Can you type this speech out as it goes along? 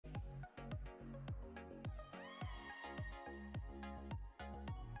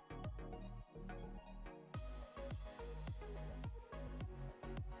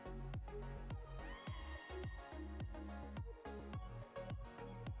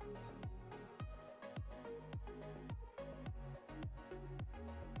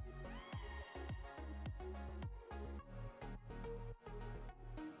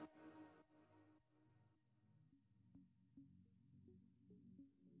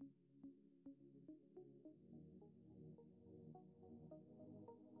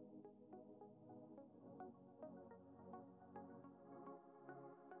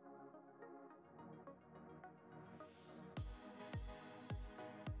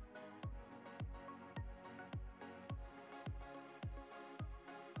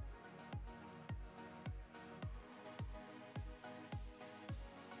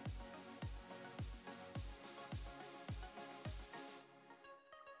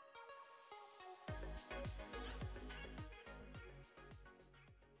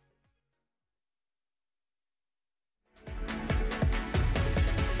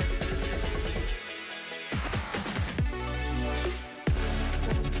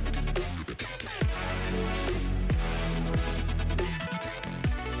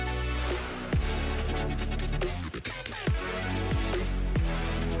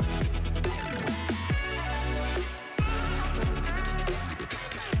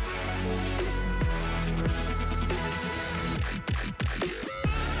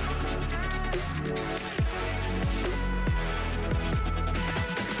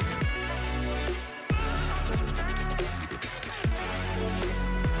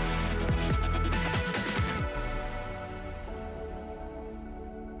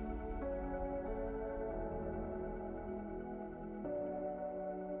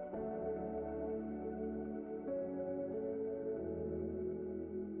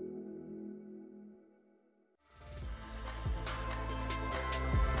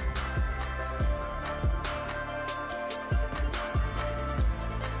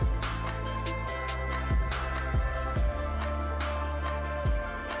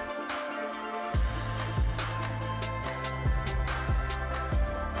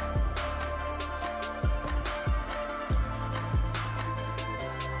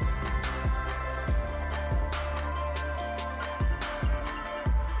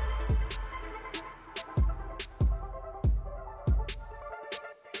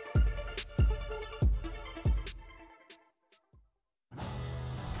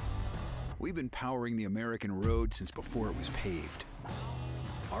We've been powering the American road since before it was paved.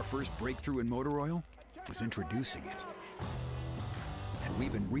 Our first breakthrough in motor oil was introducing it. And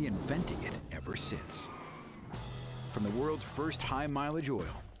we've been reinventing it ever since. From the world's first high-mileage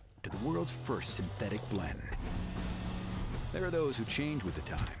oil to the world's first synthetic blend. There are those who change with the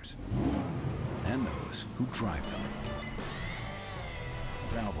times, and those who drive them.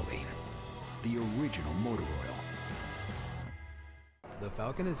 Valvoline, the original motor oil. The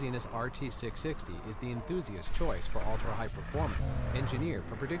Falken Azenis RT660 is the enthusiast's choice for ultra-high performance. Engineered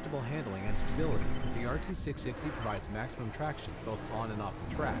for predictable handling and stability, the RT660 provides maximum traction both on and off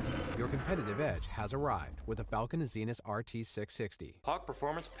the track. Your competitive edge has arrived with the Falken Azenis RT660. Hawk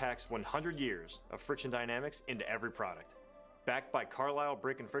Performance packs 100 years of friction dynamics into every product. Backed by Carlisle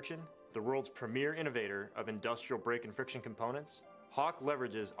Brake and Friction, the world's premier innovator of industrial brake and friction components, Hawk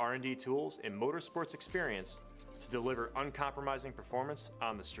leverages R&D tools and motorsports experience to deliver uncompromising performance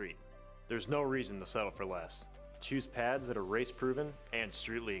on the street. There's no reason to settle for less. Choose pads that are race proven and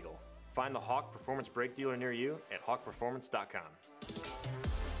street legal. Find the Hawk Performance brake dealer near you at hawkperformance.com.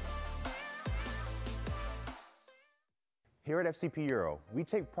 Here at FCP Euro, we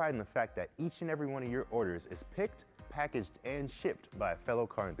take pride in the fact that each and every one of your orders is picked, packaged, and shipped by a fellow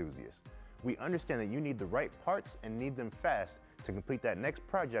car enthusiast. We understand that you need the right parts and need them fast to complete that next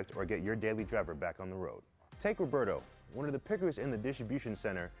project or get your daily driver back on the road. Take Roberto, one of the pickers in the distribution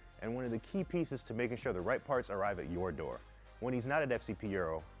center and one of the key pieces to making sure the right parts arrive at your door. When he's not at FCP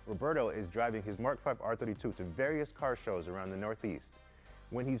Euro, Roberto is driving his Mark V R32 to various car shows around the Northeast.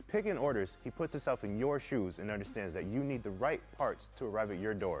 When he's picking orders, he puts himself in your shoes and understands that you need the right parts to arrive at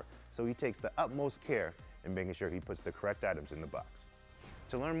your door, so he takes the utmost care in making sure he puts the correct items in the box.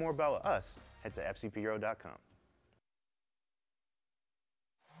 To learn more about us, head to fcpeuro.com.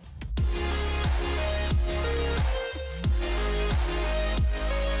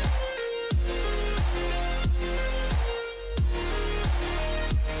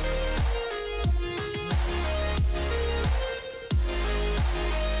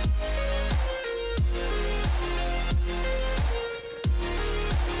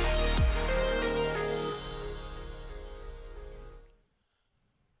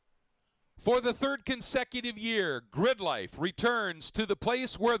 For the third consecutive year, GRIDLIFE returns to the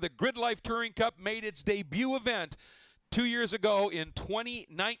place where the GRIDLIFE Touring Cup made its debut event 2 years ago in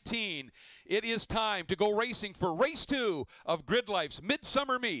 2019. It is time to go racing for Race 2 of GRIDLIFE's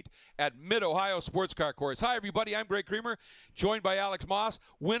Midsummer Meet at Mid-Ohio Sports Car Course. Hi, everybody. I'm Greg Creamer, joined by Alex Moss,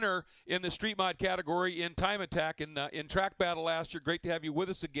 winner in the Street Mod category in Time Attack in track battle last year. Great to have you with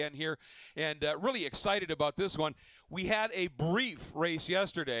us again here, and really excited about this one. We had a brief race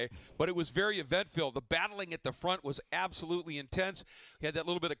yesterday, but it was very event-filled. The battling at the front was absolutely intense. We had that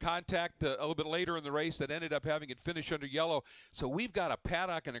little bit of contact a little bit later in the race that ended up having it finish under yellow. So we've got a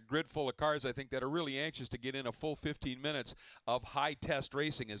paddock and a grid full of cars, I think, that are really anxious to get in a full 15 minutes of high-test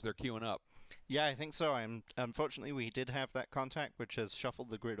racing as they're queuing up. Yeah, I think so. Unfortunately, we did have that contact, which has shuffled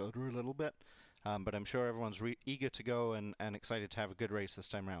the grid order a little bit. But I'm sure everyone's eager to go and excited to have a good race this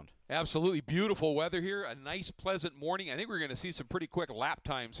time around. Absolutely beautiful weather here. A nice, pleasant morning. I think we're going to see some pretty quick lap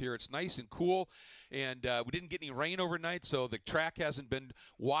times here. It's nice and cool, and we didn't get any rain overnight, so the track hasn't been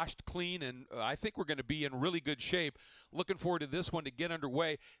washed clean, and I think we're going to be in really good shape. Looking forward to this one to get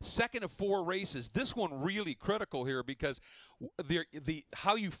underway. Second of 4 races. This one really critical here because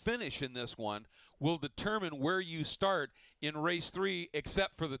how you finish in this one will determine where you start in race 3,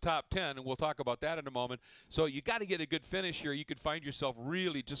 except for the top 10, and we'll talk about that in a moment. So you got to get a good finish here. You could find yourself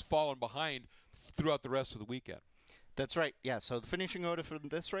really just falling behind throughout the rest of the weekend. That's right, yeah. So the finishing order for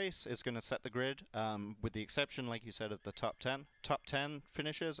this race is going to set the grid, with the exception, like you said, of the top 10. Top 10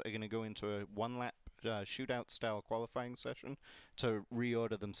 finishers are going to go into a one-lap shootout-style qualifying session to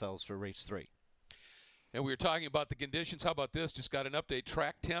reorder themselves for race 3. And we were talking about the conditions. How about this? Just got an update.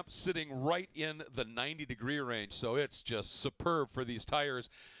 Track temp sitting right in the 90-degree range. So it's just superb for these tires,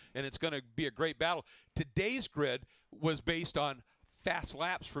 and it's going to be a great battle. Today's grid was based on fast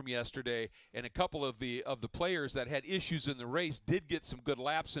laps from yesterday, and a couple of the players that had issues in the race did get some good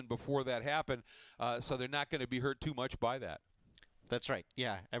laps in before that happened, so they're not going to be hurt too much by that. That's right.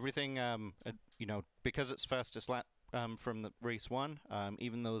 Yeah, everything, you know, because it's fastest lap from the race 1,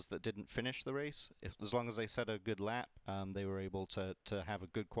 even those that didn't finish the race, as long as they set a good lap, they were able to have a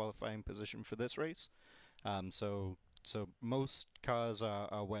good qualifying position for this race. So most cars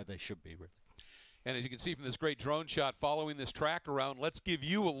are where they should be, really. And as you can see from this great drone shot following this track around, let's give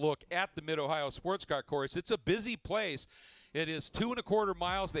you a look at the Mid-Ohio Sports Car Course. It's a busy place. It is 2¼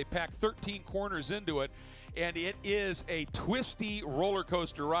 miles. They pack 13 corners into it, and it is a twisty roller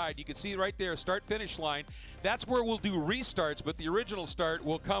coaster ride. You can see right there, start-finish line. That's where we'll do restarts, but the original start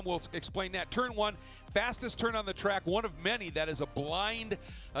will come. We'll explain that. Turn 1, fastest turn on the track, one of many. That is a blind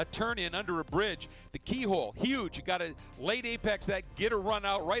turn-in under a bridge. The keyhole, huge. You got to late apex that, get a run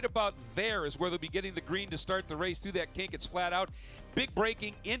out. Right about there is where they'll be getting the green to start the race. Through that kink, it's flat out. Big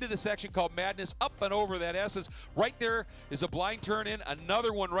braking into the section called Madness, up and over that S's. Right there is a blind turn in,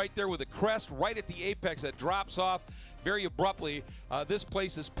 another one right there with a crest right at the apex that drops off very abruptly. This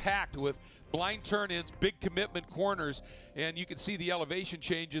place is packed with blind turn-ins, big commitment corners, and you can see the elevation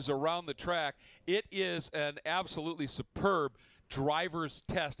changes around the track. It is an absolutely superb driver's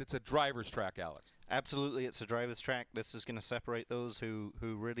test. It's a driver's track, Alex. Absolutely, it's a driver's track. This is going to separate those who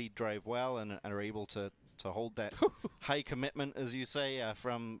really drive well and are able to hold that high commitment, as you say,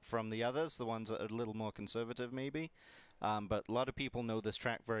 from the others, the ones that are a little more conservative maybe. But a lot of people know this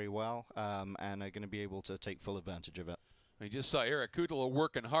track very well and are going to be able to take full advantage of it. I just saw Eric Kutla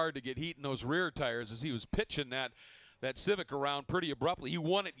working hard to get heat in those rear tires as he was pitching that Civic around pretty abruptly. He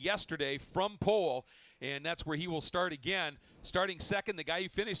won it yesterday from pole, and that's where he will start again. Starting second, the guy who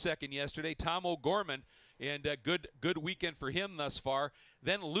finished second yesterday, Tom O'Gorman, and a good weekend for him thus far.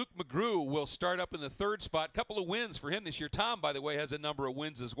 Then Luke McGrew will start up in the third spot. Couple of wins for him this year. Tom, by the way, has a number of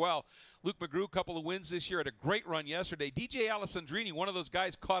wins as well. Luke McGrew, couple of wins this year, had a great run yesterday. DJ Alessandrini, one of those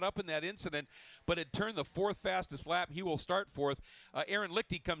guys caught up in that incident, but had turned the fourth fastest lap. He will start fourth. Aaron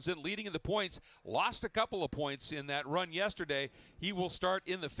Lichty comes in leading in the points. Lost a couple of points in that run yesterday. He will start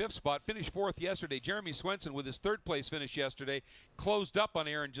in the fifth spot. Finished fourth yesterday. Jeremy Swenson, with his third place finish yesterday, closed up on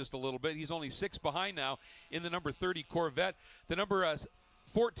Aaron just a little bit. He's only 6 behind now in the number 30 Corvette. The number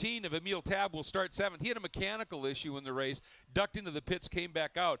 14 of Emil Tab will start 7th. He had a mechanical issue in the race, ducked into the pits, came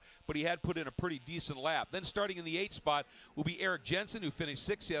back out, but he had put in a pretty decent lap. Then starting in the 8th spot will be Eric Jensen, who finished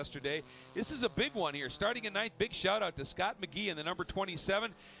 6th yesterday. This is a big one here. Starting in 9th, big shout out to Scott McGee in the number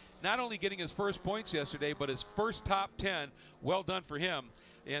 27. Not only getting his first points yesterday, but his first top 10. Well done for him.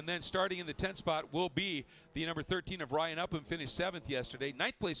 And then starting in the 10th spot will be the number 13 of Ryan Upham, finished 7th yesterday.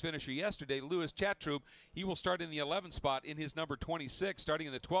 9th place finisher yesterday, Louis Chatroub. He will start in the 11th spot in his number 26. Starting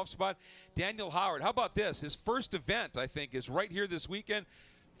in the 12th spot, Daniel Howard. How about this? His first event, I think, is right here this weekend.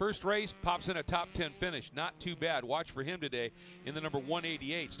 First race, pops in a top 10 finish. Not too bad. Watch for him today in the number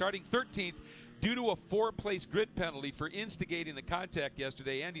 188. Starting 13th, due to a 4-place grid penalty for instigating the contact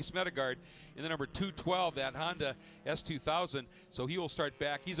yesterday, Andy Smedegaard in the number 212, that Honda S2000. So he will start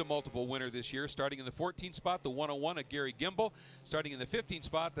back. He's a multiple winner this year. Starting in the 14th spot, the 101 of Gary Gimbel. Starting in the 15th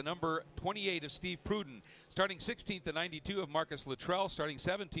spot, the number 28 of Steve Pruden. Starting 16th, the 92 of Marcus Luttrell. Starting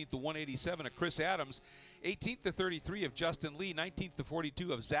 17th, the 187 of Chris Adams. 18th, the 33 of Justin Lee. 19th, the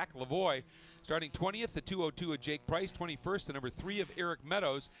 42 of Zach Lavoie. Starting 20th, the 202 of Jake Price. 21st, the number 3 of Eric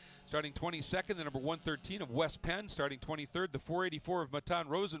Meadows. Starting 22nd, the number 113 of Wes Penn. Starting 23rd, the 484 of Matan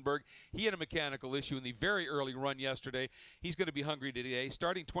Rosenberg. He had a mechanical issue in the very early run yesterday. He's going to be hungry today.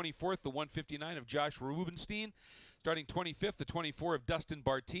 Starting 24th, the 159 of Josh Rubenstein. Starting 25th, the 24 of Dustin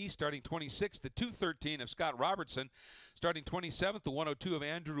Barty. Starting 26th, the 213 of Scott Robertson. Starting 27th, the 102 of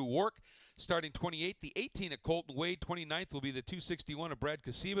Andrew Wark. Starting 28th, the 18 of Colton Wade. 29th will be the 261 of Brad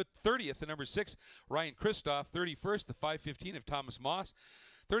Kasiba. 30th, the number 6, Ryan Kristoff. 31st, the 515 of Thomas Moss.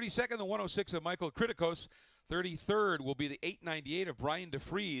 32nd, the 106 of Michael Kritikos. 33rd will be the 898 of Brian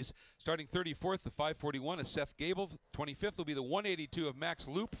DeFries. Starting 34th, the 541 of Seth Gable. 25th will be the 182 of Max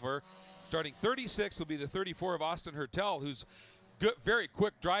Lupfer. Starting 36th will be the 34 of Austin Hertel, who's good, very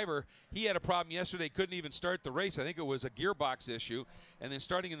quick driver. He had a problem yesterday, couldn't even start the race. I think it was a gearbox issue. And then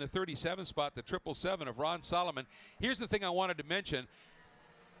starting in the 37th spot, the 777 of Ron Solomon. Here's the thing I wanted to mention.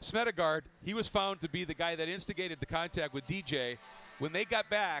 Smedegaard, he was found to be the guy that instigated the contact with DJ. When they got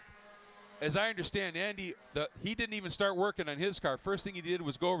back, as I understand, Andy, he didn't even start working on his car. First thing he did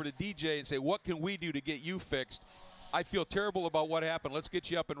was go over to DJ and say, what can we do to get you fixed? I feel terrible about what happened. Let's get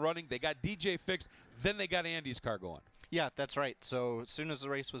you up and running. They got DJ fixed. Then they got Andy's car going. Yeah, that's right. So as soon as the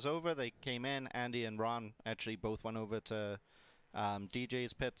race was over, they came in. Andy and Ron actually both went over to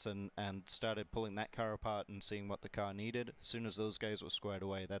DJ's pits and started pulling that car apart and seeing what the car needed. As soon as those guys were squared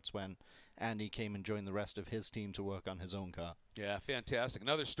away, that's when Andy came and joined the rest of his team to work on his own car. Yeah, fantastic.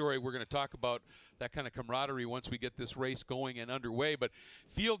 Another story, we're going to talk about that kind of camaraderie once we get this race going and underway. But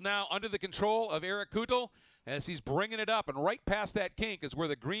field now under the control of Eric Kutel as he's bringing it up. And right past that kink is where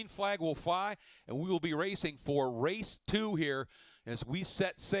the green flag will fly. And we will be racing for race 2 here as we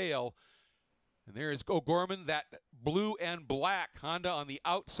set sail. And there is O'Gorman, that blue and black Honda on the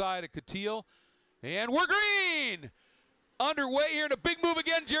outside of Cotil. And we're green! Underway here, and a big move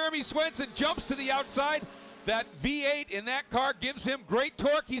again. Jeremy Swenson jumps to the outside. That V8 in that car gives him great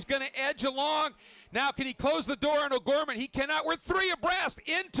torque. He's going to edge along. Now, can he close the door on O'Gorman? He cannot. We're 3 abreast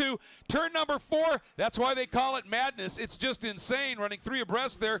into turn number 4. That's why they call it madness. It's just insane running 3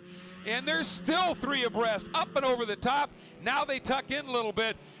 abreast there. And there's still 3 abreast, up and over the top. Now they tuck in a little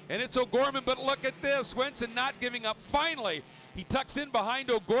bit, and it's O'Gorman. But look at this. Swenson not giving up. Finally, he tucks in behind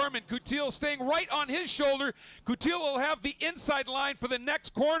O'Gorman. Coutil staying right on his shoulder. Coutil will have the inside line for the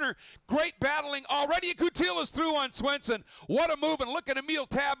next corner. Great battling already. Coutil is through on Swenson. What a move. And look at Emil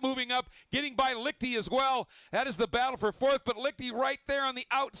Tab moving up, getting by Lichty as well. That is the battle for 4th. But Lichty right there on the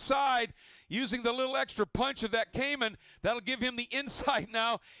outside, using the little extra punch of that Cayman. That'll give him the inside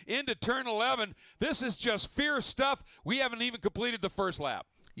now into turn 11. This is just fierce stuff. We haven't even completed the first lap.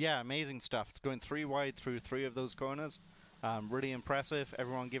 Yeah, amazing stuff. Going 3 wide through 3 of those corners. Really impressive.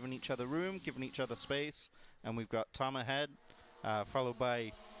 Everyone giving each other room, giving each other space. And we've got Tom ahead, followed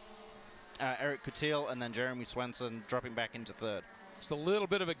by Eric Coutil, and then Jeremy Swenson dropping back into 3rd. Just a little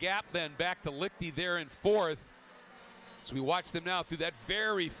bit of a gap then back to Lichty there in 4th. So we watch them now through that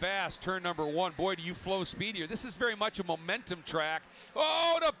very fast turn number 1. Boy, do you flow speed here. This is very much a momentum track.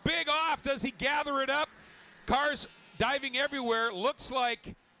 Oh, the big off. Does he gather it up? Cars diving everywhere. Looks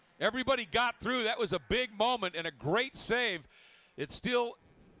like everybody got through. That was a big moment and a great save. It's still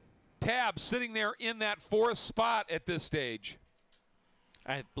Tab sitting there in that 4th spot at this stage.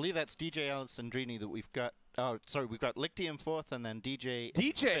 I believe that's DJ Alessandrini that we've got. Oh, sorry, we've got Lichty in 4th and then DJ.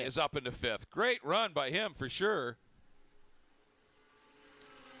 DJ is up into 5th. Great run by him for sure.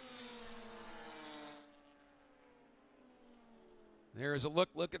 There's a look.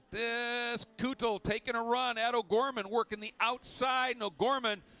 Look at this. Coutil taking a run at O'Gorman, working the outside, and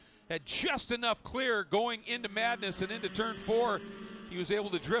O'Gorman had just enough clear going into madness and into turn 4. He was able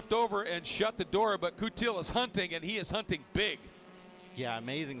to drift over and shut the door, but Coutil is hunting, and he is hunting big. Yeah,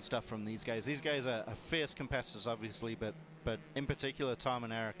 amazing stuff from these guys. These guys are fierce competitors, obviously, but in particular, Tom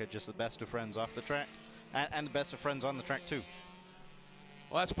and Eric are just the best of friends off the track, and the best of friends on the track, too.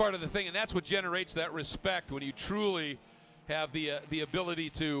 Well, that's part of the thing, and that's what generates that respect when you truly have the ability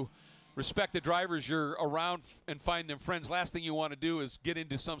to respect the drivers you're around and find them friends. Last thing you want to do is get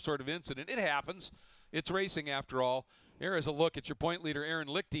into some sort of incident. It happens. It's racing after all. There is a look at your point leader, Aaron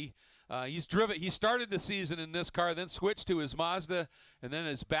Lichty. He started the season in this car, then switched to his Mazda, and then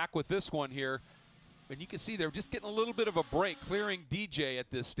is back with this one here. And you can see they're just getting a little bit of a break, clearing DJ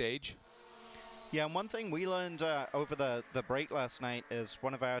at this stage. Yeah, and one thing we learned over the break last night is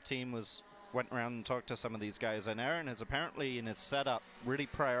one of our team went around and talked to some of these guys, and Aaron has apparently in his setup really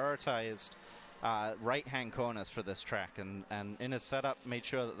prioritized right-hand corners for this track, and in his setup made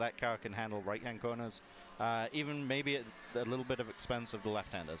sure that car can handle right-hand corners, even maybe at a little bit of expense of the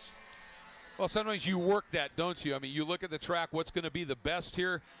left-handers. Well, sometimes you work that, don't you? I mean, you look at the track, what's going to be the best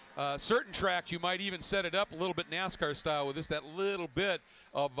here. Certain tracks, you might even set it up a little bit NASCAR style with just that little bit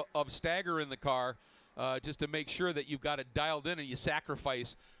of stagger in the car, just to make sure that you've got it dialed in and you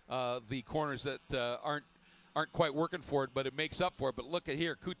sacrifice the corners that aren't quite working for it, but it makes up for it. But look at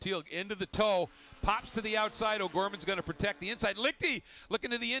here, Coutil into the toe, pops to the outside. O'Gorman's going to protect the inside. Lichty looking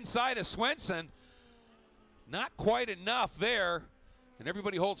to the inside of Swenson. Not quite enough there. And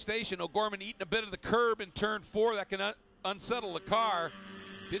everybody holds station. O'Gorman eating a bit of the curb in turn 4. That can unsettle the car.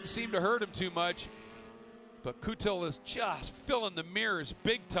 Didn't seem to hurt him too much. But Coutil is just filling the mirrors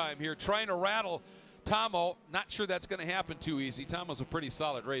big time here, trying to rattle Tomo. Not sure that's going to happen too easy. Tomo's a pretty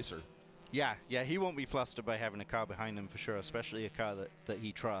solid racer. Yeah, he won't be flustered by having a car behind him for sure, especially a car that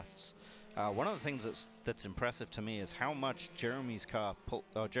he trusts. One of the things that's impressive to me is how much Jeremy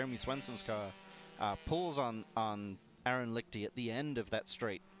Swenson's car pulls on Aaron Lichty at the end of that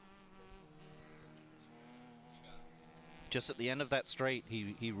straight. Just at the end of that straight,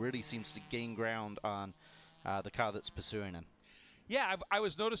 he really seems to gain ground on the car that's pursuing him. Yeah, I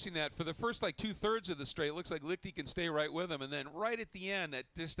was noticing that for the first like 2/3 of the straight, it looks like Lichty can stay right with him, and then right at the end,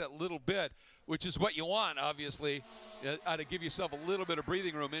 just that little bit, which is what you want, obviously, to give yourself a little bit of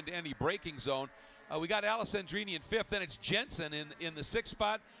breathing room into any braking zone. We got Alessandrini in 5th, then it's Jensen in the 6th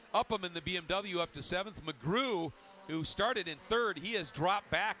spot, Upham in the BMW up to 7th, McGrew, who started in 3rd, he has dropped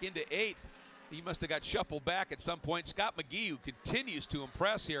back into 8th. He must have got shuffled back at some point. Scott McGee, who continues to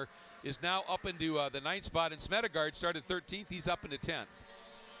impress here, is now up into the 9th spot, and Smedegaard started 13th. He's up into 10th.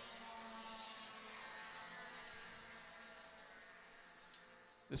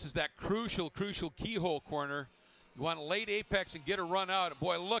 This is that crucial keyhole corner. You want a late apex and get a run out. And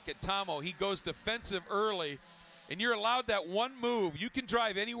boy, look at Tomo. He goes defensive early, and you're allowed that one move. You can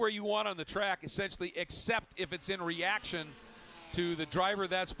drive anywhere you want on the track, essentially, except if it's in reaction to the driver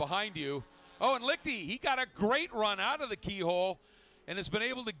that's behind you. Oh, and Lichty, he got a great run out of the keyhole and has been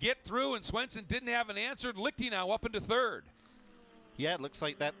able to get through, and Swenson didn't have an answer. Lichty now up into third. Yeah, it looks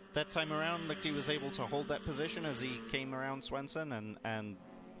like that time around, Lichty was able to hold that position as he came around Swenson, and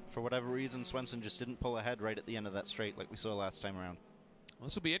for whatever reason, Swenson just didn't pull ahead right at the end of that straight like we saw last time around. Well,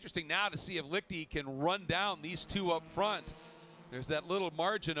 this will be interesting now to see if Lichty can run down these two up front. There's that little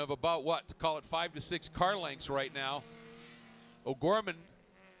margin of about, what, call it 5 to 6 car lengths right now. O'Gorman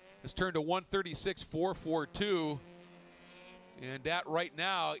has turned to 136.442. And that right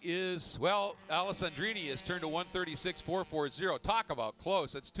now is, well, Alessandrini has turned to 136.440. Talk about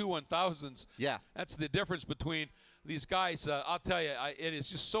close. That's 2 1,000ths. Yeah. That's the difference between these guys. I'll tell you, it is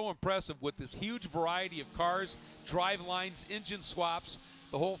just so impressive with this huge variety of cars, drive lines, engine swaps,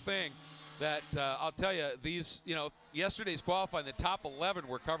 the whole thing. That I'll tell you, these, yesterday's qualifying, the top 11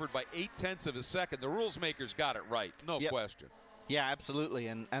 were covered by 0.8 of a second. The rules makers got it right, no question. Yeah, absolutely,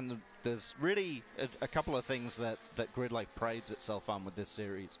 and there's really a couple of things that GridLife prides itself on with this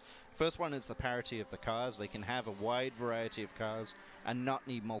series. First one is the parity of the cars. They can have a wide variety of cars and not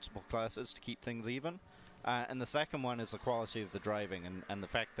need multiple classes to keep things even. And the second one is the quality of the driving and the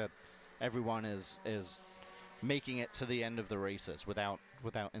fact that everyone is making it to the end of the races without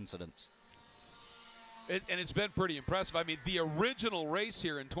incidents. And it's been pretty impressive. I mean, the original race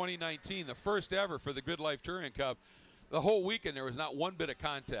here in 2019, the first ever for the GridLife Touring Cup, the whole weekend there was not one bit of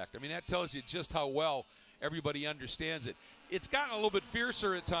contact. I mean, that tells you just how well everybody understands it. It's gotten a little bit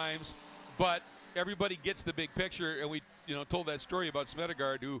fiercer at times, but everybody gets the big picture. And we, told that story about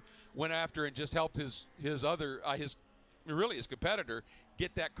Smedegaard, who went after and just helped his competitor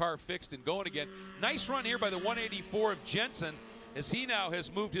get that car fixed and going again. Nice run here by the 184 of Jensen, as he now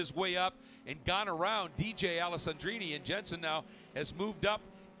has moved his way up and gone around DJ Alessandrini, and Jensen now has moved up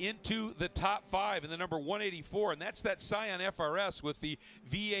into the top 5 in the number 184, and that's that Scion FRS with the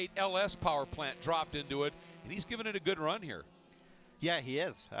V8 LS power plant dropped into it, and he's given it a good run here. Yeah, he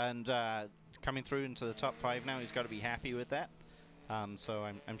is, and coming through into the top 5 now, he's got to be happy with that. So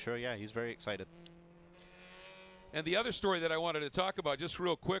I'm sure, yeah, he's very excited. And the other story that I wanted to talk about just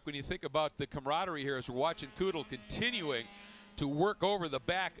real quick, when you think about the camaraderie here as we're watching Kudel continuing to work over the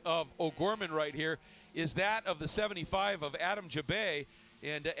back of O'Gorman right here, is that of the 75 of Adam Jabay.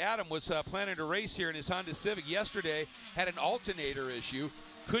 And Adam was planning to race here in his Honda Civic yesterday, had an alternator issue,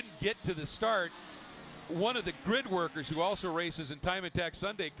 couldn't get to the start. One of the grid workers who also races in Time Attack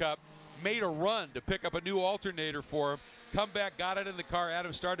Sunday Cup made a run to pick up a new alternator for him. Come back, got it in the car.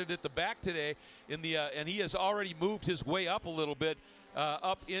 Adam started at the back today, and he has already moved his way up a little bit,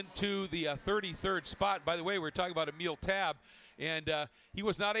 up into the 33rd spot. By the way, we're talking about Emil Tab, and he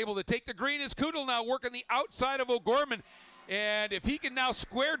was not able to take the green. As Kudel now working the outside of O'Gorman, and if he can now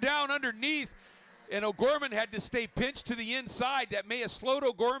square down underneath, and O'Gorman had to stay pinched to the inside, that may have slowed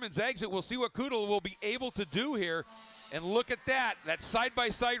O'Gorman's exit. We'll see what Kudel will be able to do here. And look at that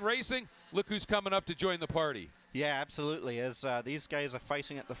side-by-side racing. Look who's coming up to join the party. Yeah, absolutely. As these guys are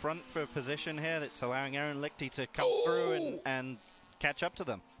fighting at the front for a position here, that's allowing Aaron Lichty to come through and catch up to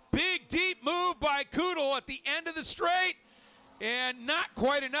them. Big, deep move by Kudel at the end of the straight. And not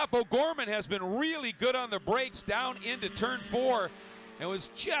quite enough. O'Gorman has been really good on the brakes down into turn 4 and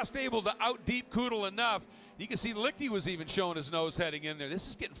was just able to out-deep Kudel enough. You can see Lichty was even showing his nose heading in there. This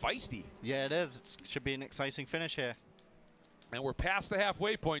is getting feisty. Yeah, it is. It should be an exciting finish here. And we're past the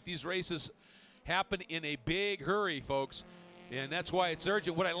halfway point. These races happen in a big hurry, folks, and that's why it's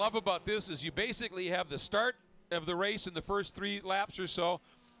urgent. What I love about this is you basically have the start of the race in the first 3 laps or so,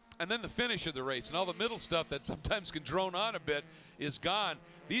 and then the finish of the race, and all the middle stuff that sometimes can drone on a bit is gone.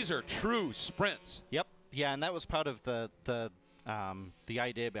 These are true sprints. Yep. Yeah, and that was part of the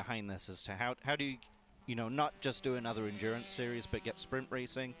idea behind this, as to how do you not just do another endurance series, but get sprint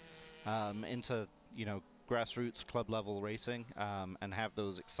racing into grassroots club level racing, and have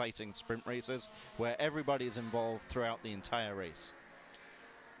those exciting sprint races where everybody is involved throughout the entire race.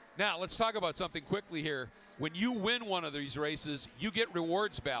 Now let's talk about something quickly here. When you win one of these races, you get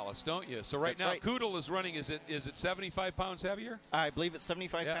rewards ballast, don't you? So right now, Kudel is running, is it 75 pounds heavier? I believe it's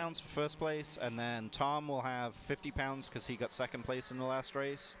 75 pounds for first place, and then Tom will have 50 pounds because he got second place in the last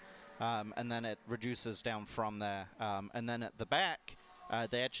race, and then it reduces down from there. And then at the back,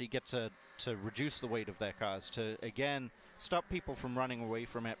 they actually get to reduce the weight of their cars to, again, stop people from running away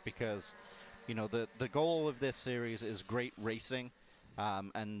from it, because, the goal of this series is great racing,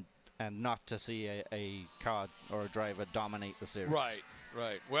 and not to see a car or a driver dominate the series.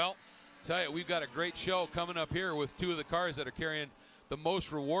 Right. Well, tell you, we've got a great show coming up here with 2 of the cars that are carrying the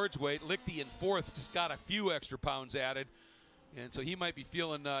most rewards weight. Lichty in 4th just got a few extra pounds added, and so he might be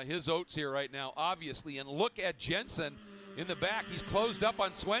feeling his oats here right now, obviously. And look at Jensen in the back. He's closed up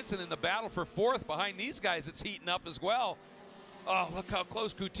on Swenson in the battle for 4th. Behind these guys, it's heating up as well. Oh, look how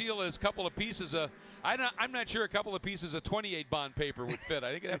close Coutil is. Couple of pieces of, I'm not sure a couple of pieces of 28 bond paper would fit.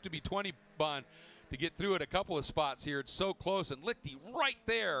 I think it'd have to be 20 bond to get through at a couple of spots here. It's so close. And Lichty right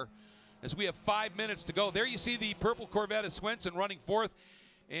there as we have 5 minutes to go. There you see the purple Corvette of Swenson running fourth.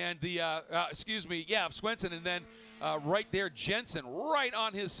 And the, Swenson. And then right there, Jensen right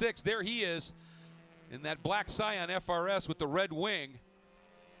on his sixth. There he is in that black Scion FRS with the red wing.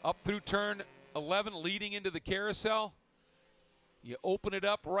 Up through turn 11, leading into the carousel. You open it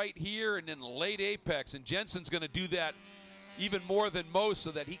up right here and then late apex, and Jensen's going to do that even more than most so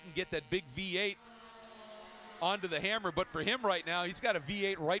that he can get that big V8 onto the hammer. But for him right now, he's got a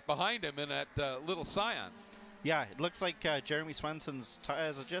V8 right behind him in that little Scion. Yeah, it looks like Jeremy Swenson's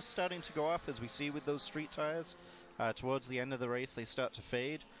tires are just starting to go off, as we see with those street tires. Towards the end of the race, they start to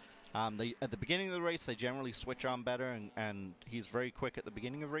fade. At the beginning of the race, they generally switch on better, and he's very quick at the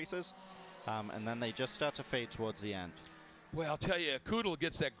beginning of races. And then they just start to fade towards the end. Well, I'll tell you, Kudel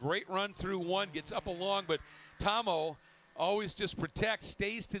gets that great run through one, gets up along, but Tomo always just protects,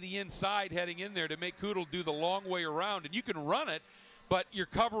 stays to the inside heading in there to make Kudel do the long way around. And you can run it, but you're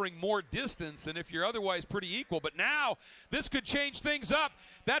covering more distance than if you're otherwise pretty equal. But now, this could change things up.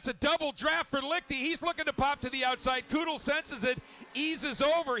 That's a double draft for Lichty. He's looking to pop to the outside. Kudel senses it, eases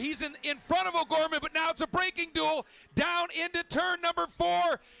over. He's in front of O'Gorman, but now it's a braking duel down into turn number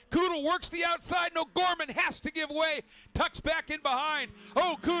 4. Kudel works the outside, and O'Gorman has to give way. Tucks back in behind.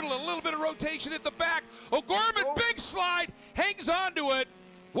 Oh, Kudel, a little bit of rotation at the back. O'Gorman, big slide, hangs on to it.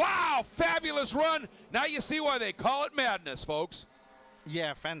 Wow, fabulous run. Now you see why they call it madness, folks.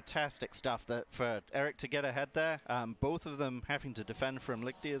 Yeah, fantastic stuff for Eric to get ahead there. Both of them having to defend from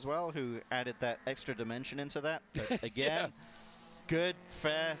Lichty as well, who added that extra dimension into that. But again, good,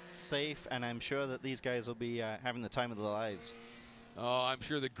 fair, safe, and I'm sure that these guys will be having the time of their lives. Oh, I'm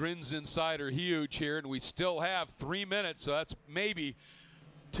sure the grins inside are huge here, and we still have 3 minutes, so that's maybe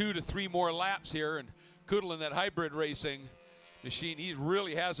 2 to 3 more laps here. And Kudel in that hybrid racing machine, he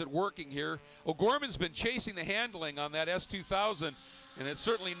really has it working here. O'Gorman's been chasing the handling on that S2000, and it's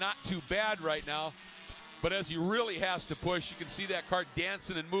certainly not too bad right now. But as he really has to push, you can see that car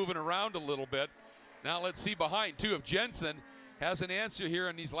dancing and moving around a little bit. Now let's see behind, too, if Jensen has an answer here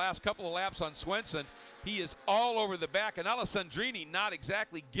in these last couple of laps on Swenson. He is all over the back, and Alessandrini not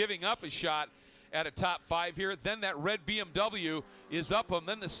exactly giving up a shot at a top 5 here. Then that red BMW is up him.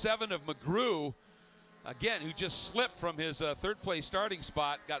 Then the 7 of McGrew, again, who just slipped from his third-place starting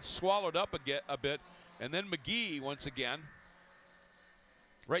spot, got swallowed up a bit. And then McGee once again.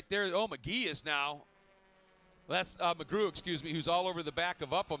 Right there, oh, McGee is now, that's McGrew, excuse me, who's all over the back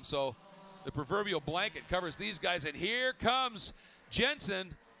of Upham. So the proverbial blanket covers these guys. And here comes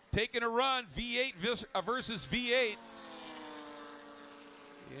Jensen taking a run, V8 versus V8.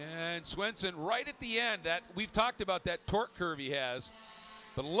 And Swenson right at the end. That we've talked about that torque curve he has.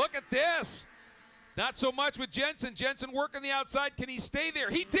 But look at this. Not so much with Jensen. Jensen working the outside. Can he stay there?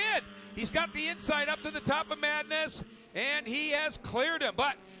 He did. He's got the inside up to the top of madness, and he has cleared him.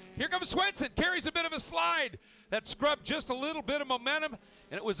 But here comes Swenson. Carries a bit of a slide. That scrubbed just a little bit of momentum,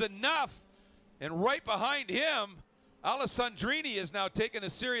 and it was enough. And right behind him, Alessandrini is now taking a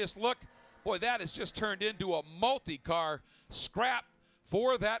serious look. Boy, that has just turned into a multi-car scrap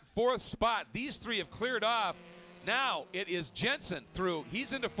for that 4th spot. These 3 have cleared off. Now it is Jensen through.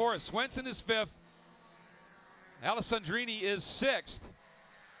 He's into 4th. Swenson is 5th. Alessandrini is 6th.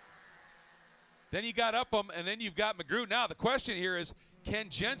 Then you got Upham, and then you've got McGrew. Now the question here is, can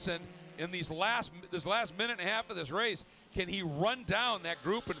Jensen, in this last minute and a half of this race, can he run down that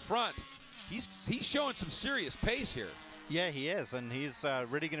group in front? He's showing some serious pace here. Yeah, he is, and he's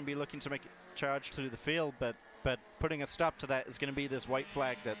really going to be looking to make a charge through the field, but putting a stop to that is going to be this white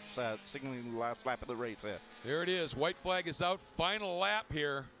flag that's signaling the last lap of the race here. There it is. White flag is out. Final lap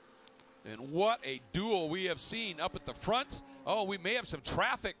here. And what a duel we have seen up at the front. Oh, we may have some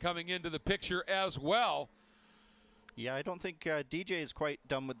traffic coming into the picture as well. Yeah, I don't think DJ is quite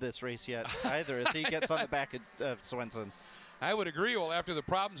done with this race yet either as he gets on the back of Swenson. I would agree. Well, after the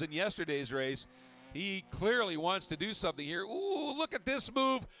problems in yesterday's race, he clearly wants to do something here. Ooh, look at this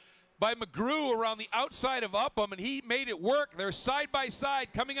move by McGrew around the outside of Upham, and he made it work. They're side by side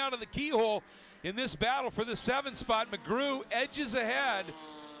coming out of the keyhole in this battle for the 7th spot. McGrew edges ahead.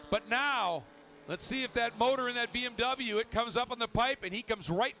 But now, let's see if that motor in that BMW, it comes up on the pipe, and he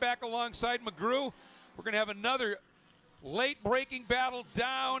comes right back alongside McGrew. We're going to have another late braking battle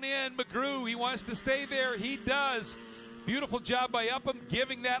down in McGrew. He wants to stay there. He does. Beautiful job by Upham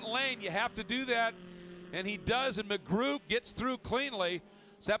giving that lane. You have to do that. And he does, and McGrew gets through cleanly.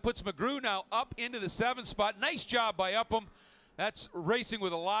 So that puts McGrew now up into the 7th spot. Nice job by Upham. That's racing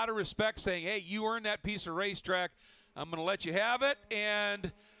with a lot of respect, saying, hey, you earned that piece of racetrack. I'm going to let you have it.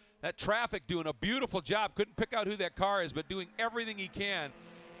 And that traffic doing a beautiful job. Couldn't pick out who that car is, but doing everything he can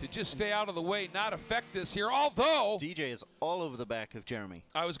to just stay out of the way, not affect this here. Although DJ is all over the back of Jeremy.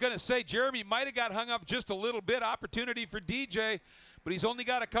 I was going to say Jeremy might have got hung up just a little bit. Opportunity for DJ, but he's only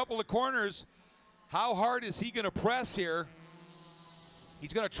got a couple of corners. How hard is he going to press here?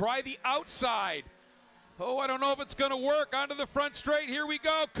 He's going to try the outside. Oh, I don't know if it's going to work. Onto the front straight. Here we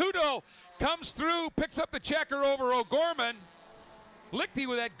go. Kudo comes through, picks up the checker over O'Gorman. Lichty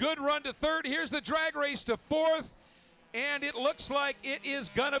with that good run to third. Here's the drag race to fourth. And it looks like it is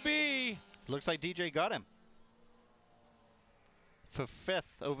going to be. Looks like DJ got him. For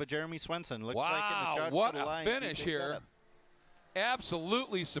fifth over Jeremy Swenson. Looks like in the charge what to the line, a finish DJ here.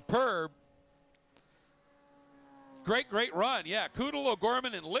 Absolutely superb. Great run. Yeah, Kudel,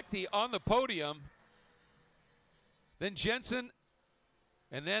 O'Gorman, and Lichty on the podium. Then Jensen,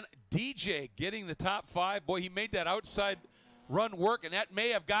 and then DJ getting the top five. Boy, he made that outside run work, and that may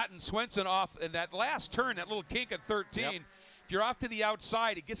have gotten Swenson off in that last turn, that little kink at 13. Yep. If you're off to the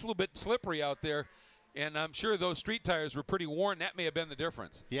outside, it gets a little bit slippery out there, and I'm sure those street tires were pretty worn. That may have been the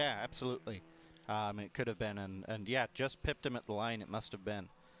difference. Yeah, absolutely. It could have been, and yeah, just pipped him at the line, it must have been.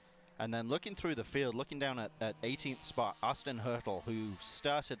 And then looking through the field, looking down at 18th spot, Austin Hurtle, who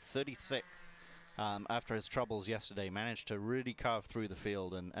started 36th after his troubles yesterday, managed to really carve through the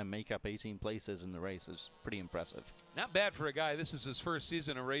field and make up 18 places in the race. Is pretty impressive. Not bad for a guy. This is his first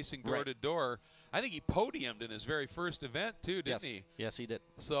season of racing door to door. I think he podiumed in his very first event too, didn't he? Yes, he did.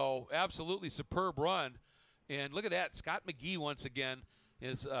 So absolutely superb run. And look at that, Scott McGee once again.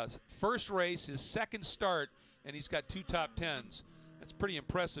 His first race, his second start, and he's got 2 top 10s. That's a pretty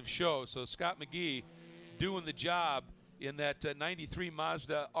impressive show. So Scott McGee doing the job in that 93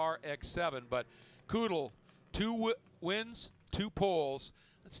 Mazda RX-7. But Kudel, 2 wins, 2 poles.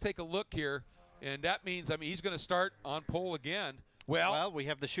 Let's take a look here. And that means, I mean, he's going to start on pole again. Well, we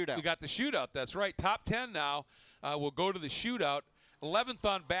have the shootout. We got the shootout. That's right. Top 10 now. We'll go to the shootout. 11th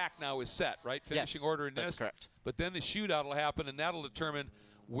on back now is set, right? Finishing order in this. That's correct. But then the shootout will happen, and that'll determine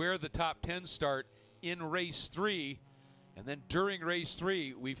where the top 10 start in race 3. And then during race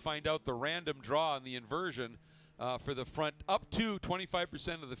 3, we find out the random draw and the inversion for the front. Up to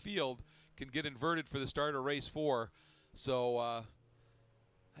 25% of the field can get inverted for the start of race 4. So I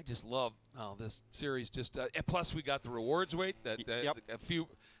just love this series. Just and plus we got the rewards weight.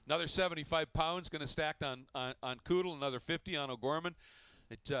 Another 75 pounds going to stacked on Kudel, another 50 on O'Gorman.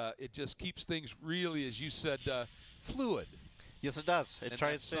 It just keeps things really, as you said, fluid. Yes, it does. It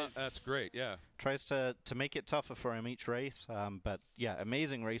tries to. That's great. Yeah. Tries to make it tougher for him each race. But yeah,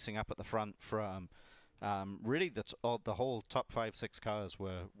 amazing racing up at the front from really the whole top 5-6 cars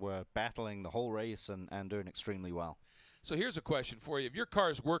were battling the whole race and doing extremely well. So here's a question for you. If your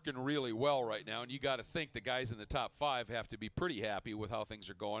car's working really well right now, and you got to think the guys in the top 5 have to be pretty happy with how things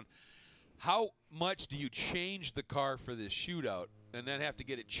are going, how much do you change the car for this shootout and then have to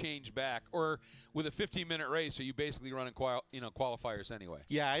get it changed back? Or with a 15-minute race, are you basically running qualifiers anyway?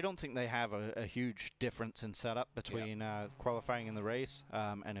 Yeah, I don't think they have a huge difference in setup between qualifying and the race.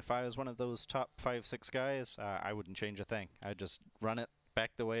 And if I was one of those top 5-6 guys, I wouldn't change a thing. I'd just run it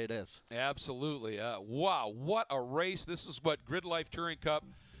back the way it is. Absolutely. Wow, what a race. This is what GRIDLIFE Touring Cup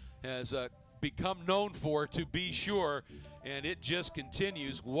has become known for, to be sure, and it just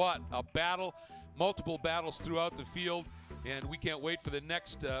continues. What a battle. Multiple battles throughout the field, and we can't wait for the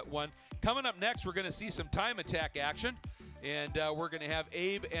next one. Coming up next, we're going to see some time attack action, and we're going to have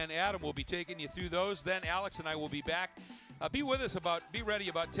Abe and Adam will be taking you through those. Then Alex and I will be back. Be ready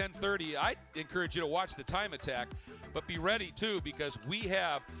about 10:30. I encourage you to watch the time attack, but be ready too, because we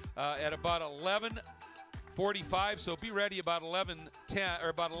have at about 11:45. So be ready about 11:10 or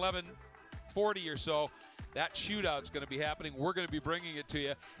about 11:40 or so. That shootout's going to be happening. We're going to be bringing it to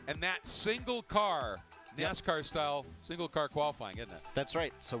you, and that single car, NASCAR style single car qualifying, isn't it? That's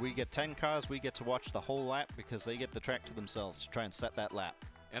right. So we get 10 cars. We get to watch the whole lap because they get the track to themselves to try and set that lap.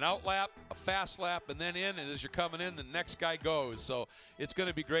 An out lap, a fast lap, and then in, and as you're coming in, the next guy goes. So it's going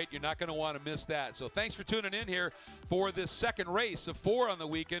to be great. You're not going to want to miss that. So thanks for tuning in here for this second race of 4 on the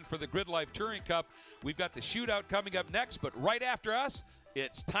weekend for the GRIDLIFE Touring Cup. We've got the shootout coming up next, but right after us,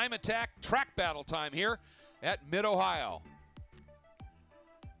 it's time attack track battle time here at Mid-Ohio.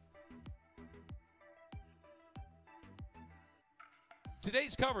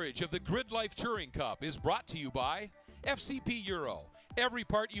 Today's coverage of the GRIDLIFE Touring Cup is brought to you by FCP Euro. Every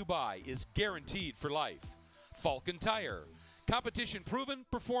part you buy is guaranteed for life. Falken Tire, competition-proven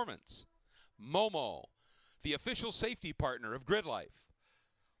performance. MOMO, the official safety partner of GRIDLIFE.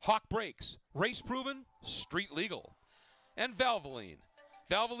 Hawk Brakes, race-proven, street-legal. And Valvoline,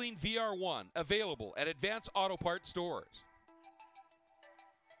 Valvoline VR1, available at Advanced Auto Parts stores.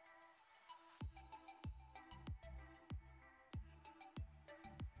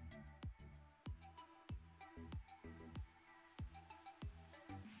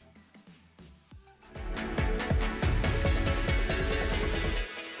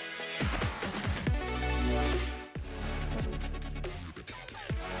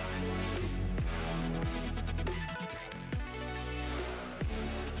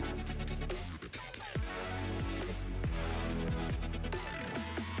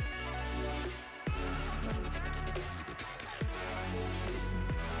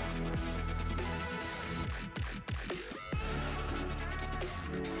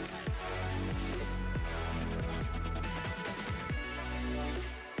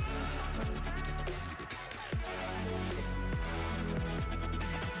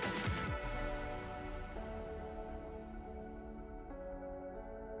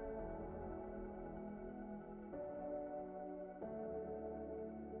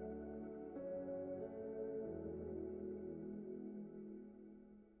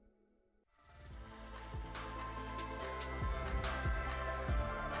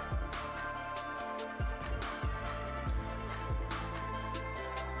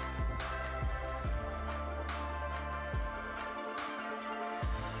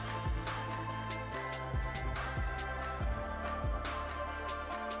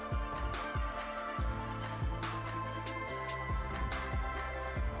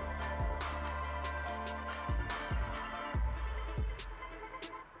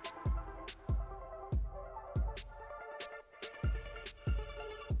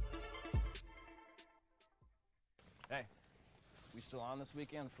 Hey, we still on this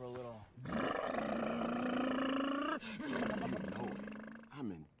weekend for a little? You know it.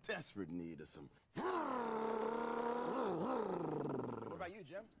 I'm in desperate need of some. What about you,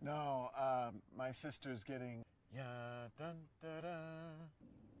 Jim? No, my sister's getting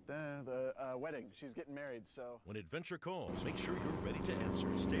the wedding. She's getting married, so. When adventure calls, make sure you're ready to answer.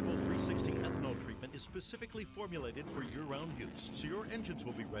 STA-BIL 360 ethanol treatment is specifically formulated for year-round use, so your engines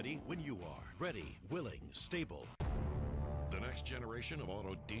will be ready when you are. Ready, willing, stable. The next generation of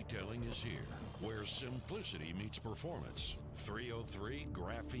auto detailing is here, where simplicity meets performance. 303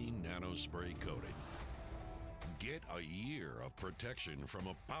 graphene nanospray coating. Get a year of protection from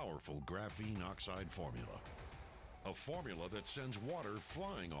a powerful graphene oxide formula. A formula that sends water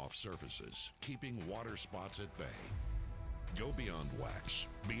flying off surfaces, keeping water spots at bay. Go beyond wax,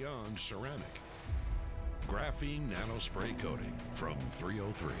 beyond ceramic. Graphene nanospray coating from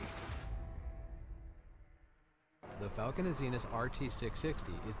 303. The Falken Azenis RT660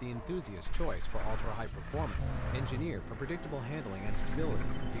 is the enthusiast choice for ultra-high performance. Engineered for predictable handling and stability,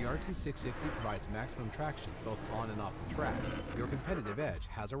 the RT660 provides maximum traction both on and off the track. Your competitive edge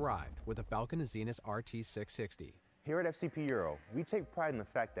has arrived with the Falken Azenis RT660. Here at FCP Euro, we take pride in the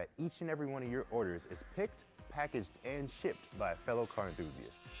fact that each and every one of your orders is picked, packaged, and shipped by a fellow car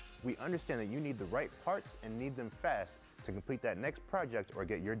enthusiast. We understand that you need the right parts and need them fast to complete that next project or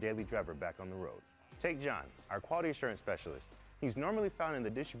get your daily driver back on the road. Take John, our quality assurance specialist. He's normally found in the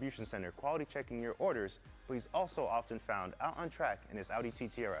distribution center quality checking your orders, but he's also often found out on track in his Audi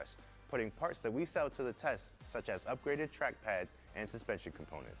TT-RS, putting parts that we sell to the test, such as upgraded track pads and suspension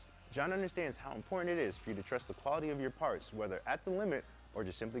components. John understands how important it is for you to trust the quality of your parts, whether at the limit or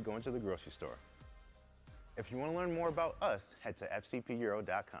just simply going to the grocery store. If you want to learn more about us, head to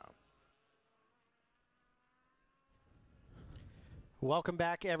fcpeuro.com. Welcome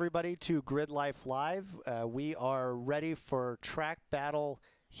back, everybody, to Grid Life Live. We are ready for track battle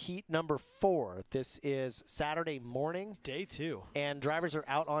heat number 4. This is Saturday morning. Day 2. And drivers are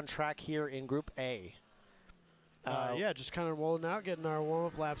out on track here in Group A. Yeah, just kind of rolling out, getting our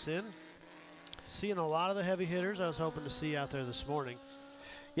warm-up laps in. Seeing a lot of the heavy hitters I was hoping to see out there this morning.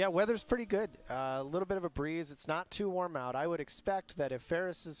 Yeah, weather's pretty good. A little bit of a breeze. It's not too warm out. I would expect that if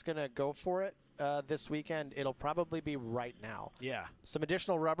Ferris is going to go for it this weekend, it'll probably be right now. Yeah. Some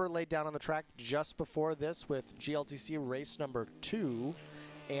additional rubber laid down on the track just before this with GLTC race number 2.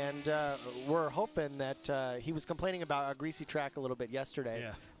 And we're hoping that he was complaining about a greasy track a little bit yesterday.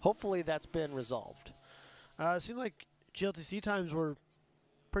 Yeah. Hopefully that's been resolved. It seemed like GLTC times were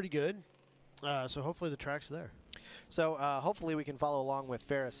pretty good. So hopefully the track's there. So hopefully we can follow along with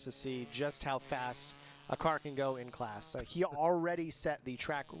Ferris to see just how fast a car can go in class. He already set the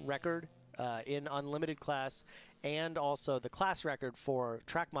track record in unlimited class and also the class record for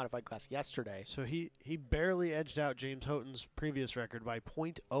track modified class yesterday. So he barely edged out James Houghton's previous record by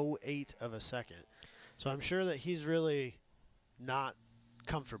 0.08 of a second. So I'm sure that he's really not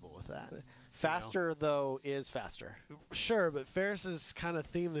comfortable with that. Faster, though, is faster. Sure, but Ferris's kind of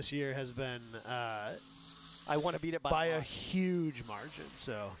theme this year has been I want to beat it by a huge margin.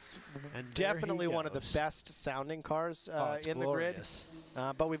 So, and definitely one of the best sounding cars in glorious. the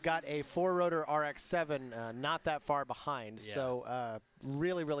grid. But we've got a 4-rotor RX-7 not that far behind. Yeah. So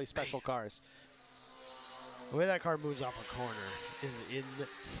really, really special cars. The way that car moves off a corner is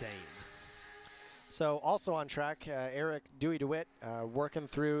insane. So also on track, Eric Dewey DeWitt working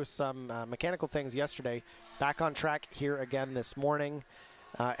through some mechanical things yesterday. Back on track here again this morning,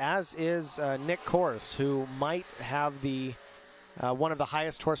 as is Nick Kors, who might have the one of the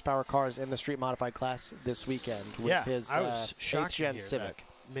highest horsepower cars in the street modified class this weekend with his I was shocked 8th Gen to hear Civic. that.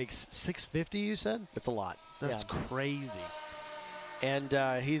 Makes 650, you said? It's a lot. That's crazy. And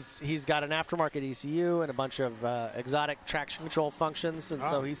he's got an aftermarket ECU and a bunch of exotic traction control functions, and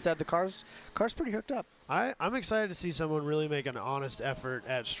so he said the car's pretty hooked up. I'm excited to see someone really make an honest effort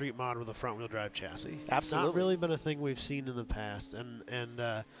at street mod with a front-wheel drive chassis. Absolutely. It's not really been a thing we've seen in the past, and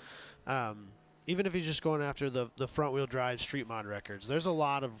even if he's just going after the front-wheel drive street mod records, there's a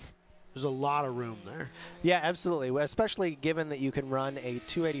lot of room there. Yeah, absolutely. Especially given that you can run a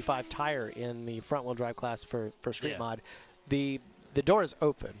 285 tire in the front-wheel drive class for street mod. The door is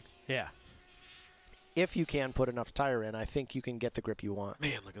open. Yeah. If you can put enough tire in, I think you can get the grip you want.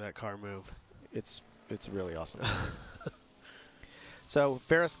 Man, look at that car move. It's really awesome. So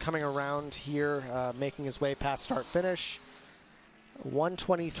Ferris coming around here, making his way past start finish.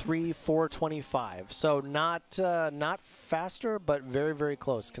 123, 425. So not faster, but very, very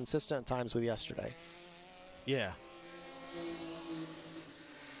close. Consistent at times with yesterday. Yeah.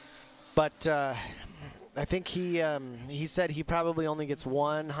 But I think he said he probably only gets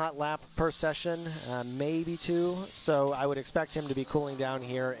 1 hot lap per session, maybe 2. So I would expect him to be cooling down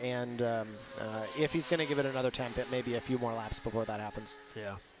here, and if he's going to give it another temp, it may be a few more laps before that happens.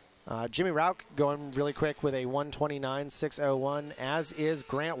 Yeah. Jimmy Rauch going really quick with a 129.601, as is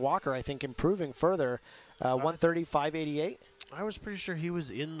Grant Walker, I think, improving further. 130.588. I was pretty sure he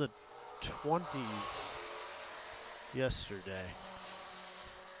was in the 20s yesterday.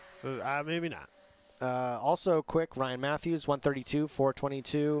 Maybe not. Also quick, Ryan Matthews, 132,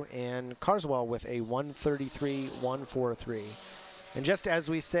 422, and Carswell with a 133, 143. And just as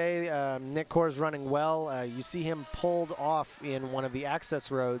we say, Nick Kors running well. You see him pulled off in one of the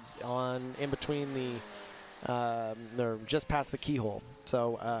access roads in between they're just past the keyhole.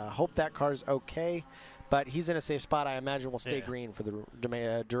 So hope that car's okay, but he's in a safe spot. I imagine will stay green for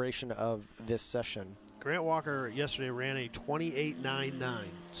the duration of this session. Grant Walker yesterday ran a 28.99,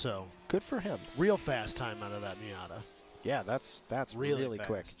 so good for him. Real fast time out of that Miata. Yeah, that's really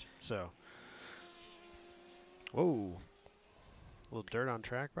quick. So, whoa, a little dirt on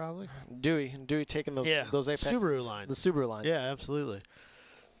track probably. Dewey taking those Apex Subaru lines. The Subaru lines. Yeah, absolutely.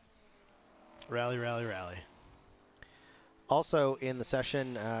 Rally, rally, rally. Also in the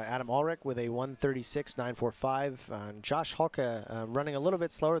session, Adam Ulrich with a 136.945. Josh Hulka running a little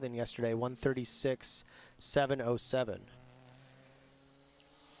bit slower than yesterday, 136.707.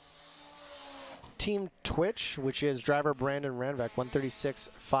 Team Twitch, which is driver Brandon Ranvek,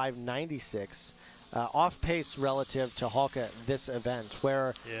 136.596. Off pace relative to Hulka this event,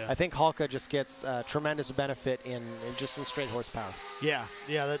 where I think Hulka just gets tremendous benefit in straight horsepower. Yeah,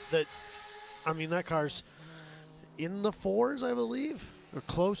 I mean, that car's in the 4s, I believe, or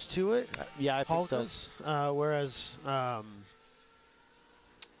close to it. Yeah, I think so. Whereas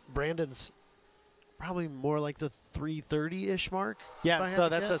Brandon's probably more like the 330-ish mark. Yeah, so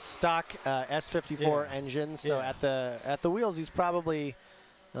that's a stock S54 engine. So at the wheels, he's probably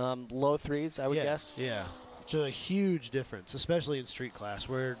low 3s, I would guess. Yeah, it's a huge difference, especially in street class,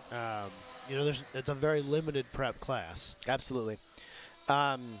 where it's a very limited prep class. Absolutely.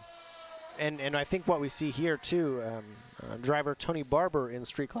 And I think what we see here, too, driver Tony Barber in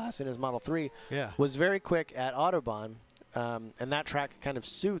street class in his Model 3 was very quick at Autobahn, and that track kind of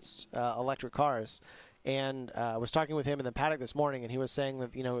suits electric cars. And I was talking with him in the paddock this morning, and he was saying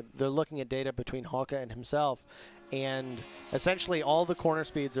that, they're looking at data between Hulka and himself, and essentially all the corner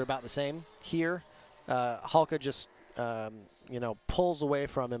speeds are about the same here. Hulka just, pulls away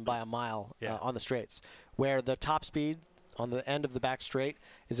from him by a mile on the straights, where the top speed on the end of the back straight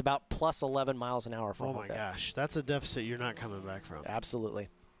is about plus 11 miles an hour for Oh, my gosh. That's a deficit you're not coming back from. Absolutely.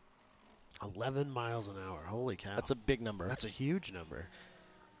 11 miles an hour. Holy cow. That's a big number. That's a huge number.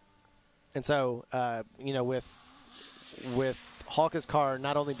 And so, with Hulka's car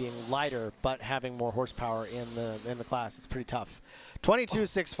not only being lighter, but having more horsepower in the class, it's pretty tough.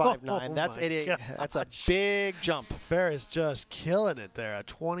 22.659. That's a big jump. Ferris just killing it there. A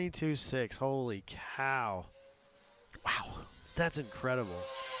 22.6. Holy cow. Wow. That's incredible.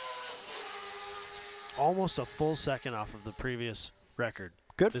 almost a full second off of the previous record.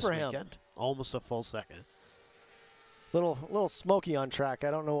 Good this for him. weekend. Almost a full second. Little smoky on track.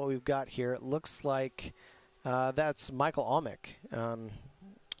 I don't know what we've got here. It looks like that's Michael Almick.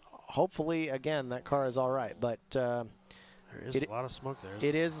 Hopefully, again, that car is all right. But there is a lot of smoke there.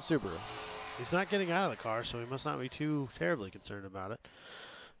 It is a Subaru. He's not getting out of the car, so he must not be too terribly concerned about it.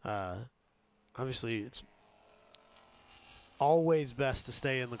 Obviously, it's always best to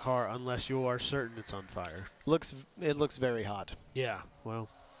stay in the car unless you are certain it's on fire. It looks very hot. Yeah, well,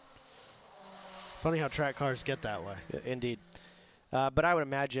 funny how track cars get that way. Indeed. But I would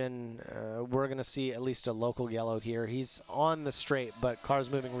imagine we're going to see at least a local yellow here. He's on the straight, but car's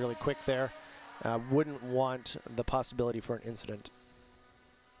moving really quick there. Wouldn't want the possibility for an incident.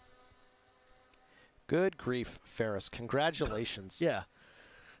 Good grief, Ferris. Congratulations. Yeah.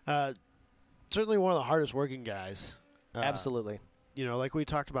 Certainly one of the hardest working guys. Absolutely. You know, like we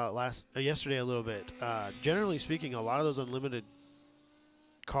talked about yesterday a little bit, generally speaking, a lot of those unlimited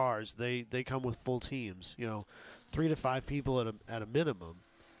cars, they come with full teams, you know, 3 to 5 people at a minimum.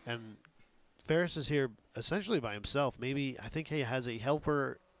 And Ferris is here essentially by himself. Maybe I think he has a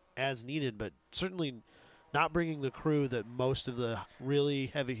helper as needed, but certainly not bringing the crew that most of the really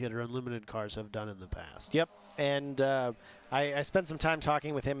heavy hitter unlimited cars have done in the past. Yep. And I spent some time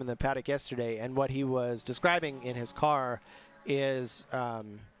talking with him in the paddock yesterday, and what he was describing in his car is,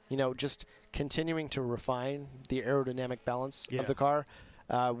 you know, just continuing to refine the aerodynamic balance of the car,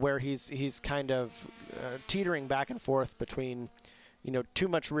 where he's kind of teetering back and forth between, you know, too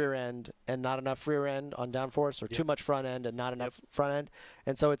much rear end and not enough rear end on downforce, or too much front end and not enough front end.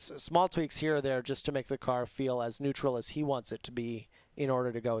 And so it's small tweaks here or there just to make the car feel as neutral as he wants it to be in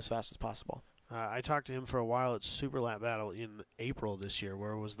order to go as fast as possible. I talked to him for a while at Super Lap Battle in April this year,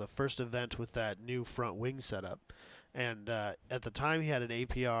 where it was the first event with that new front wing setup. And at the time, he had an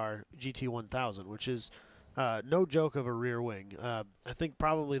APR GT1000, which is no joke of a rear wing. I think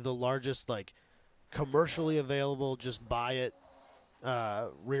probably the largest, like, commercially available, just buy it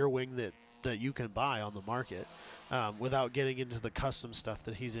rear wing that you can buy on the market, without getting into the custom stuff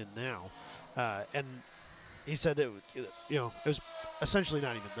that he's in now. And he said it was essentially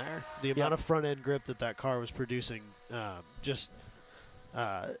not even there. The amount of front end grip that car was producing, and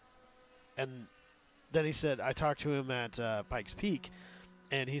then he said, I talked to him at Pikes Peak,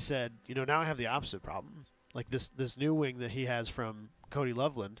 and he said, you know, now I have the opposite problem. Like this new wing that he has from Cody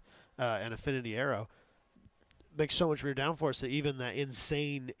Loveland and Affinity Aero makes so much rear downforce that even that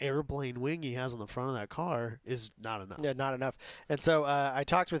insane airplane wing he has on the front of that car is not enough. Yeah, not enough. And so I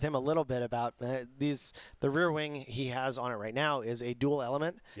talked with him a little bit about the rear wing he has on it right now is a dual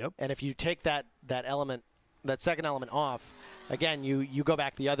element. Yep. And if you take that element, that second element off, again, you go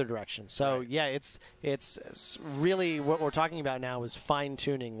back the other direction. So right. yeah, it's really what we're talking about now is fine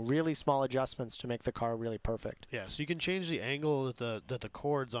tuning, really small adjustments to make the car really perfect. Yeah, so you can change the angle that the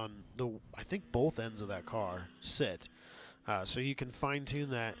cords on I think both ends of that car sit. So you can fine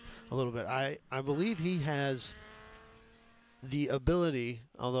tune that a little bit. I believe he has the ability,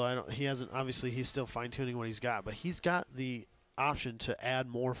 although he hasn't, obviously he's still fine tuning what he's got, but he's got the option to add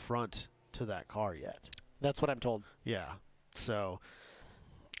more front to that car yet. That's what I'm told. Yeah. So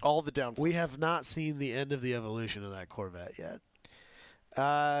all the downforce. We have not seen the end of the evolution of that Corvette yet.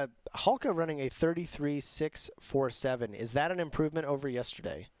 Hulka running a 33.647. Is that an improvement over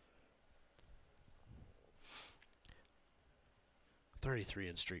yesterday? 33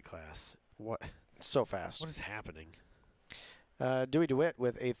 in street class. What? So fast. What is happening? Dewey DeWitt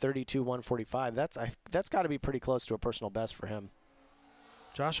with a 32.145. That's got to be pretty close to a personal best for him.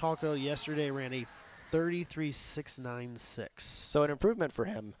 Josh Hulka yesterday ran a 33.696. So an improvement for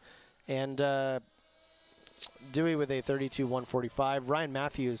him. And Dewey with a 32.145. Ryan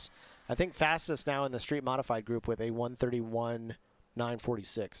Matthews, I think fastest now in the street modified group with a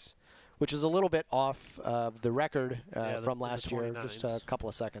 131.946, which is a little bit off of the record from last year, just a couple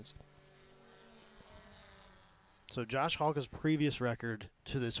of seconds. So Josh Hulka's previous record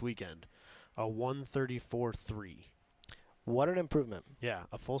to this weekend, a 134.3. What an improvement. Yeah,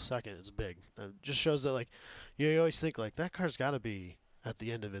 a full second is big. It just shows that, like, you always think, like, that car's got to be at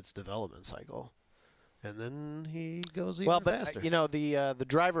the end of its development cycle. And then he goes even faster. You know, the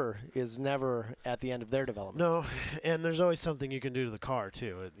driver is never at the end of their development. No, and there's always something you can do to the car,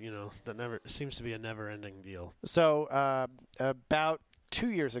 too. That seems to be a never-ending deal. So about 2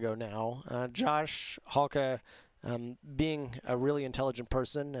 years ago now, Josh Hulka, being a really intelligent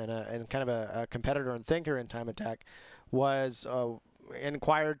person and kind of a competitor and thinker in Time Attack, was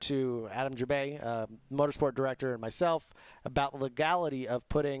inquired to Adam Gerbet, motorsport director, and myself about the legality of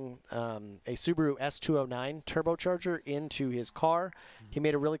putting a Subaru S209 turbocharger into his car. He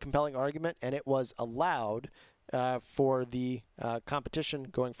made a really compelling argument, and it was allowed for the competition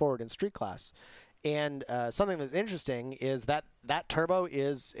going forward in street class. And something that's interesting is that that turbo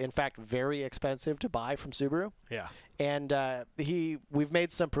is, in fact, very expensive to buy from Subaru. Yeah. And we've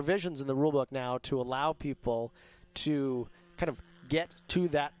made some provisions in the rulebook now to allow people to kind of get to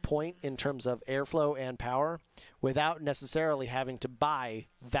that point in terms of airflow and power without necessarily having to buy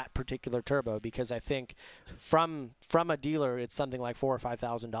that particular turbo, because I think from a dealer it's something like $4,000 or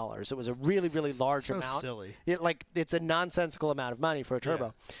 $5,000. It was a really, really large amount. Silly. It's a nonsensical amount of money for a turbo.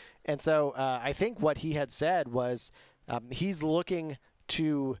 Yeah. And so I think what he had said was he's looking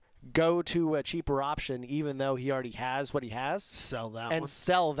to go to a cheaper option, even though he already has what he has. Sell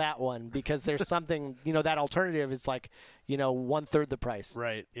that one because there's something, that alternative is like, 1/3 the price.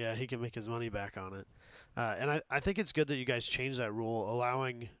 Right. Yeah, he can make his money back on it. And I think it's good that you guys changed that rule,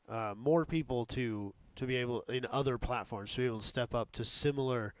 allowing more people to be able, in other platforms, to be able to step up to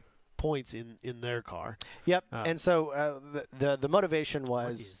similar points in their car. Yep. And so the motivation was...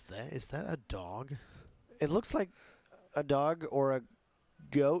 What is that? Is that a dog? It looks like a dog or a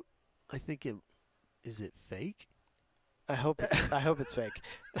goat. I think it... Is it fake? I hope it's fake.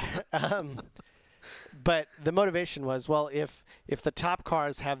 But the motivation was, well, if the top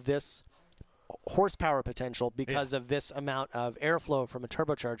cars have this horsepower potential because of this amount of airflow from a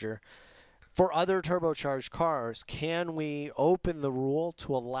turbocharger, for other turbocharged cars, can we open the rule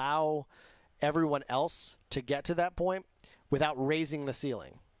to allow everyone else to get to that point without raising the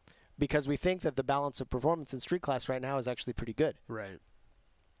ceiling? Because we think that the balance of performance in street class right now is actually pretty good. Right.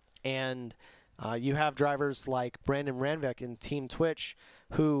 And you have drivers like Brandon Ranvik in Team Twitch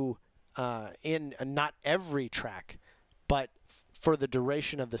who, in not every track, but for the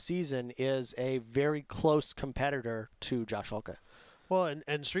duration of the season, is a very close competitor to Josh Holka. Well,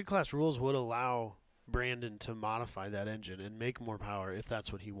 and street class rules would allow Brandon to modify that engine and make more power if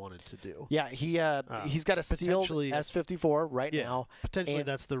that's what he wanted to do. Yeah, he's got a sealed S54 right now. Potentially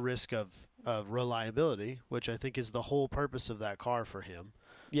that's the risk of reliability, which I think is the whole purpose of that car for him.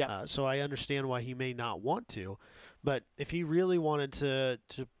 Yeah. So I understand why he may not want to, but if he really wanted to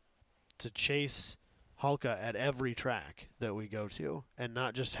chase Holka at every track that we go to and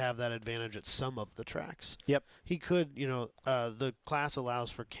not just have that advantage at some of the tracks. Yep. He could, the class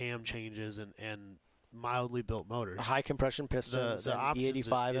allows for cam changes and mildly built motors. High compression pistons, the and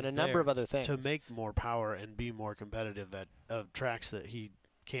E85, and a number of other things. To make more power and be more competitive at tracks that he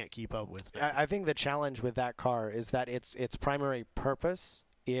can't keep up with. I think the challenge with that car is that its primary purpose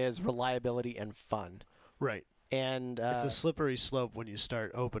is reliability and fun. Right. And it's a slippery slope when you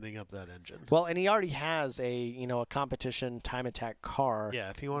start opening up that engine. Well, and he already has a competition time attack car. Yeah,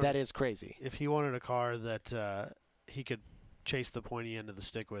 if he wanted, that is crazy. If he wanted a car that he could chase the pointy end of the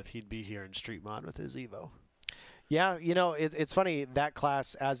stick with, he'd be here in Street Mod with his Evo. Yeah, it's funny, that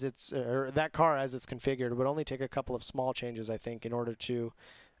class that car as it's configured would only take a couple of small changes, I think, in order to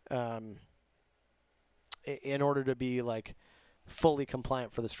be like fully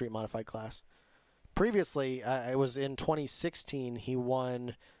compliant for the street modified class. Previously, it was in 2016, he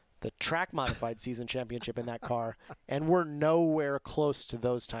won the track modified season championship in that car, and we're nowhere close to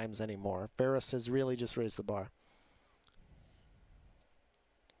those times anymore. Ferris has really just raised the bar.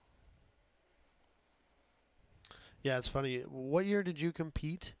 Yeah, it's funny. What year did you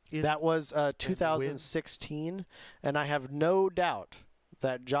compete? That was 2016, and I have no doubt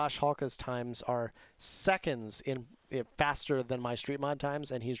that Josh Holka's times are seconds faster than my street mod times,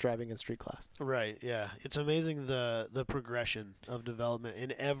 and he's driving in street class. Right, yeah. It's amazing the progression of development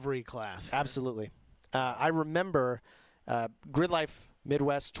in every class. Absolutely. I remember GRIDLIFE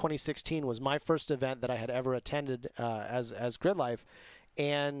Midwest 2016 was my first event that I had ever attended as GRIDLIFE,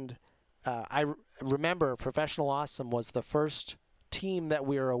 and I remember Professional Awesome was the first team that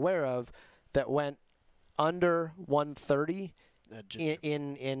we were aware of that went under 130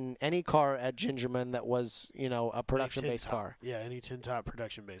 in any car at Gingerman that was, a production-based car. Yeah, any tin top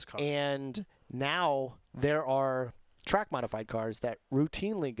production-based car. And now there are track-modified cars that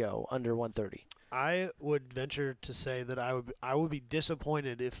routinely go under 130. I would venture to say that I would be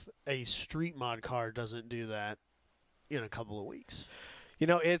disappointed if a street mod car doesn't do that in a couple of weeks.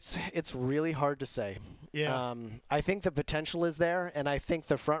 It's really hard to say. Yeah. I think the potential is there, and I think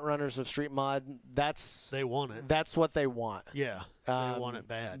the front runners of street mod, they want it. That's what they want. Yeah, they want it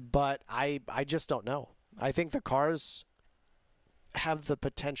bad. But I just don't know. I think the cars have the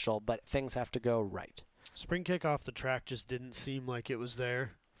potential, but things have to go right. Spring kick off the track just didn't seem like it was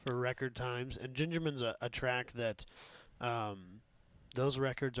there for record times, and Gingerman's a track that those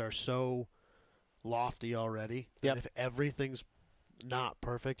records are so lofty already. Yep. And if everything's not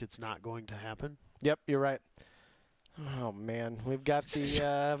perfect, it's not going to happen. Yep, you're right. Oh, man. We've got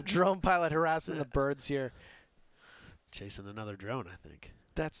the drone pilot harassing the birds here. Chasing another drone, I think.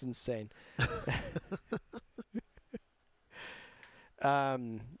 That's insane. Yeah,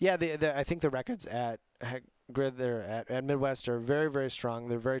 I think the records at Grid there at Midwest are very, very strong.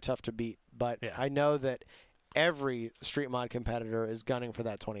 They're very tough to beat. But Yeah. I know that every street mod competitor is gunning for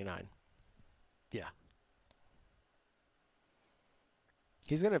that 29. Yeah.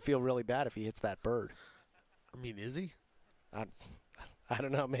 He's going to feel really bad if he hits that bird. I mean, is he? I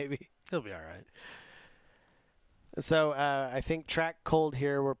don't know, maybe. He'll be all right. So I think track cold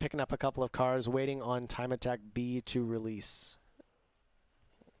here. We're picking up a couple of cars, waiting on Time Attack B to release.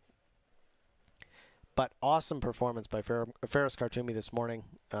 But awesome performance by Ferris Khartoumi this morning.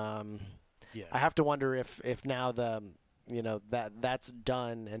 Yeah. I have to wonder if now that's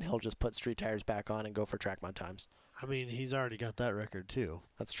done and he'll just put street tires back on and go for track mod times. I mean, he's already got that record too.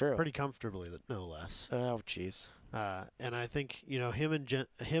 That's true. Pretty comfortably, no less. Oh, jeez. And I think him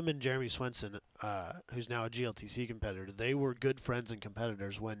and Jeremy Swenson, who's now a GLTC competitor, they were good friends and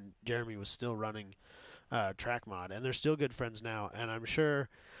competitors when Jeremy was still running track mod, and they're still good friends now. And I'm sure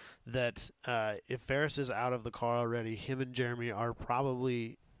that if Ferris is out of the car already, him and Jeremy are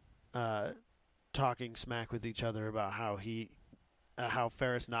probably talking smack with each other about how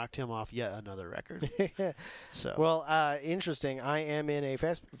Ferris knocked him off yet another record. So well, interesting. I am in a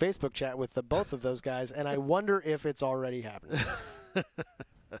Facebook chat with both of those guys, and I wonder if it's already happened.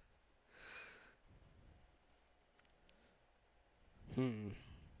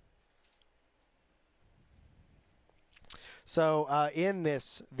 So in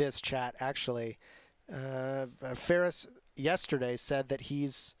this chat, actually, Ferris yesterday said that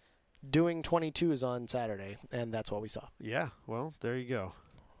he's doing 22s on Saturday, and that's what we saw. yeah, well, there you go.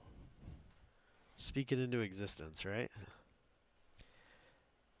 Speak it into existence, right?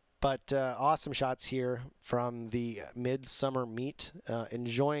 But awesome shots here from the midsummer meet.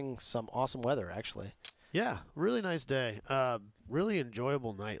 Enjoying some awesome weather, actually. Yeah, really nice day. Really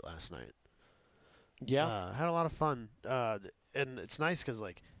enjoyable night last night. Yeah. Had a lot of fun. And it's nice because,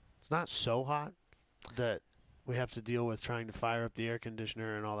 like, it's not so hot that we have to deal with trying to fire up the air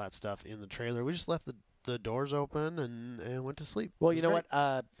conditioner and all that stuff in the trailer. We just left the doors open and went to sleep. Well, you know what?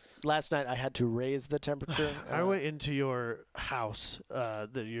 Last night I had to raise the temperature. I went into your house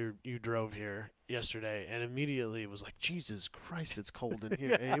that you drove here yesterday, and immediately was like, Jesus Christ, it's cold in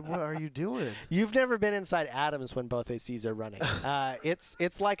here. Abe, what are you doing? You've never been inside Adams when both ACs are running.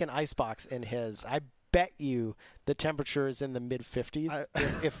 It's like an icebox in his. I bet you the temperature is in the mid-50s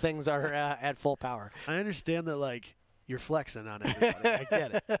if things are at full power. I understand that, like, you're flexing on everybody. I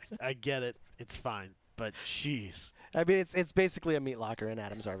get it. I get it. It's fine. But jeez. I mean, it's basically a meat locker in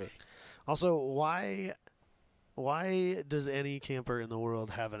Adams RV. Also, why does any camper in the world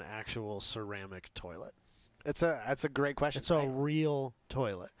have an actual ceramic toilet? That's a great question. It's a real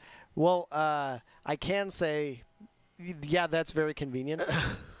toilet. Well, I can say, yeah, that's very convenient.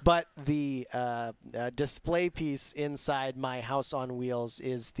 But the display piece inside my house on wheels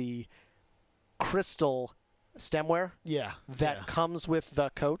is the crystal stemware. Yeah. That comes with the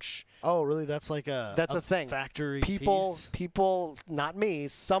coach. Oh, really? That's like a thing. Factory piece? piece? People, not me,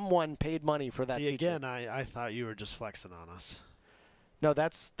 someone paid money for that See, feature. again, I thought you were just flexing on us. No,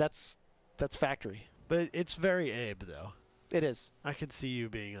 that's factory. But it's very Abe, though. It is. I could see you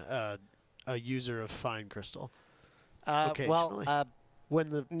being a user of fine crystal. Well, when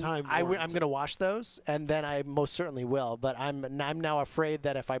the time I'm going to wash those, and then I most certainly will. But I'm now afraid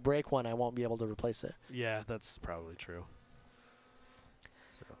that if I break one, I won't be able to replace it. Yeah, that's probably true.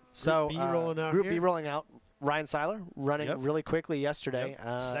 So Group B rolling out Group here. B rolling out. Ryan Seiler running really quickly yesterday.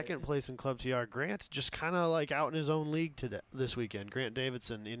 Second place in Club TR. Grant just kind of like out in his own league this weekend. Grant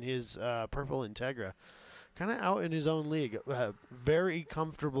Davidson in his purple Integra. Kind of out in his own league. Very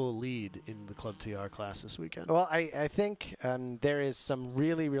comfortable lead in the Club TR class this weekend. Well, I think there is some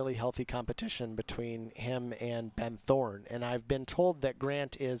really, really healthy competition between him and Ben Thorne. And I've been told that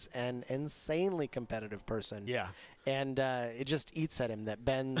Grant is an insanely competitive person. Yeah. And it just eats at him that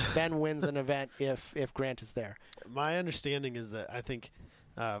Ben wins an event if Grant is there. My understanding is that I think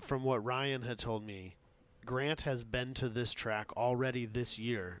from what Ryan had told me, Grant has been to this track already this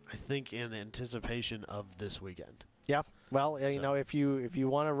year, I think in anticipation of this weekend. Yeah. Well, you know, if you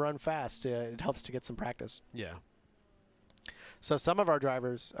want to run fast, it helps to get some practice. Yeah. So some of our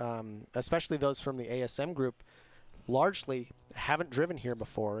drivers, especially those from the ASM group, largely haven't driven here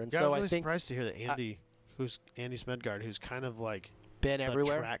before. And so I was really I think surprised to hear that Andy Smedgard, who's kind of like been the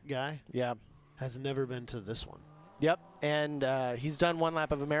everywhere, track guy, yeah, has never been to this one. Yep, and he's done one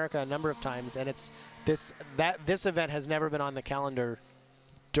lap of America a number of times, and this event has never been on the calendar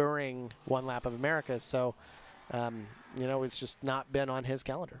during one lap of America, so you know, it's just not been on his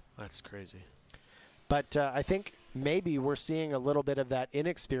calendar. That's crazy. But I think maybe we're seeing a little bit of that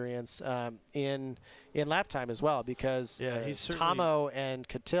inexperience in lap time as well, because Tomo and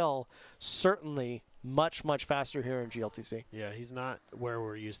Catil certainly much faster here in GLTC. Yeah, he's not where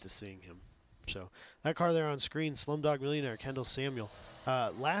we're used to seeing him. So that car there on screen, Slumdog Millionaire, Kendall Samuel.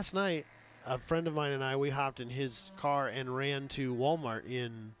 Last night, a friend of mine and I, we hopped in his car and ran to Walmart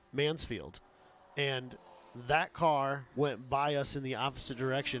in Mansfield. And that car went by us in the opposite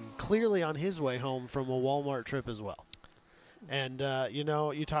direction, clearly on his way home from a Walmart trip as well. And, you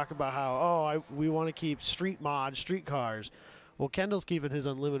know, you talk about how, we want to keep street cars. Well, Kendall's keeping his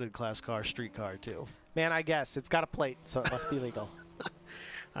unlimited class car street car, too. Man, I guess. It's got a plate, so it must be legal.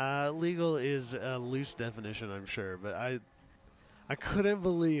 Legal is a loose definition, I'm sure, but I couldn't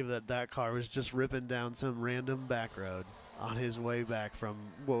believe that car was just ripping down some random back road on his way back from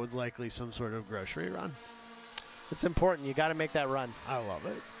what was likely some sort of grocery run. It's important. You got to make that run. I love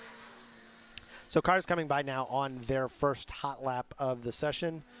it. So cars coming by now on their first hot lap of the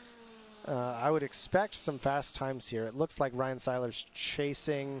session. I would expect some fast times here. It looks like Ryan Seiler's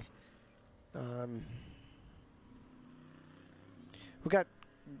chasing. We've got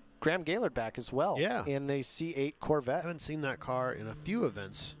Graham Gaylord back as well in the C8 Corvette. I haven't seen that car in a few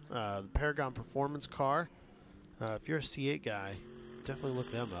events. The Paragon Performance car. If you're a C8 guy, definitely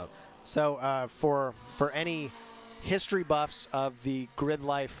look them up. So for any history buffs of the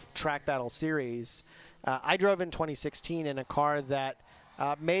GRIDLIFE Track Battle Series, I drove in 2016 in a car that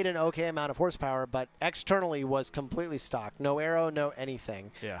made an okay amount of horsepower, but externally was completely stock. No aero, no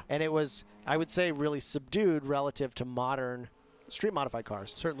anything. Yeah. And it was, I would say, really subdued relative to modern street modified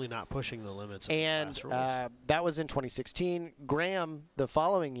cars. Certainly not pushing the limits. And that was in 2016. Graham, the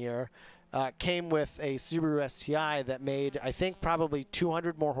following year, came with a Subaru STI that made, I think, probably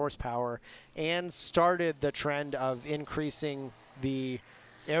 200 more horsepower and started the trend of increasing the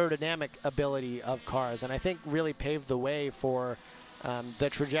aerodynamic ability of cars, and I think really paved the way for the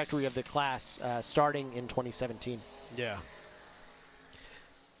trajectory of the class starting in 2017. Yeah.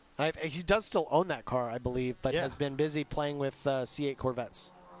 He does still own that car, I believe, but has been busy playing with C8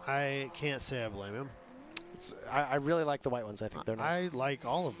 Corvettes. I can't say I blame him. I really like the white ones. I think they're nice. I like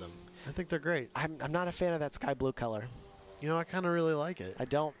all of them. I think they're great. I'm not a fan of that sky blue color. You know, I kind of really like it. I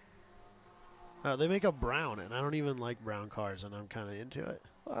don't. They make a brown, and I don't even like brown cars, and I'm kind of into it.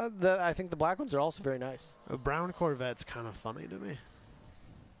 I think the black ones are also very nice. A brown Corvette's kind of funny to me.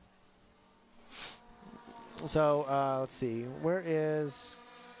 So, let's see. Where is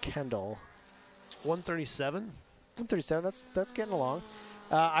Kendall? 137? 137, that's getting along.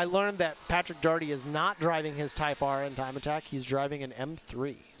 I learned that Patrick Doherty is not driving his Type R in Time Attack. He's driving an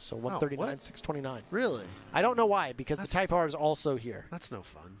M3, so 139, 629. Really? I don't know why, because the Type R is also here. That's no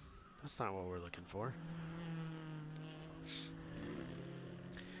fun. That's not what we're looking for.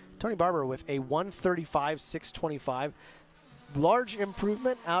 Tony Barber with a 135, 625. Large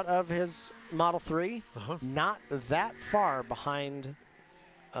improvement out of his Model 3. Not that far behind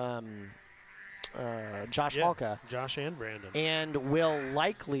Josh Halka. Josh and Brandon. And will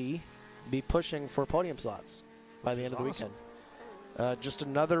likely be pushing for podium slots by the end of the weekend. Just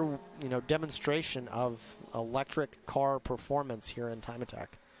another, demonstration of electric car performance here in Time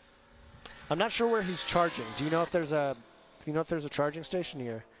Attack. I'm not sure where he's charging. Do you know if there's a charging station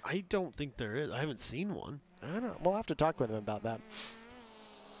here? I don't think there is. I haven't seen one. I don't know. We'll have to talk with him about that.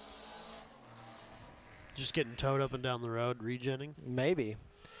 Just getting towed up and down the road, regenning? Maybe.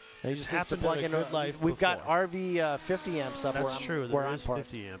 You just have to plug in We've got RV 50 amps up. That's true. There is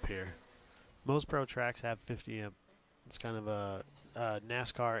 50 amp here. Most pro tracks have 50 amp. It's kind of a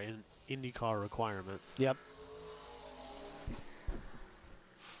NASCAR and IndyCar requirement. Yep.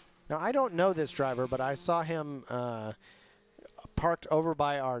 Now, I don't know this driver, but I saw him parked over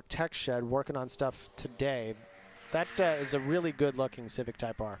by our tech shed working on stuff today. That is a really good-looking Civic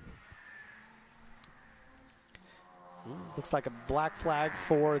Type R. Looks like a black flag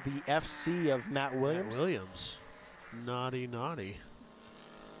for the FC of Matt Williams. Matt Williams. Naughty, naughty.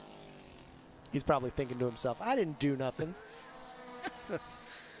 He's probably thinking to himself, I didn't do nothing.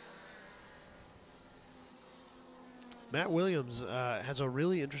 Matt Williams has a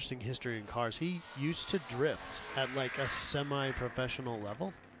really interesting history in cars. He used to drift at like a semi-professional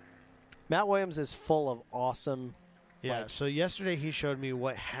level. Matt Williams is full of awesome. Yeah, so yesterday he showed me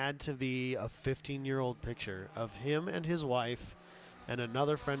what had to be a 15-year-old picture of him and his wife and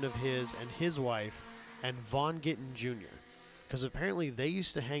another friend of his wife, and Vaughn Gittin Jr. Because apparently they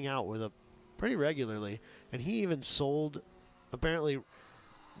used to hang out with a pretty regularly. And he even sold, apparently,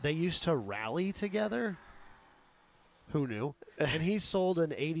 they used to rally together. Who knew? And he sold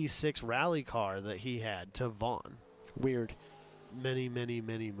an 86 rally car that he had to Vaughn. Weird. Many, many,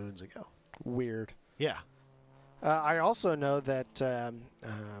 many moons ago. Weird. Yeah. I also know that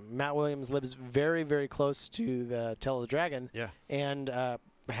Matt Williams lives very, very close to the Tail of the Dragon. Yeah. And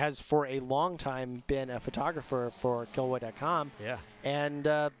has for a long time been a photographer for Killaway.com. Yeah. And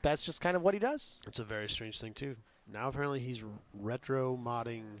that's just kind of what he does. It's a very strange thing, too. Now, apparently, he's retro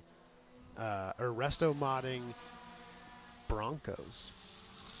modding, or resto modding Broncos.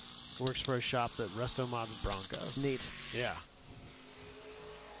 Works for a shop that resto mods Broncos. Neat. Yeah.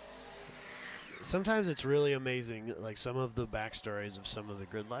 Sometimes it's really amazing, like some of the backstories of some of the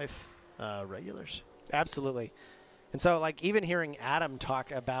GRIDLIFE regulars. Absolutely. And so, like, even hearing Adam talk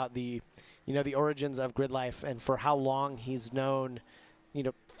about the, the origins of GRIDLIFE and for how long he's known,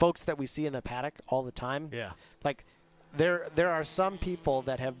 folks that we see in the paddock all the time. Yeah. Like, there are some people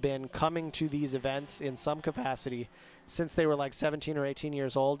that have been coming to these events in some capacity since they were like 17 or 18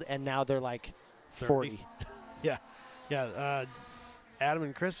 years old, and now they're like 40. Yeah. Yeah. Adam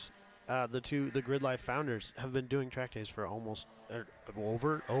and Chris, the GRIDLIFE founders, have been doing track days for almost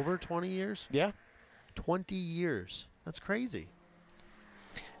over 20 years. Yeah. 20 years. That's crazy.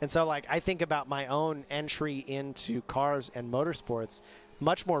 And so, like, I think about my own entry into cars and motorsports,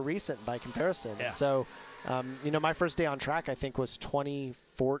 much more recent by comparison. Yeah. So, my first day on track, I think, was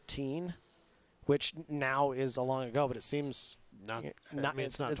 2014, which now is a long ago, but it seems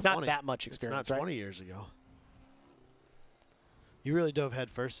it's not that much experience, It's not 20 right? years ago. You really dove head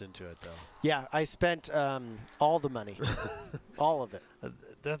first into it, though. Yeah, I spent all the money, all of it.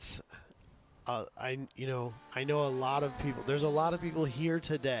 That's... I know a lot of people. There's a lot of people here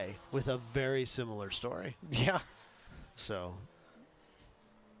today with a very similar story. Yeah. So.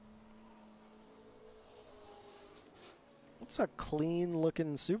 It's a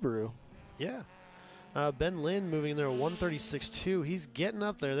clean-looking Subaru. Yeah. Ben Lynn moving in there, 136.2. He's getting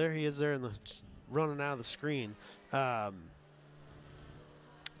up there. There he is there in the running out of the screen.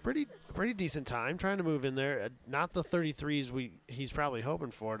 Pretty decent time trying to move in there. Not the 33s he's probably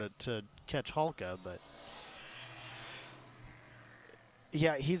hoping for to catch Hulka, but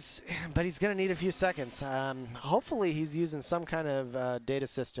yeah, he's gonna need a few seconds. Hopefully he's using some kind of data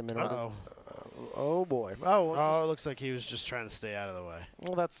system in order. Oh boy. Oh, it looks like he was just trying to stay out of the way.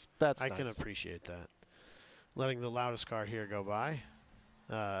 Well, that's I nice. can appreciate that. Letting the loudest car here go by.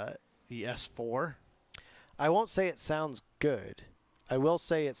 The S4. I won't say it sounds good. I will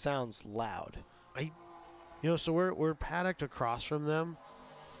say it sounds loud. So we're paddocked across from them,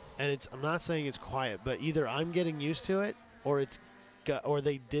 and I'm not saying it's quiet, but either I'm getting used to it, or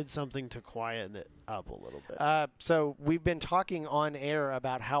they did something to quieten it up a little bit. So we've been talking on air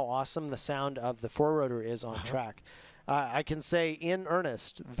about how awesome the sound of the four-rotor is on track. I can say in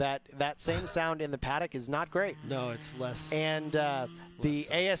earnest that same sound in the paddock is not great. No, it's less. And the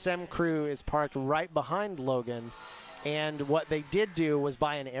ASM crew is parked right behind Logan. And what they did do was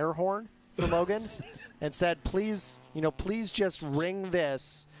buy an air horn for Logan and said, please just ring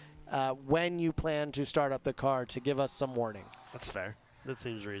this when you plan to start up the car to give us some warning. That's fair. That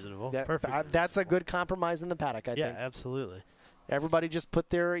seems reasonable. Perfect. That's a good compromise in the paddock, I think. Yeah, absolutely. Everybody just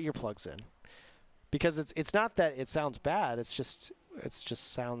put their earplugs in. Because it's not that it sounds bad, it's just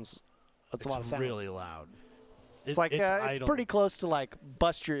sounds a lot of sound. Really loud. It's it's pretty close to like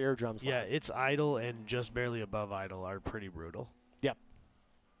bust your eardrums. Yeah, it's idle and just barely above idle are pretty brutal. Yep.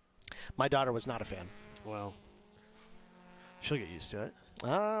 My daughter was not a fan. Well, she'll get used to it.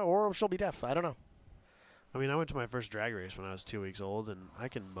 Or she'll be deaf. I don't know. I mean, I went to my first drag race when I was 2 weeks old, and I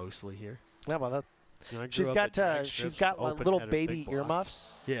can mostly hear. Yeah, well, that. She's got little baby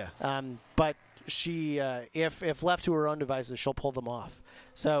earmuffs. Yeah. But she, if left to her own devices, she'll pull them off.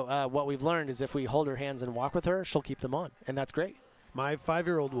 So what we've learned is if we hold her hands and walk with her, she'll keep them on, and that's great. My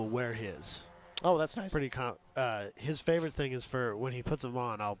 5-year-old will wear his. Oh, that's nice. His favorite thing is for when he puts them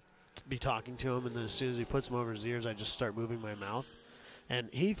on, I'll be talking to him, and then as soon as he puts them over his ears, I just start moving my mouth, and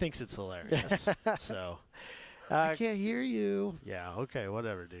he thinks it's hilarious. So I can't hear you. Yeah. Okay.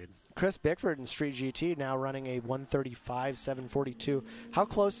 Whatever, dude. Chris Bickford in Street GT now running a 135.742. How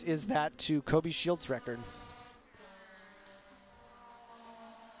close is that to Kobe Shields' record?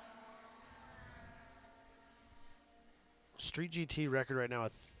 Street GT record right now,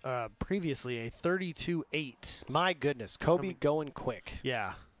 previously a 32.8. My goodness, Kobe going quick.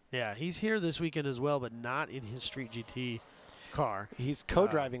 Yeah, he's here this weekend as well, but not in his Street GT car. He's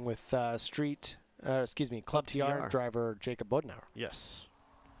co-driving with Club TR driver Jacob Bodenauer. Yes.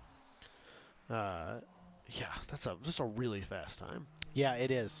 Yeah, that's a really fast time. Yeah, it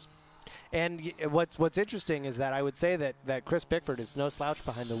is. And what's interesting is that I would say that Chris Bickford is no slouch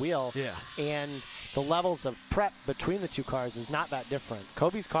behind the wheel. Yeah. And the levels of prep between the two cars is not that different.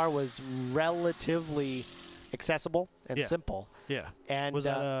 Kobe's car was relatively accessible and simple. Yeah. And was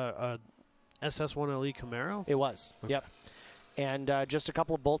that a SS1LE Camaro? It was. Okay. Yep. And just a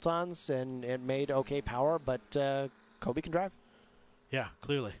couple of bolt-ons, and it made okay power, but Kobe can drive. Yeah,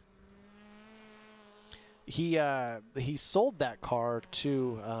 clearly. He sold that car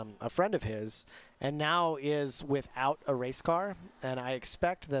to a friend of his, and now is without a race car, and I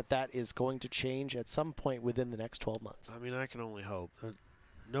expect that is going to change at some point within the next 12 months. I mean, I can only hope.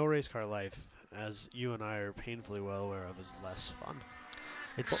 No race car life, as you and I are painfully well aware of, is less fun.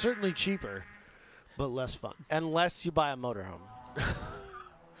 It's certainly cheaper, but less fun. Unless you buy a motorhome.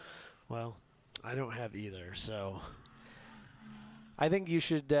 Well, I don't have either, so... I think you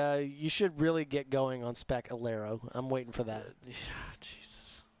should really get going on Spec Alero. I'm waiting for that.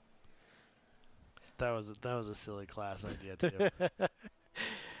 Jesus, that was a silly class idea too.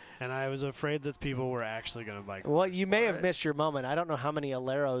 And I was afraid that people were actually going to buy cars. Well, you may have missed your moment. I don't know how many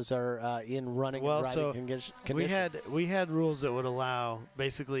Aleros are in running and riding condition. We had rules that would allow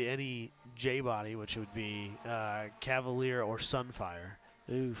basically any J body, which would be Cavalier or Sunfire,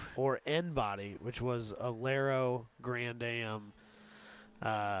 or N body, which was Alero, Grand Am.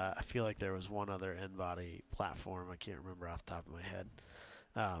 I feel like there was one other N-body platform, I can't remember off the top of my head,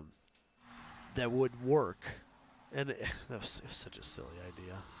 that would work. And it was such a silly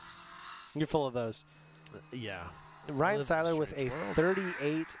idea. You're full of those. Yeah. Ryan Seiler with a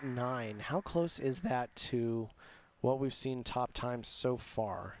 38.9. How close is that to what we've seen top times so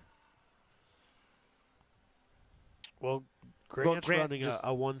far? Well, Grant's running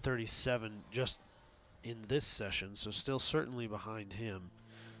a 137 just in this session, so still certainly behind him.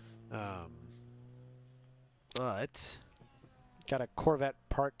 But got a Corvette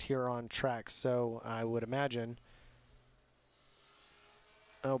parked here on track, so I would imagine.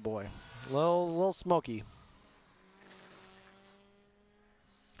 Oh boy, little smoky.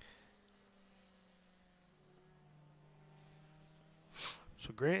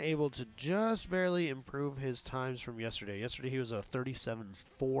 So Grant able to just barely improve his times from yesterday. Yesterday he was a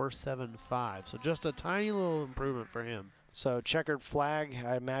 37.475, so just a tiny little improvement for him. So checkered flag,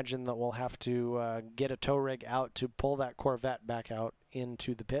 I imagine that we'll have to get a tow rig out to pull that Corvette back out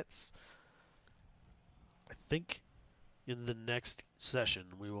into the pits. I think in the next session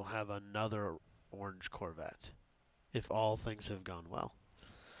we will have another orange Corvette, if all things have gone well.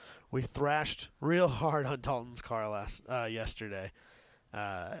 We thrashed real hard on Dalton's car yesterday.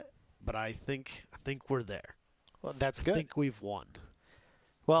 But I think we're there. Well, that's good. I think we've won.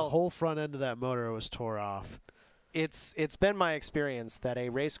 Well, the whole front end of that motor was tore off. It's been my experience that a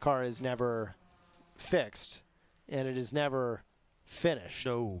race car is never fixed, and it is never finished.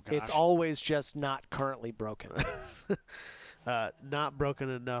 No, gosh. It's always just not currently broken. Not broken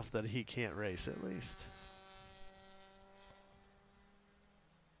enough that he can't race, at least.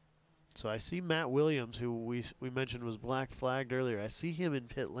 So I see Matt Williams, who we mentioned was black flagged earlier. I see him in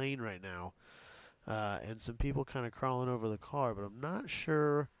pit lane right now, and some people kind of crawling over the car, but I'm not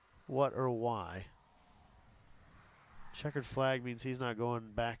sure what or why. Checkered flag means he's not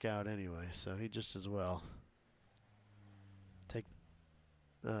going back out anyway, so he just as well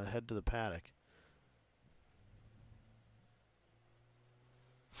head to the paddock.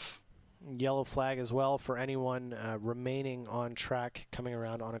 Yellow flag as well for anyone remaining on track, coming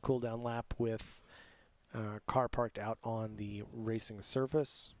around on a cool down lap with car parked out on the racing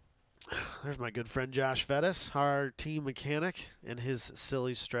surface. There's my good friend Josh Vettis, our team mechanic, and his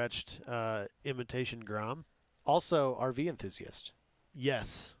silly stretched imitation Grom. Also RV enthusiast.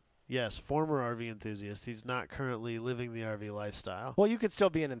 Yes, former RV enthusiast. He's not currently living the RV lifestyle. Well, you could still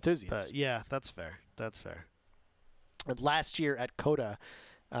be an enthusiast. But yeah, that's fair. That's fair. Last year at COTA,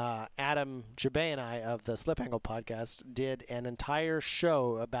 Adam Jabay and I of the Slip Angle podcast did an entire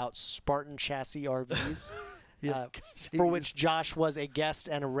show about Spartan chassis RVs, for which Josh was a guest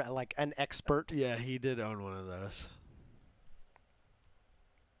and an expert. Yeah, he did own one of those.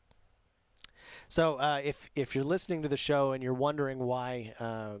 So if you're listening to the show and you're wondering why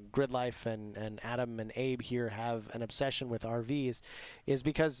GRIDLIFE and Adam and Abe here have an obsession with RVs, is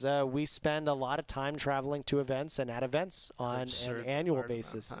because we spend a lot of time traveling to events and at events on an annual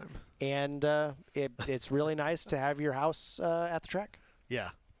basis. And it's really nice to have your house at the track. Yeah.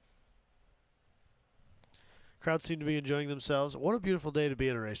 Crowds seem to be enjoying themselves. What a beautiful day to be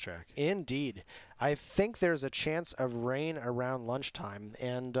at a racetrack. Indeed. I think there's a chance of rain around lunchtime,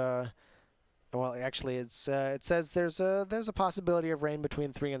 and well, actually, it says there's a possibility of rain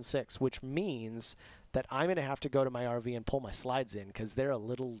between 3 and 6, which means that I'm going to have to go to my RV and pull my slides in because they're a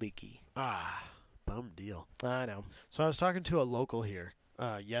little leaky. Bum deal. I know. So I was talking to a local here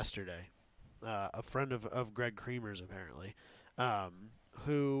yesterday, a friend of Greg Creamer's apparently,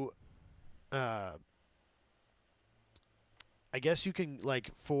 who I guess you can,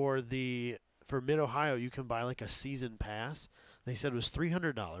 like, for Mid-Ohio, you can buy like a season pass. They said it was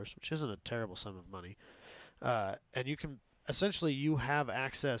 $300, which isn't a terrible sum of money. And you can essentially, you have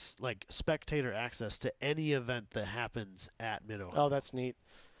access, like spectator access to any event that happens at Mid-Ohio. Oh, that's neat.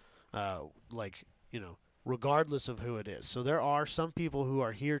 Like, you know, regardless of who it is. So there are some people who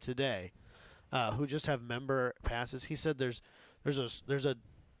are here today who just have member passes. He said there's a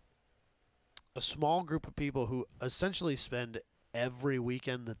small group of people who essentially spend every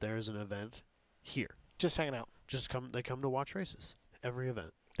weekend that there is an event here. Just hanging out. They come to watch races. Every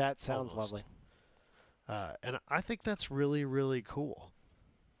event. That sounds almost. lovely. And I think that's really, really cool.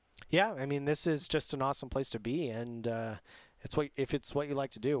 Yeah, I mean, this is just an awesome place to be, and if it's what you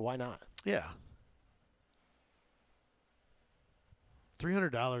like to do, why not? Yeah.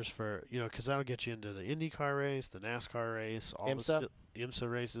 $300 for, you know, because that'll get you into the IndyCar race, the NASCAR race, all IMSA? the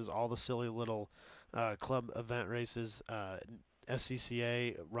IMSA races, all the silly little club event races.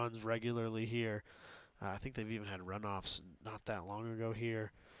 SCCA runs regularly here. I think they've even had runoffs not that long ago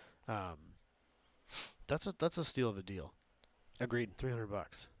here. That's a steal of a deal. Agreed.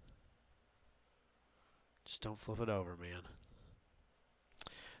 $300. Just don't flip it over, man.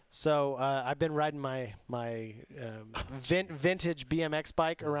 So I've been riding my vintage BMX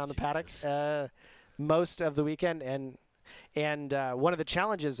bike around the paddocks most of the weekend, and one of the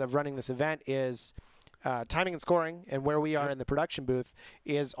challenges of running this event is timing and scoring, and where we are in the production booth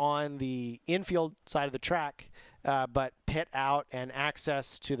is on the infield side of the track, but pit out and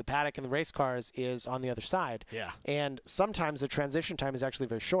access to the paddock and the race cars is on the other side. Yeah. And sometimes the transition time is actually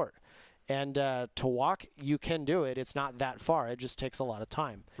very short. And to walk, you can do it. It's not that far. It just takes a lot of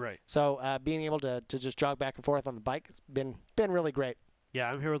time. Right. So being able to just jog back and forth on the bike has been really great. Yeah,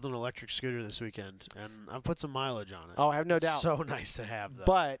 I'm here with an electric scooter this weekend, and I've put some mileage on it. Oh, I have no doubt. So nice to have, though.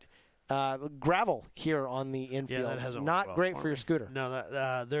 But gravel here on the infield, that hasn't not worked great well for your scooter.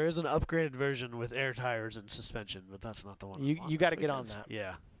 No, there is an upgraded version with air tires and suspension, but that's not the one. You got to get on that.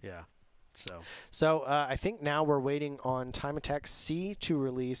 Yeah. So I think now we're waiting on Time Attack C to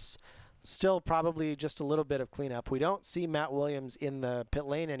release. Still probably just a little bit of cleanup. We don't see Matt Williams in the pit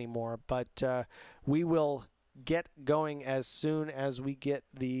lane anymore, but we will get going as soon as we get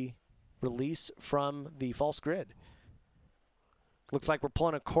the release from the false grid. Looks like we're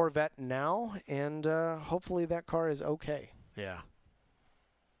pulling a Corvette now, and hopefully that car is okay. Yeah.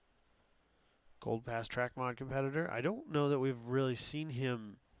 Gold Pass track mod competitor. I don't know that we've really seen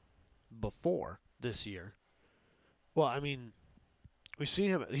him before this year. Well, I mean, we've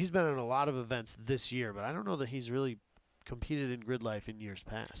seen him. He's been in a lot of events this year, but I don't know that he's really competed in grid life in years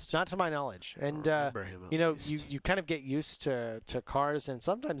past. Not to my knowledge. And you know, you kind of get used to cars and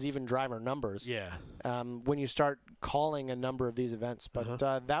sometimes even driver numbers. Yeah. When you start calling a number of these events, but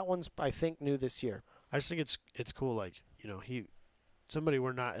that one's I think new this year. I just think it's cool. Like, you know, somebody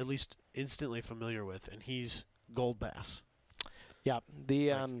we're not at least instantly familiar with, and he's Gold Pass. Yeah,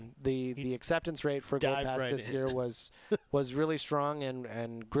 the acceptance rate for Gold Pass this year was really strong,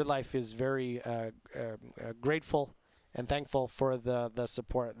 and GridLife is very grateful and thankful for the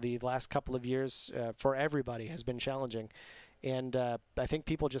support. The last couple of years for everybody has been challenging, and I think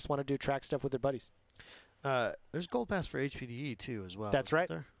people just want to do track stuff with their buddies. There's Gold Pass for HPDE too as well. That's right.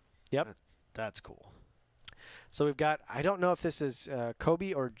 There? Yep. That's cool. So we've got, I don't know if this is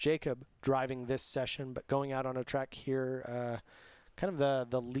Kobe or Jacob driving this session, but going out on a track here, kind of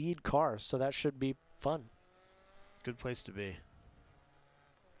the lead car, so that should be fun. Good place to be.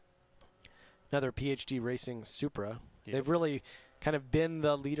 Another PhD Racing Supra. Yep. They've really kind of been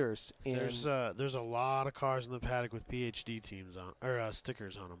the leaders in. There's a lot of cars in the paddock with PhD teams on, or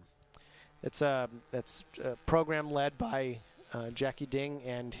stickers on them. It's a program led by Jackie Ding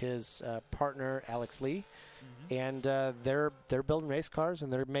and his partner Alex Lee, and they're building race cars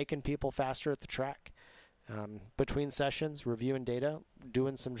and they're making people faster at the track. Between sessions, reviewing data,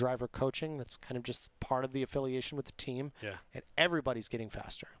 doing some driver coaching. That's kind of just part of the affiliation with the team. Yeah. And everybody's getting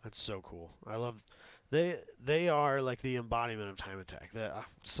faster. That's so cool. I love. They are like the embodiment of Time Attack.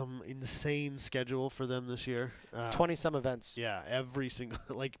 Some insane schedule for them this year. 20-some events. Yeah, every single,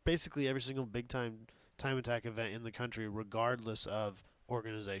 like basically every single big time Attack event in the country, regardless of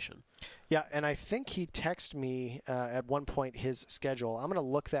organization. Yeah, and I think he texted me at one point his schedule. I'm going to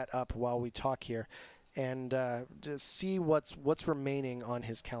look that up while we talk here, and just see what's remaining on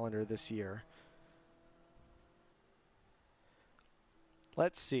his calendar this year.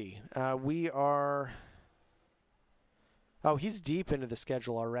 Let's see. We are Oh, he's deep into the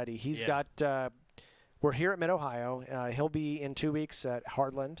schedule already. He's Yeah. got. We're here at Mid-Ohio. He'll be in 2 weeks at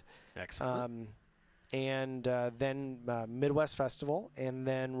Heartland. Excellent. And then Midwest Festival, and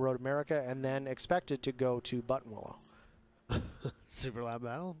then Road America, and then expected to go to Buttonwillow. Super lap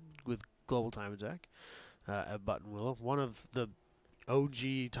battle with Global Time Attack at Buttonwillow, one of the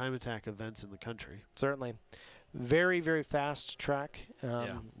OG time attack events in the country. Certainly. Very, very fast track.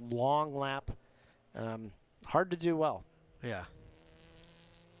 Long lap. Hard to do well. Yeah.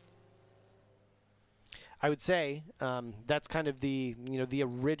 I would say that's kind of the the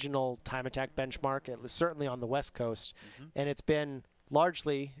original time attack benchmark, at least certainly on the West Coast, and it's been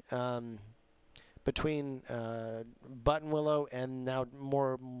largely between Buttonwillow and now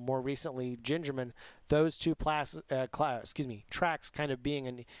more recently Gingerman. Those two tracks kind of being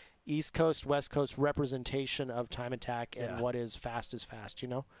an East Coast West Coast representation of time attack and what is fast, you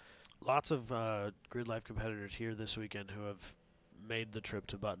know. Lots of Grid Life competitors here this weekend who have made the trip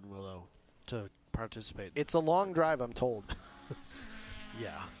to Buttonwillow to participate. It's a long drive, I'm told.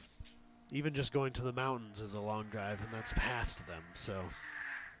 Yeah. Even just going to the mountains is a long drive, and that's past them. So,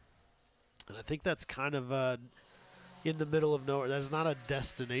 and I think that's kind of in the middle of nowhere. That's not a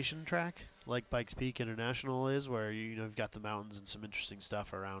destination track like Pikes Peak International is, where you've got the mountains and some interesting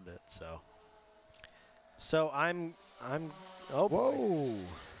stuff around it. So I'm oh boy. Whoa.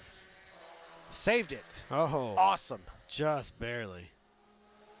 Saved it. Oh. Awesome. Just barely.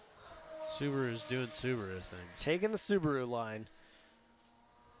 Subaru's doing Subaru things. Taking the Subaru line.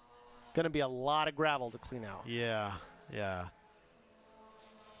 Going to be a lot of gravel to clean out. Yeah, yeah.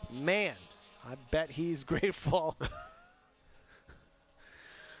 Man, I bet he's grateful.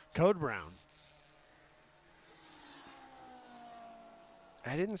 Code Brown.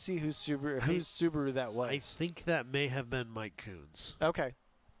 I didn't see whose Subaru that was. I think that may have been Mike Coons. Okay.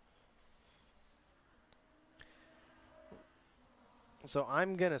 So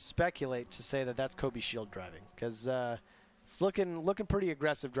I'm going to speculate to say that that's Kobe Shield driving, because it's looking pretty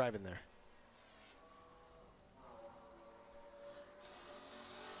aggressive driving there.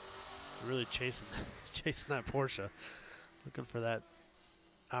 Really chasing that Porsche, looking for that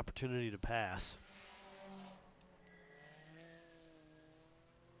opportunity to pass.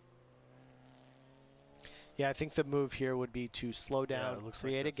 Yeah, I think the move here would be to slow down,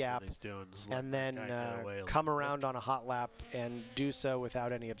 create a gap, and then come around on a hot lap and do so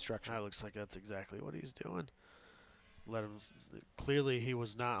without any obstruction. That looks like that's exactly what he's doing. Let him. Clearly, he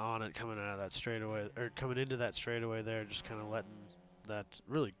was not on it coming out of that straightaway, or coming into that straightaway there, just kind of letting that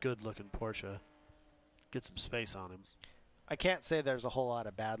really good-looking Porsche get some space on him. I can't say there's a whole lot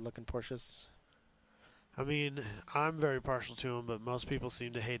of bad-looking Porsches. I mean, I'm very partial to him, but most people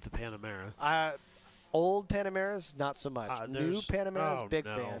seem to hate the Panamera. Old Panameras, not so much. New Panameras, big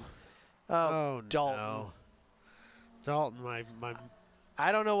fan. Oh, Dalton. No. Dalton, my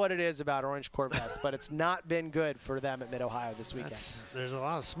I don't know what it is about orange Corvettes, but it's not been good for them at Mid-Ohio this weekend. There's a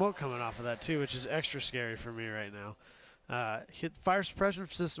lot of smoke coming off of that, too, which is extra scary for me right now. Hit fire suppression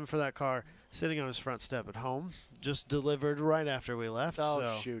system for that car sitting on his front step at home. Just delivered right after we left. Oh,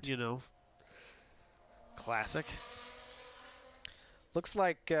 so, shoot. Classic. Looks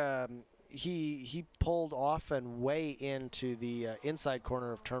like he pulled off and way into the inside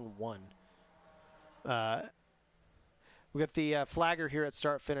corner of turn 1. We got the flagger here at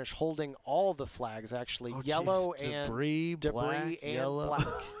start finish holding all the flags, actually. Yellow and debris black, and yellow. black.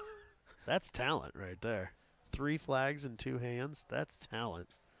 That's talent right there. 3 flags in 2 hands. That's talent.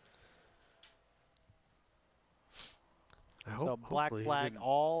 So black flag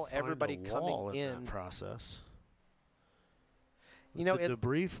all, everybody coming in. That process. You know, the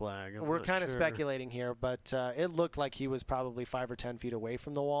debris flag. We're kind of speculating here, but it looked like he was probably 5 or 10 feet away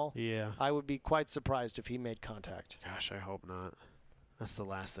from the wall. Yeah. I would be quite surprised if he made contact. Gosh, I hope not. That's the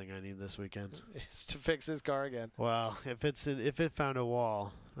last thing I need this weekend. Is to fix his car again. Well, if it found a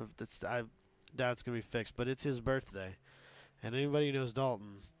wall, I doubt it's gonna be fixed. But it's his birthday, and anybody who knows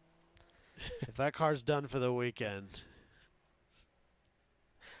Dalton, if that car's done for the weekend.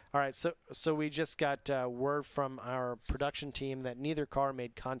 All right, so we just got word from our production team that neither car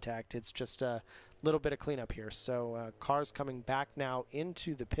made contact. It's just a little bit of cleanup here. So cars coming back now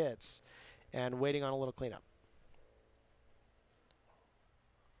into the pits and waiting on a little cleanup.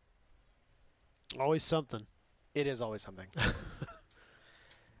 Always something. It is always something.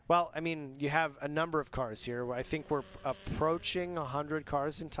 Well, I mean, you have a number of cars here. I think we're approaching 100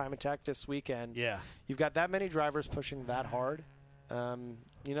 cars in time attack this weekend. Yeah. You've got that many drivers pushing that hard.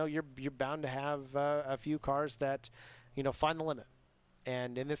 You know, you're bound to have a few cars that, find the limit.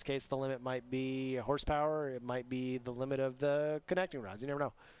 And in this case, the limit might be horsepower. It might be the limit of the connecting rods. You never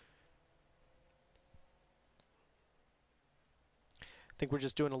know. think we're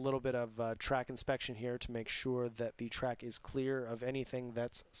just doing a little bit of track inspection here to make sure that the track is clear of anything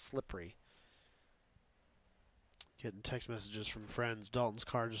that's slippery. Getting text messages from friends. Dalton's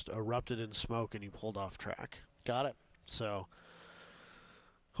car just erupted in smoke and he pulled off track. Got it. So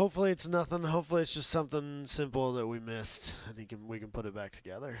hopefully it's nothing. Hopefully it's just something simple that we missed and we can put it back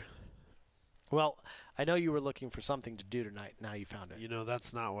together. Well, I know you were looking for something to do tonight. Now you found it. You know,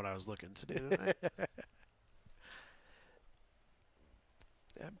 that's not what I was looking to do tonight.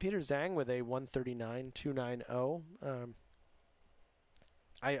 Peter Zhang with a 139.290.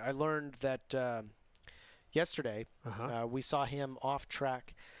 I learned that yesterday we saw him off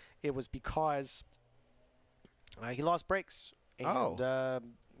track. It was because he lost brakes. And,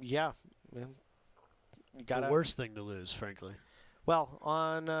 yeah. You the worst thing to lose, frankly. Well,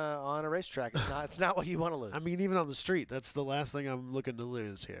 on a racetrack, it's not what you want to lose. I mean, even on the street, that's the last thing I'm looking to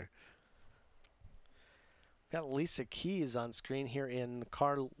lose here. Got Lisa Keys on screen here in the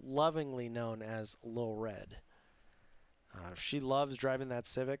car lovingly known as Lil Red. She loves driving that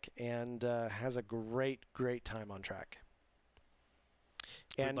Civic and has a great time on track.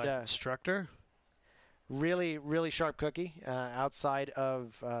 And instructor? Really sharp cookie outside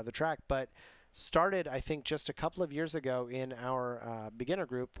of the track, but started, I think, just a couple of years ago in our beginner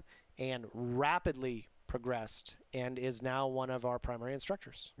group and rapidly progressed and is now one of our primary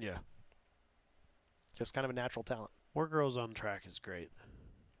instructors. Yeah. Just kind of a natural talent. More girls on track is great.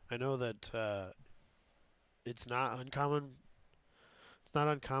 I know that it's not uncommon. It's not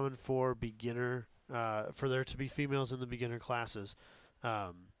uncommon for beginner for there to be females in the beginner classes.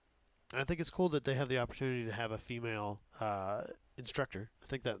 And I think it's cool that they have the opportunity to have a female instructor. I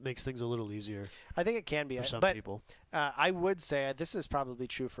think that makes things a little easier. I think it can be for some people. I would say this is probably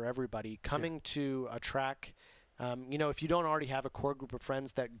true for everybody. Coming to a track, you know, if you don't already have a core group of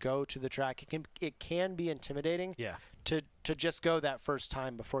friends that go to the track, it can be intimidating. Yeah. To just go that first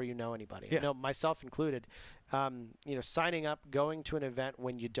time before you know anybody. Yeah. You know, myself included. You know, signing up, going to an event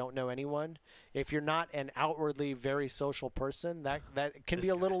when you don't know anyone, if you're not an outwardly very social person, that can be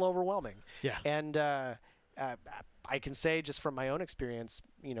a little overwhelming. Yeah. And I can say just from my own experience,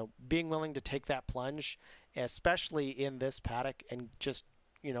 you know, being willing to take that plunge, especially in this paddock, and just,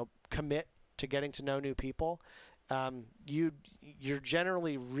 you know, commit to getting to know new people, you're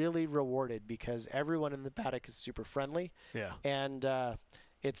generally really rewarded because everyone in the paddock is super friendly. Yeah. And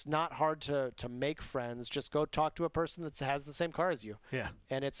it's not hard to make friends. Just go talk to a person that has the same car as you. Yeah.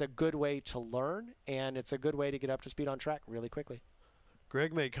 And it's a good way to learn, and it's a good way to get up to speed on track really quickly.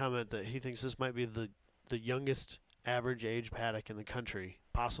 Greg made comment that he thinks this might be the youngest average age paddock in the country,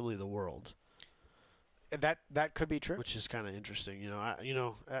 possibly the world. That could be true. Which is kind of interesting. You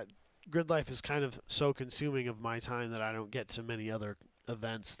know, GridLife is kind of so consuming of my time that I don't get to many other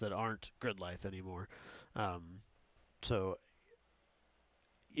events that aren't GridLife anymore. So,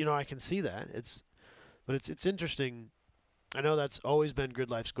 you know, I can see that. But it's interesting. I know that's always been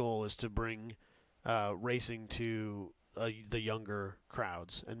GridLife's goal, is to bring racing to the younger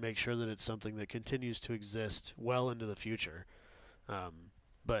crowds and make sure that it's something that continues to exist well into the future.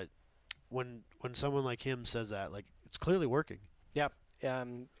 But when someone like him says that, like, it's clearly working. Yeah.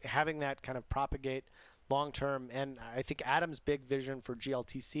 Having that kind of propagate long term, and I think Adam's big vision for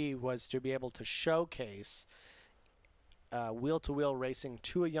GLTC was to be able to showcase wheel-to-wheel racing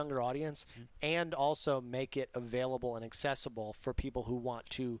to a younger audience, and also make it available and accessible for people who want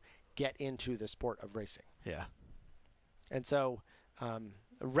to get into the sport of racing. Yeah. And so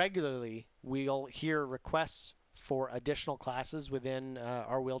regularly we'll hear requests for additional classes within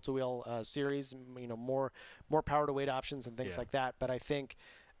our wheel-to-wheel series, you know, more power to weight options and things like that. But I think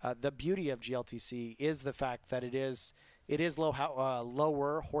the beauty of GLTC is the fact that it is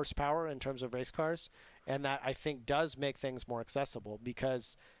lower horsepower in terms of race cars, and that I think does make things more accessible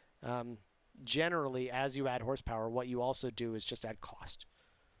because generally, as you add horsepower, what you also do is just add cost.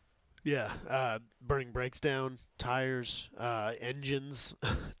 Yeah, burning brakes down, tires, engines,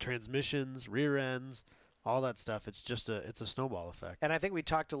 transmissions, rear ends, all that stuff. It's just it's a snowball effect. And I think we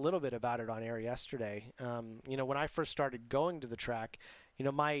talked a little bit about it on air yesterday. You know, when I first started going to the track, you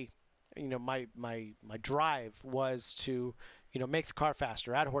know, my drive was to, you know, make the car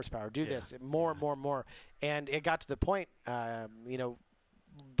faster, add horsepower, do this more. And it got to the point, you know,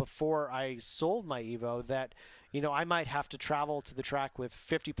 before I sold my Evo that, you know, I might have to travel to the track with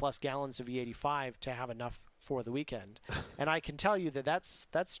 50 plus gallons of E85 to have enough for the weekend. And I can tell you that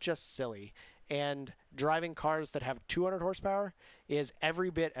that's just silly. And driving cars that have 200 horsepower is every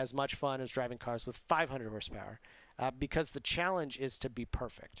bit as much fun as driving cars with 500 horsepower, because the challenge is to be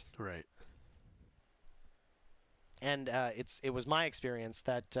perfect. Right. And it was my experience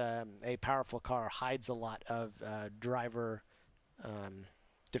that a powerful car hides a lot of driver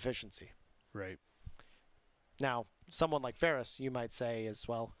deficiency. Right. Now, someone like Ferris, you might say, is,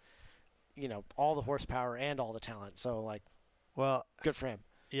 well, you know, all the horsepower and all the talent. So, like, well, good for him.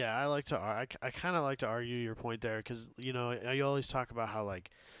 Yeah, I kind of like to argue your point there because, you know, you always talk about how, like,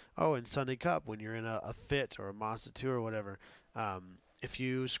 oh, in Sunday Cup, when you're in a Fit or a Mazda 2 or whatever, if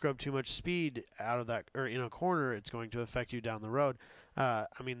you scrub too much speed out of that or in a corner, it's going to affect you down the road. I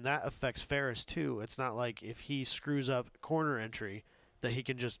mean, that affects Ferris too. It's not like if he screws up corner entry that he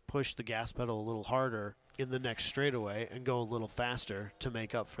can just push the gas pedal a little harder in the next straightaway and go a little faster to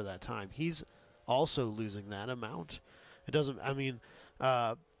make up for that time. He's also losing that amount. It doesn't, I mean,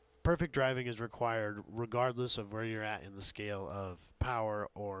 perfect driving is required regardless of where you're at in the scale of power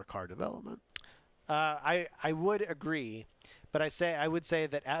or car development. I would agree, but I would say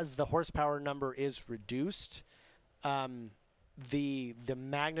that as the horsepower number is reduced, the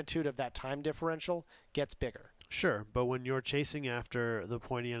magnitude of that time differential gets bigger. Sure, but when you're chasing after the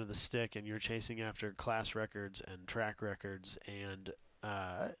pointy end of the stick and you're chasing after class records and track records, and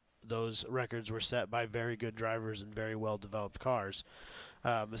those records were set by very good drivers and very well-developed cars,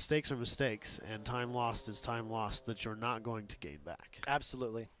 mistakes are mistakes, and time lost is time lost that you're not going to gain back.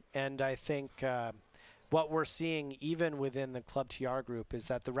 Absolutely. And I think what we're seeing even within the Club TR group is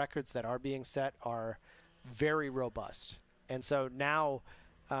that the records that are being set are very robust. And so now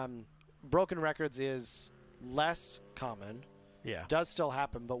broken records is less common. Yeah. Does still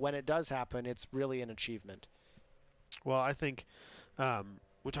happen, but when it does happen, it's really an achievement. Well, I think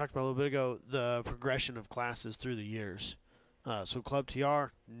we talked about a little bit ago the progression of classes through the years. So Club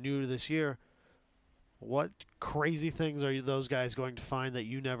TR, new to this year, what crazy things are those guys going to find that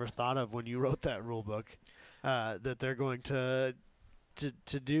you never thought of when you wrote that rule book that they're going to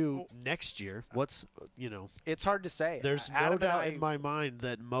do next year? What's, you know, it's hard to say. There's no doubt in my mind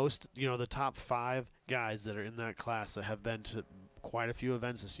that most, you know, the top 5 guys that are in that class that have been to quite a few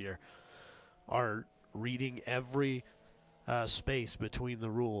events this year are reading every space between the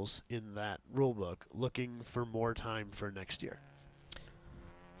rules in that rule book, looking for more time for next year.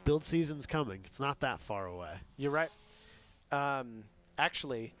 Build season's coming. It's not that far away. You're right.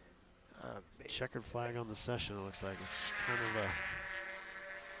 Actually, checkered flag on the session. It looks like it's kind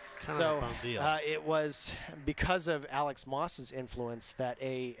of a bum deal. It was because of Alex Moss's influence that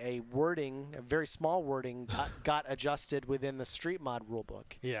a wording, a very small wording, got adjusted within the Street Mod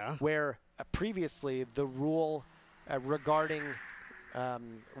rulebook. Yeah. Where previously the rule regarding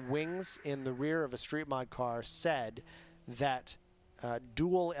wings in the rear of a Street Mod car said that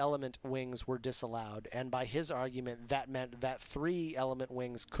dual element wings were disallowed, and by his argument that meant that 3 element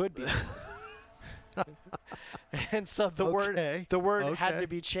wings could be. And so the word had to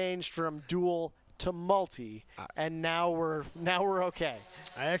be changed from dual to multi, and now we're okay.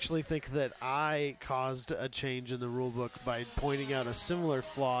 I actually think that I caused a change in the rule book by pointing out a similar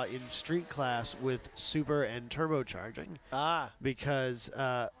flaw in street class with super and turbocharging. Because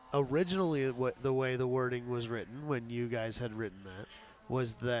originally the way the wording was written when you guys had written that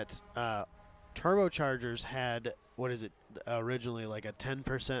was that turbochargers had, what is it, originally like a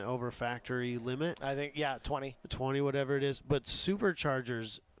 10% over factory limit? I think, yeah, 20. 20, whatever it is. But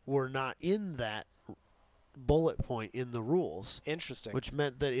superchargers were not in that bullet point in the rules. Interesting. Which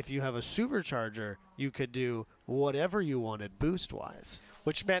meant that if you have a supercharger, you could do whatever you wanted boost-wise.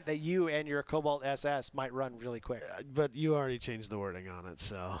 Which meant that you and your Cobalt SS might run really quick. But you already changed the wording on it,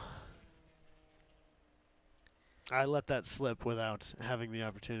 so I let that slip without having the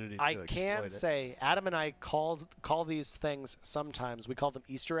opportunity to exploit it. I can say, Adam and I call these things sometimes, we call them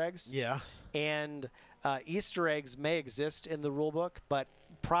Easter eggs. Yeah. And Easter eggs may exist in the rule book, but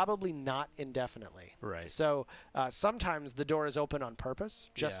probably not indefinitely. Right. So sometimes the door is open on purpose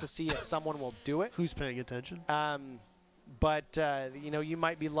just to see if someone will do it. Who's paying attention? But you know, you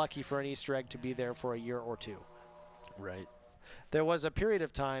might be lucky for an Easter egg to be there for a year or 2. Right. There was a period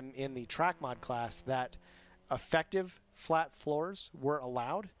of time in the track mod class that effective flat floors were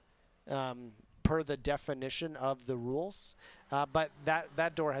allowed per the definition of the rules, but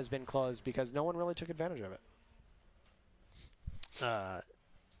that door has been closed because no one really took advantage of it.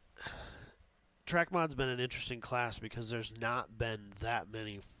 Track mod's been an interesting class because there's not been that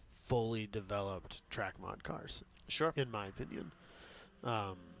many fully developed track mod cars. Sure. In my opinion.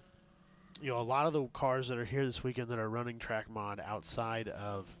 You know, a lot of the cars that are here this weekend that are running track mod outside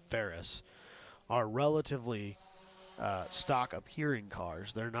of Ferris are relatively stock appearing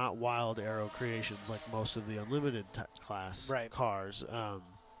cars. They're not wild aero creations like most of the unlimited class cars.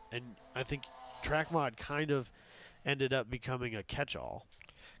 And I think track mod kind of ended up becoming a catch-all.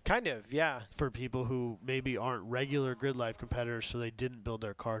 Kind of, yeah. For people who maybe aren't regular GridLife competitors, so they didn't build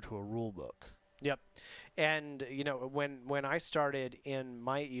their car to a rule book. Yep. And, you know, when I started in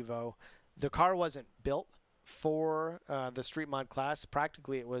my Evo, the car wasn't built for the street mod class.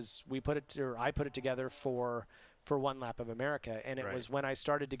 Practically, it was I put it together for one lap of America, and it was when I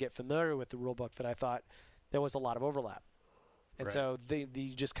started to get familiar with the rule book that I thought there was a lot of overlap. And so they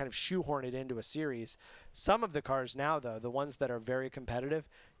just kind of shoehorn it into a series. Some of the cars now, though, the ones that are very competitive,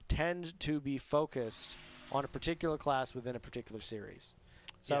 tend to be focused on a particular class within a particular series.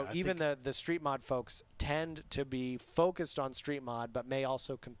 So even the street mod folks tend to be focused on street mod, but may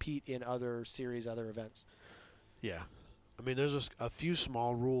also compete in other series, other events. Yeah. I mean, there's a few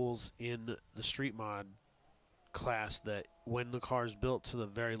small rules in the street mod class that when the car is built to the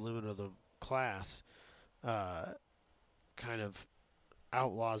very limit of the class, kind of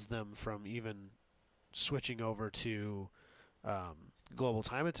outlaws them from even switching over to Global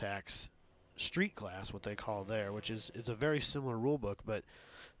Time Attack's street class, what they call there, which is a very similar rule book, but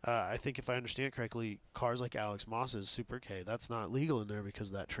I think if I understand correctly, cars like Alex Moss's Super K, that's not legal in there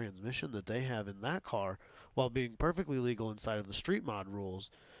because that transmission that they have in that car, while being perfectly legal inside of the street mod rules,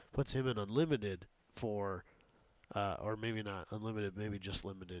 puts him in unlimited for, or maybe not unlimited, maybe just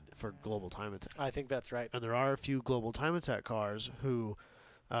limited for Global Time Attack. I think that's right. And there are a few Global Time Attack cars who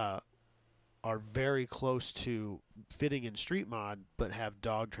are very close to fitting in street mod, but have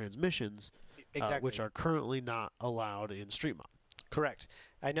dog transmissions, which are currently not allowed in street mod. Correct.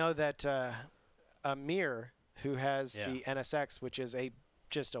 I know that Amir, who has the NSX, which is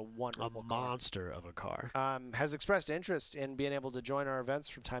just a wonderful monster of a car, has expressed interest in being able to join our events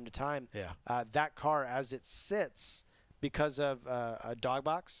from time to time. Yeah. That car, as it sits, because of a dog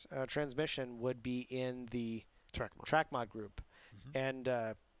box transmission, would be in the track mod group. And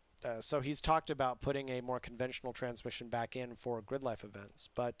so he's talked about putting a more conventional transmission back in for GRIDLIFE events.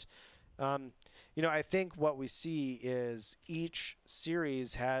 But you know, I think what we see is each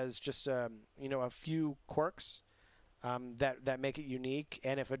series has just you know, a few quirks that make it unique.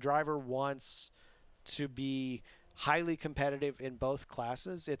 And if a driver wants to be highly competitive in both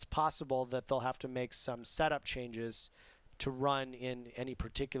classes, it's possible that they'll have to make some setup changes to run in any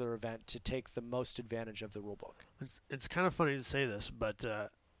particular event to take the most advantage of the rulebook. It's kind of funny to say this, but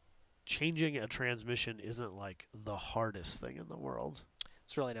changing a transmission isn't like the hardest thing in the world.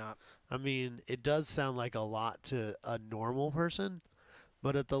 It's really not. I mean, it does sound like a lot to a normal person,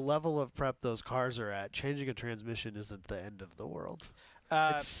 but at the level of prep those cars are at, changing a transmission isn't the end of the world.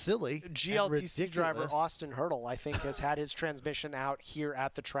 It's silly. GLTC driver Austin Hurdle, I think, has had his transmission out here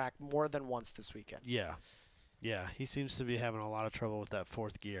at the track more than once this weekend. Yeah. Yeah, he seems to be having a lot of trouble with that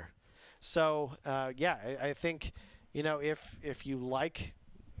fourth gear. So, yeah, I think, you know, if you like,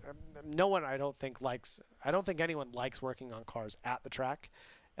 no one I don't think anyone likes working on cars at the track,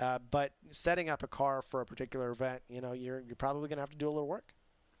 but setting up a car for a particular event, you know, you're probably going to have to do a little work.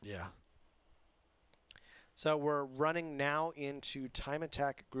 Yeah. So we're running now into Time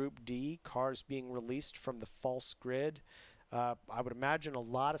Attack Group D, cars being released from the false grid. I would imagine a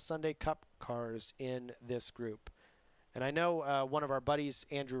lot of Sunday Cup cars in this group. And I know one of our buddies,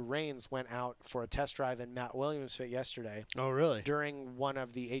 Andrew Rains, went out for a test drive in Matt Williams' fit yesterday. Oh, really? During one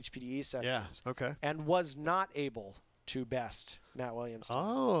of the HPDE sessions. Yeah, okay. And was not able to best Matt Williams' time.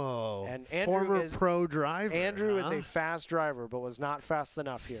 Oh, and Andrew pro driver. Andrew is a fast driver, but was not fast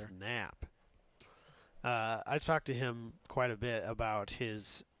enough here. Snap. I talked to him quite a bit about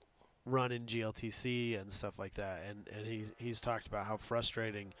his run in GLTC and stuff like that, and he's talked about how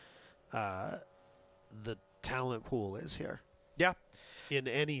frustrating the talent pool is here. Yeah. In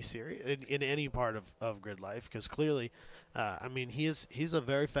any series, in any part of GRIDLIFE, because clearly, I mean, he's a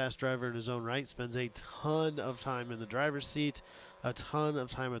very fast driver in his own right, spends a ton of time in the driver's seat, a ton of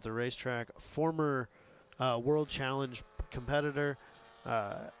time at the racetrack, former World Challenge competitor,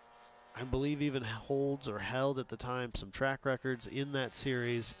 I believe even holds or held at the time some track records in that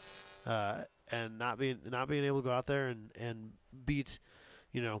series, and not being able to go out there and beat,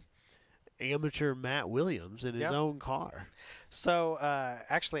 you know, amateur Matt Williams in his own car. So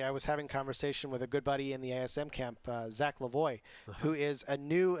actually, I was having conversation with a good buddy in the ASM camp, Zach Lavoie, who is a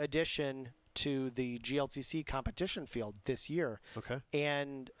new addition to the GLTC competition field this year. Okay.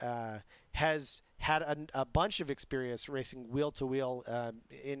 And has had a bunch of experience racing wheel-to-wheel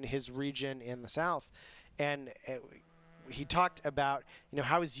in his region in the South. And he talked about, you know,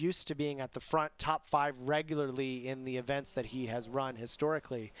 how he's used to being at the front top 5 regularly in the events that he has run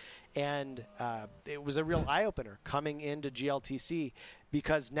historically. And it was a real eye-opener coming into GLTC,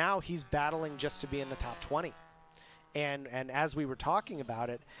 because now he's battling just to be in the top 20. And as we were talking about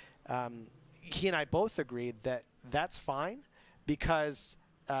it, he and I both agreed that that's fine, because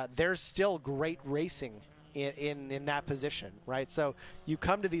there's still great racing in that position, right? So you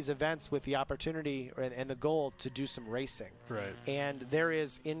come to these events with the opportunity and the goal to do some racing. Right. And there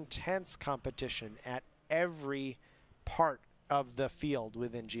is intense competition at every part of the field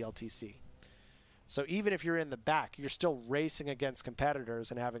within GLTC. So even if you're in the back, you're still racing against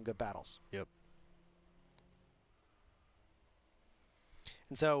competitors and having good battles. Yep.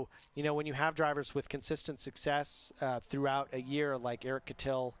 And so, you know, when you have drivers with consistent success throughout a year like Eric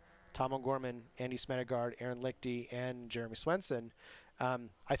Cattell, Tom O'Gorman, Andy Smedegaard, Aaron Lichty, and Jeremy Swenson,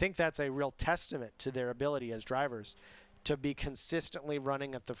 I think that's a real testament to their ability as drivers to be consistently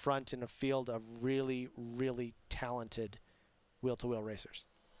running at the front in a field of really, really talented wheel-to-wheel racers.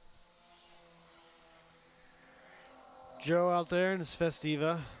 Joe out there in his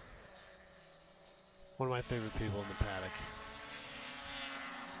Festiva. One of my favorite people in the paddock.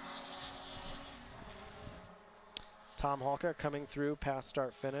 Tom Halka coming through past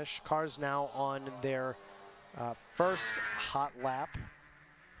start finish. Cars now on their first hot lap.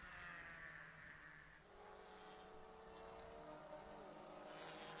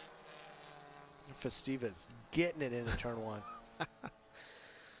 Festiva's getting it into turn one.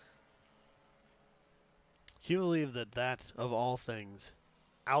 Can you believe that of all things,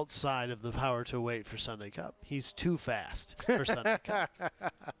 outside of the power to weight for Sunday Cup, he's too fast for Sunday Cup.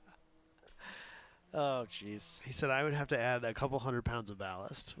 Oh, jeez. He said I would have to add a couple 100 pounds of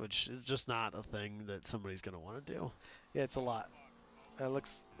ballast, which is just not a thing that somebody's going to want to do. Yeah, it's a lot. It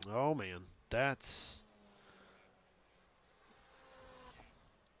looks... Oh, man. That's...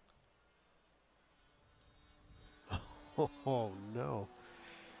 Oh, no.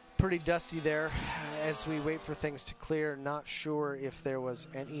 Pretty dusty there as we wait for things to clear. Not sure if there was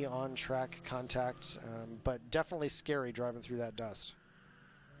any on-track contact, but definitely scary driving through that dust.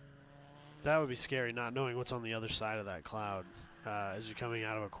 That would be scary, not knowing what's on the other side of that cloud as you're coming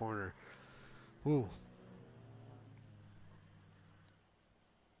out of a corner. Ooh.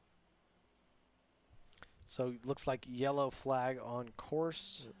 So it looks like yellow flag on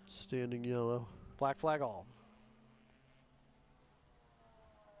course. Standing yellow. Black flag all.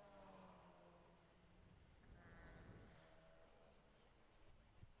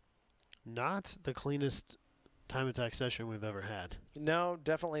 Not the cleanest time attack session we've ever had. No,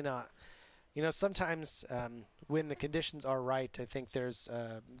 definitely not. You know, sometimes when the conditions are right, I think there's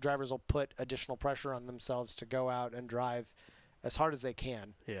drivers will put additional pressure on themselves to go out and drive as hard as they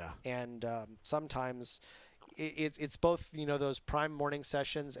can. Yeah. And sometimes it's both, you know, those prime morning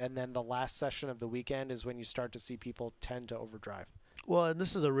sessions and then the last session of the weekend is when you start to see people tend to overdrive. Well, and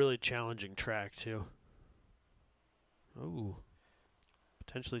this is a really challenging track, too. Ooh.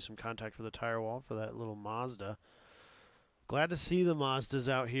 Potentially some contact with the tire wall for that little Mazda. Glad to see the Mazdas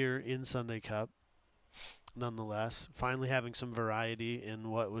out here in Sunday Cup. Nonetheless, finally having some variety in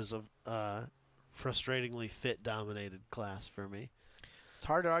what was a frustratingly fit-dominated class for me. It's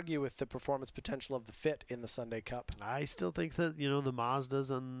hard to argue with the performance potential of the fit in the Sunday Cup. I still think that, you know, the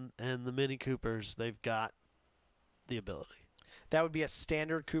Mazdas and the Mini Coopers, they've got the ability. That would be a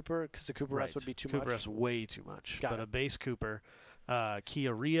standard Cooper because the Cooper S would be too much. Cooper S way too much. Got but it. A base Cooper,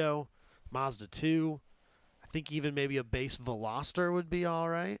 Kia Rio, Mazda 2, I think even maybe a base Veloster would be all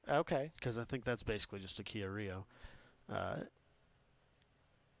right. Okay. Because I think that's basically just a Kia Rio.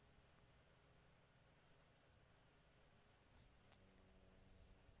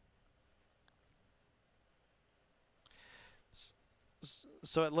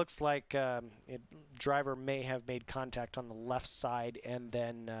 So it looks like driver may have made contact on the left side and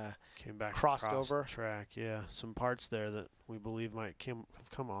then came back crossed across over. The track. Yeah, some parts there that we believe might have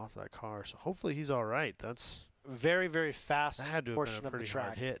come off that car. So hopefully he's all right. That's very, very fast that had to have portion been a of the pretty track.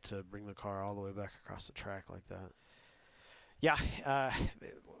 hard hit to bring the car all the way back across the track like that. Yeah,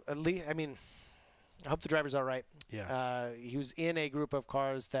 at least I mean, I hope the driver's all right. Yeah. He was in a group of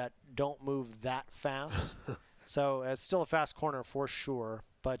cars that don't move that fast. So it's still a fast corner for sure,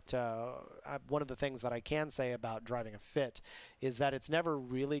 but one of the things that I can say about driving a fit is that it's never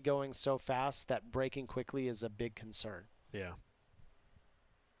really going so fast that braking quickly is a big concern. Yeah.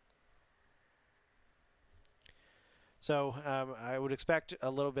 So I would expect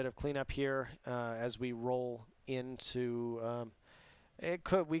a little bit of cleanup here as we roll into.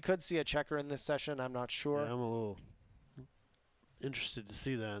 We could see a checker in this session. I'm not sure. Yeah, I'm a little interested to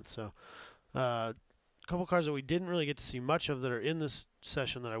see that. So. A couple cars that we didn't really get to see much of that are in this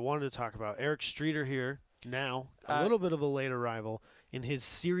session that I wanted to talk about. Eric Streeter here now, a little bit of a late arrival in his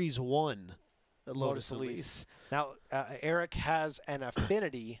Series 1 Lotus Elise. Now, Eric has an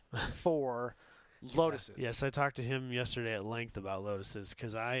affinity for Lotuses. Yes, I talked to him yesterday at length about Lotuses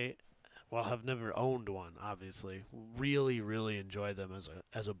because I while have never owned one, obviously, really, really enjoy them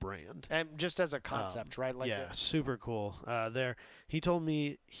as a brand. And just as a concept, right? Like yeah, super cool. He told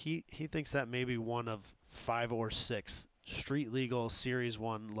me he thinks that maybe one of 5 or 6 street legal Series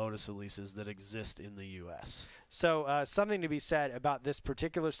 1 Lotus Elises that exist in the U.S. So something to be said about this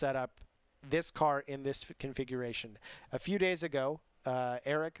particular setup, this car in this configuration. A few days ago,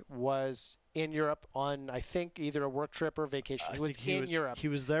 Eric was in Europe on, I think, either a work trip or vacation. He was in Europe. He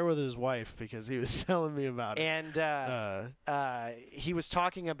was there with his wife because he was telling me about it. And he was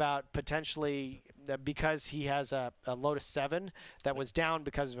talking about potentially, because he has a Lotus 7 that was down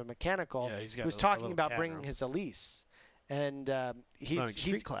because of a mechanical, he was talking about bringing his Elise. And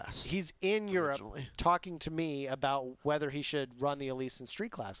he's in Europe talking to me about whether he should run the Elise in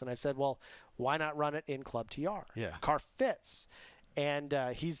street class. And I said, well, why not run it in Club TR? Yeah. Car fits. And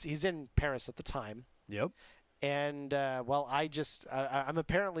he's in Paris at the time. Yep. And, well, I'm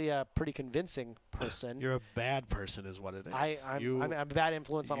apparently a pretty convincing person. You're a bad person is what it is. I'm a bad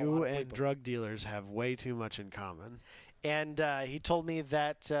influence on a lot of people. You and drug dealers have way too much in common. And he told me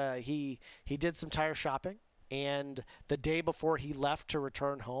that he did some tire shopping. And the day before he left to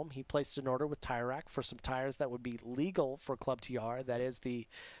return home, he placed an order with Tire Rack for some tires that would be legal for Club TR. That is the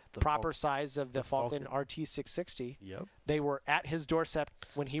proper size of the Falken RT660. Yep. They were at his doorstep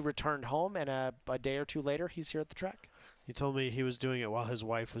when he returned home, and a day or two later, he's here at the track. He told me he was doing it while his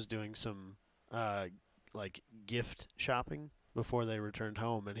wife was doing some like gift shopping before they returned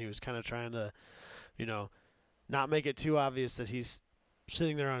home, and he was kind of trying to, not make it too obvious that he's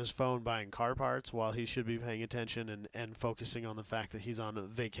sitting there on his phone buying car parts while he should be paying attention and focusing on the fact that he's on a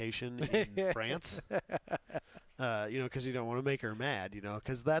vacation in France. Because you don't want to make her mad,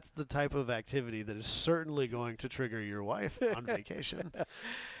 because that's the type of activity that is certainly going to trigger your wife on vacation.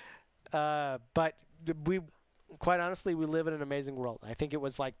 But quite honestly, we live in an amazing world. I think it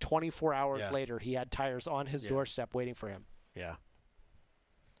was like 24 hours later, he had tires on his doorstep waiting for him. Yeah.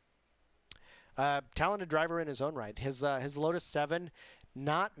 Talented driver in his own right. His Lotus 7,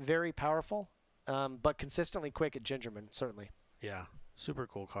 not very powerful, but consistently quick at Gingerman, certainly. Yeah, super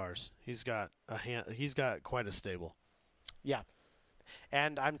cool cars. He's got quite a stable. Yeah,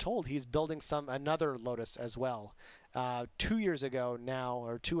 and I'm told he's building another Lotus as well. 2 years ago now,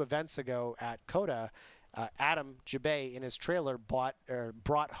 or 2 events ago at COTA, Adam Jabay in his trailer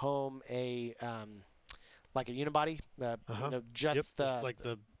brought home a like a unibody, like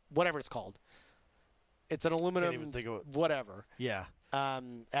the whatever it's called. It's an aluminum, whatever. Yeah.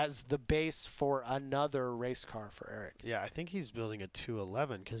 As the base for another race car for Eric. Yeah, I think he's building a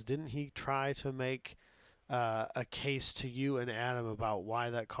 211 because didn't he try to make a case to you and Adam about why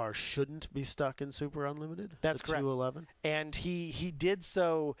that car shouldn't be stuck in Super Unlimited? That's correct. 211? And he did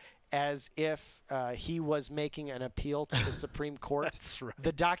so as if he was making an appeal to the Supreme Court. That's right.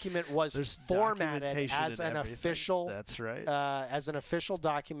 The document was formatted as an official. That's right. As an official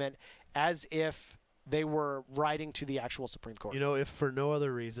document, as if they were writing to the actual Supreme Court. If for no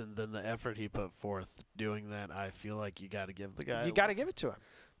other reason than the effort he put forth doing that, I feel like you got to give the guy. You got to give it to him.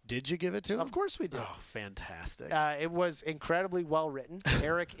 Did you give it to him? Of course we did. Oh, fantastic. It was incredibly well written.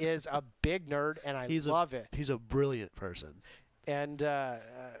 Eric is a big nerd, and I love it. He's a brilliant person. And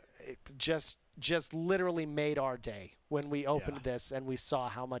it just literally made our day when we opened this and we saw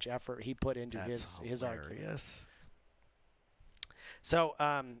how much effort he put into his argument. Yes. So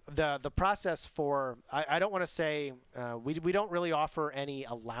the process for I don't want to say we don't really offer any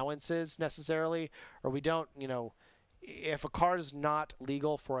allowances necessarily, or we don't if a car is not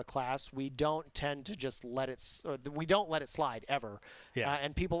legal for a class, we don't tend to just let it slide ever. Yeah.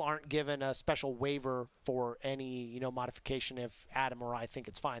 And people aren't given a special waiver for any modification if Adam or I think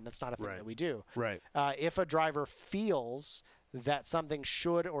it's fine. That's not a thing that we do. Right. If a driver feels that something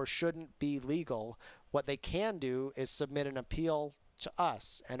should or shouldn't be legal, what they can do is submit an appeal to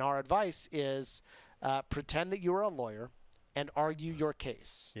us. And our advice is pretend that you're a lawyer and argue your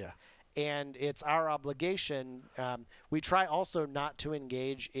case. Yeah. And it's our obligation. We try also not to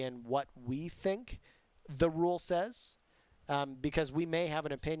engage in what we think the rule says, because we may have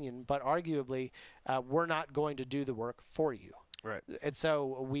an opinion, but arguably we're not going to do the work for you. Right. And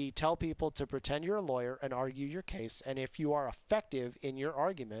so we tell people to pretend you're a lawyer and argue your case. And if you are effective in your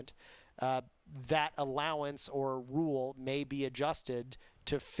argument, that allowance or rule may be adjusted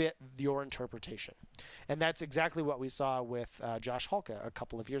to fit your interpretation. And that's exactly what we saw with Josh Hulka a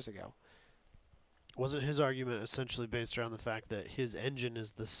couple of years ago. Wasn't his argument essentially based around the fact that his engine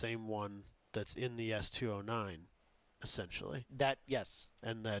is the same one that's in the S209, essentially? Yes.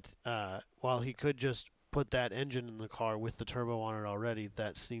 And that while he could just put that engine in the car with the turbo on it already,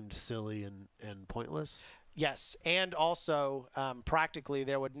 that seemed silly and pointless? Yes, and also practically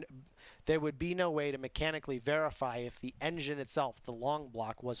there would be no way to mechanically verify if the engine itself, the long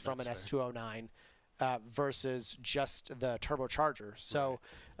block, was from an S209 versus just the turbocharger. So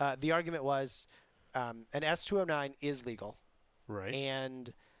the argument was an S209 is legal. Right.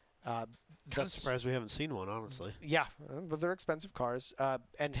 And kind of surprised we haven't seen one, honestly. Yeah, but they're expensive cars.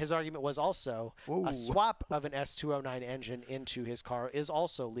 And his argument was also a swap of an S209 engine into his car is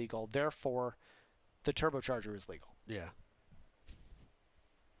also legal. Therefore, the turbocharger is legal. Yeah.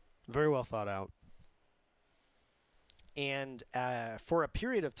 Very well thought out. And for a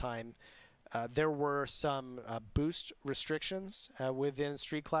period of time, there were some boost restrictions within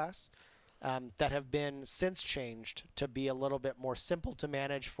street class that have been since changed to be a little bit more simple to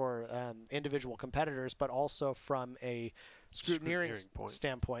manage for individual competitors, but also from a scrutineering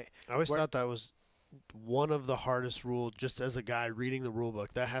standpoint. I always thought that was one of the hardest rules, just as a guy reading the rule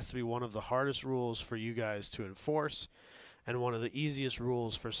book. That has to be one of the hardest rules for you guys to enforce, and one of the easiest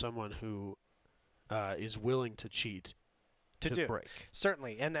rules for someone who is willing to cheat to break.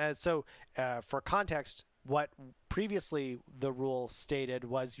 Certainly. And so for context, what previously the rule stated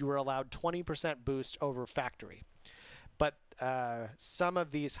was you were allowed 20% boost over factory. But some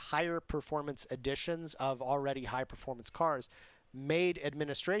of these higher performance editions of already high performance cars made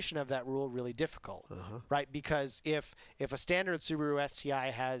administration of that rule really difficult, right? Because if a standard Subaru STI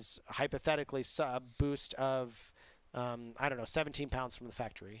has hypothetically a boost of, I don't know, 17 pounds from the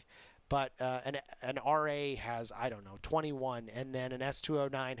factory, but an RA has, I don't know, 21, and then an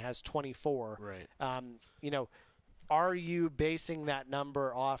S209 has 24. Right. You know, are you basing that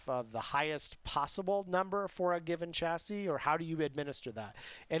number off of the highest possible number for a given chassis, or how do you administer that?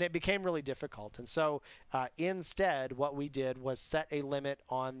 And it became really difficult. And so instead, what we did was set a limit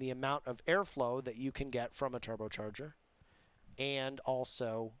on the amount of airflow that you can get from a turbocharger, and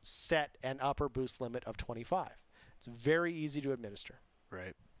also set an upper boost limit of 25. It's very easy to administer.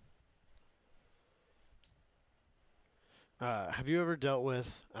 Right. Have you ever dealt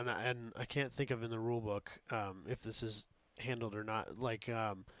with, and I can't think of in the rule book if this is handled or not, like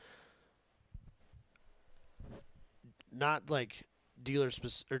not like dealer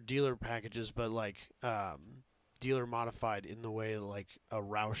packages, but like dealer modified in the way like a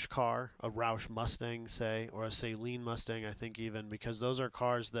Roush car, a Roush Mustang, say, or a Saleen Mustang, I think even, because those are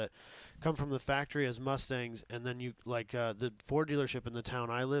cars that come from the factory as Mustangs, and then you like the Ford dealership in the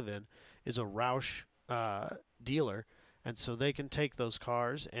town I live in is a Roush dealer. And so they can take those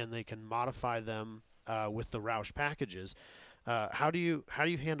cars and they can modify them with the Roush packages. How do you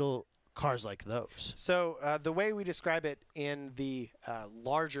handle cars like those? So the way we describe it in the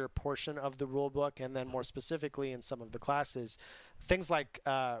larger portion of the rule book, and then more specifically in some of the classes, things like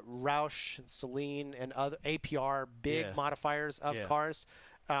Roush, Saleen, and other APR big modifiers of cars,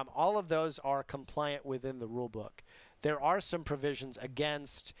 all of those are compliant within the rule book. There are some provisions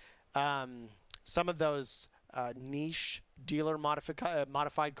against some of those niche dealer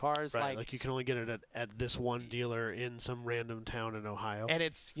modified cars, right, like you can only get it at this one dealer in some random town in Ohio, and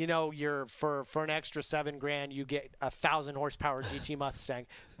it's, you know, you're for an extra $7 grand you get a 1,000 horsepower GT Mustang.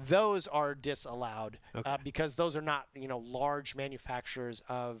 Those are disallowed because those are not, you know, large manufacturers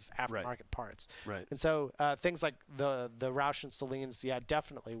of aftermarket parts. Right. And so things like the Roush and Saleens, yeah,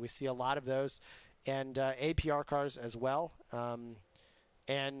 definitely we see a lot of those, and APR cars as well.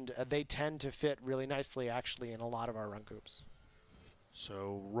 And they tend to fit really nicely, actually, in a lot of our run groups.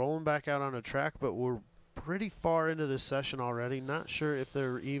 So rolling back out on a track, but we're pretty far into this session already. Not sure if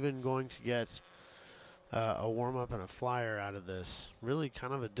they're even going to get a warm-up and a flyer out of this. Really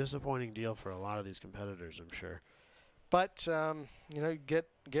kind of a disappointing deal for a lot of these competitors, I'm sure. But, you know,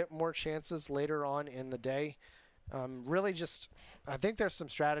 get more chances later on in the day. Really just, I think there's some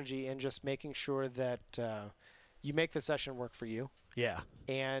strategy in just making sure that you make the session work for you. Yeah.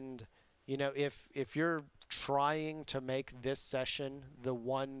 And, you know, if you're trying to make this session the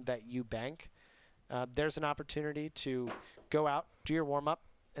one that you bank, there's an opportunity to go out, do your warm-up,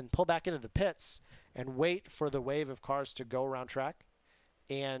 and pull back into the pits and wait for the wave of cars to go around track.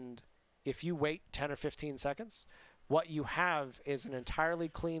 And if you wait 10 or 15 seconds, what you have is an entirely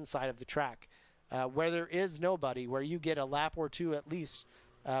clean side of the track where there is nobody, where you get a lap or two at least,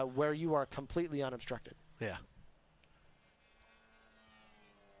 where you are completely unobstructed. Yeah.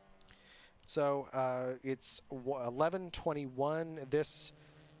 So it's 11:21. This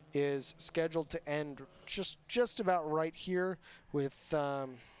is scheduled to end just about right here with,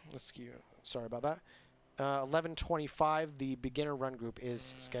 let's see, sorry about that. 11:25, the beginner run group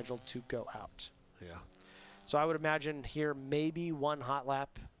is scheduled to go out. Yeah. So I would imagine here maybe one hot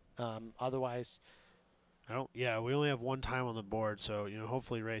lap. Otherwise, we only have one time on the board, so, you know,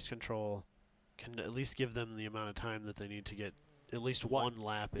 hopefully race control can at least give them the amount of time that they need to get at least one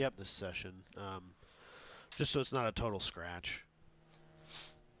lap in this session, just so it's not a total scratch.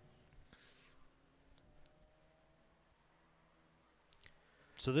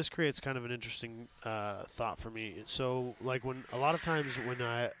 So this creates kind of an interesting thought for me. So like when a lot of times when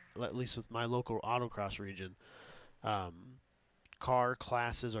at least with my local autocross region, car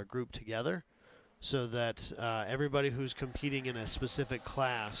classes are grouped together so that everybody who's competing in a specific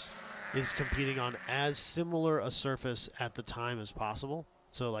class is competing on as similar a surface at the time as possible.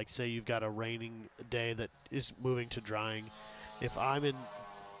 So like say you've got a raining day that is moving to drying. If I'm in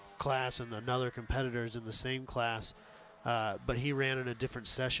class and another competitor is in the same class, but he ran in a different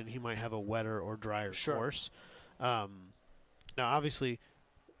session, he might have a wetter or drier course. Now, obviously,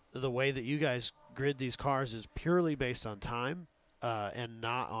 the way that you guys grid these cars is purely based on time and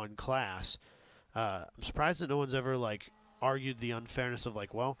not on class. I'm surprised that no one's ever like argued the unfairness of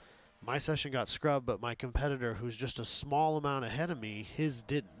like, well, my session got scrubbed, but my competitor, who's just a small amount ahead of me, his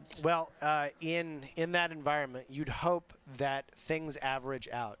didn't. Well, in that environment, you'd hope that things average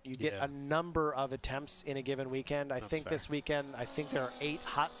out. You get a number of attempts in a given weekend. I think this weekend, I think there are 8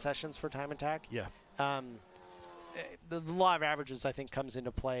 hot sessions for time attack. Yeah. The law of averages, I think, comes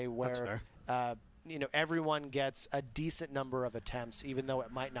into play where you know, everyone gets a decent number of attempts, even though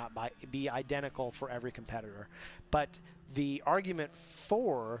it might not be identical for every competitor. But the argument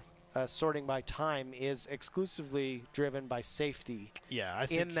for sorting by time is exclusively driven by safety. Yeah, I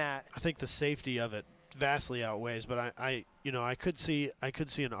think the safety of it vastly outweighs. But I could see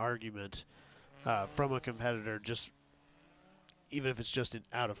an argument from a competitor, just even if it's just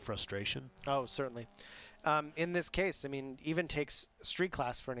out of frustration. Oh, certainly. In this case, I mean, even takes street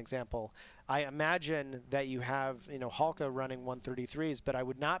class for an example. I imagine that you have, you know, Halka running 133s, but I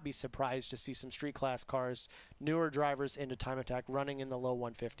would not be surprised to see some street class cars, newer drivers into time attack running in the low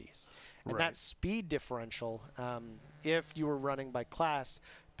 150s. And that speed differential, if you were running by class,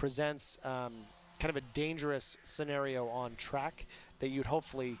 presents kind of a dangerous scenario on track that you'd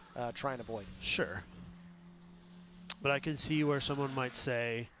hopefully try and avoid. Sure. But I can see where someone might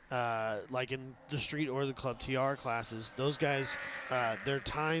say, like in the street or the club TR classes, those guys, their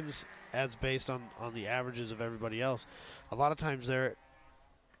times as based on the averages of everybody else, a lot of times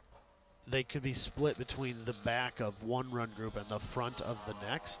they could be split between the back of one run group and the front of the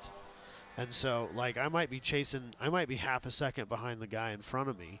next. And so, like, I might be half a second behind the guy in front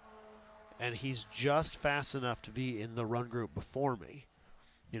of me, and he's just fast enough to be in the run group before me,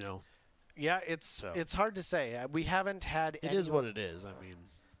 you know. Yeah, it's hard to say. We haven't had It is what it is. I mean,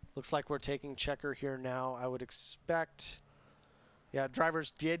 looks like we're taking checker here now. I would expect, yeah,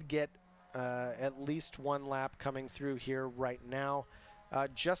 drivers did get at least one lap coming through here right now,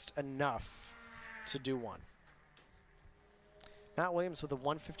 just enough to do one. Matt Williams with a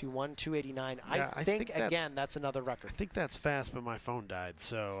 151, 289. Yeah, I think again, that's another record. I think that's fast, but my phone died,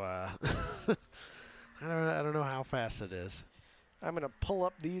 so I don't know how fast it is. I'm going to pull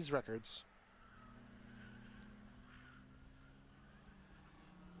up these records.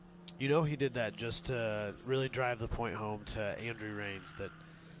 You know, he did that just to really drive the point home to Andrew Raines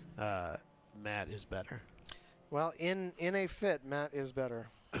that Matt is better. Well, in a fit, Matt is better.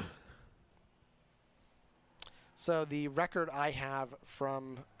 So the record I have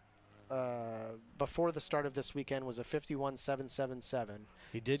from before the start of this weekend was a 51.777.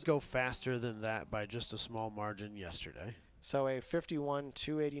 He did go faster than that by just a small margin yesterday. So a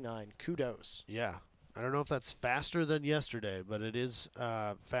 51.289. Kudos. Yeah. I don't know if that's faster than yesterday, but it is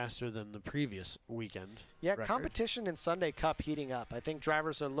faster than the previous weekend. Yeah, record. Competition in Sunday Cup heating up. I think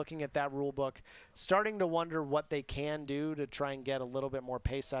drivers are looking at that rule book, starting to wonder what they can do to try and get a little bit more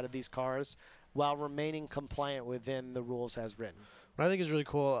pace out of these cars while remaining compliant within the rules as written. What I think is really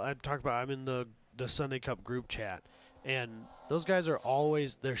cool, I'm in the Sunday Cup group chat, and those guys are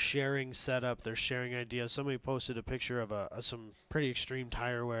always, they're sharing setup, they're sharing ideas. Somebody posted a picture of some pretty extreme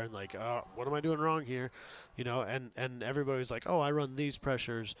tire wear and like, what am I doing wrong here? You know, and everybody's like, oh, I run these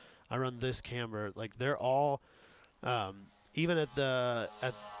pressures, I run this camber. Like they're all, even at the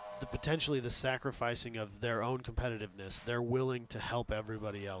potentially the sacrificing of their own competitiveness, they're willing to help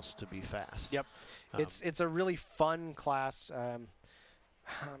everybody else to be fast. Yep. It's a really fun class.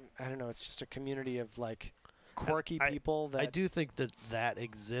 I don't know, it's just a community of like quirky people that I do think that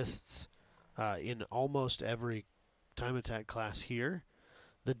exists in almost every time attack class here.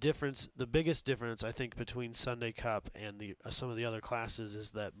 The biggest difference I think between Sunday Cup and some of the other classes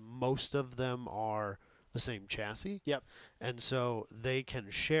is that most of them are the same chassis. Yep. And so they can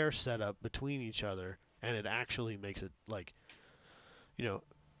share setup between each other, and it actually makes it like, you know,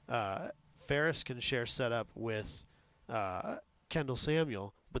 Ferris can share setup with Kendall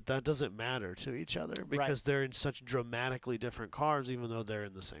Samuel, but that doesn't matter to each other because they're in such dramatically different cars, even though they're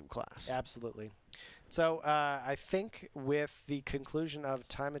in the same class. Absolutely. So I think with the conclusion of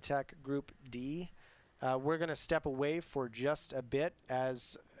Time Attack Group D, we're going to step away for just a bit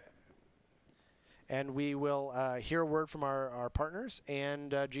and we will hear a word from our partners,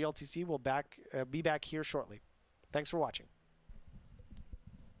 and GLTC will be back here shortly. Thanks for watching.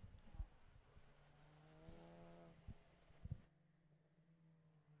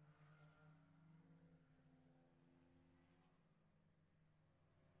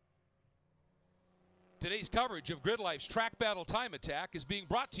 Today's coverage of GridLife's Track Battle Time Attack is being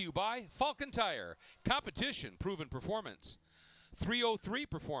brought to you by Falken Tire, competition proven performance. 303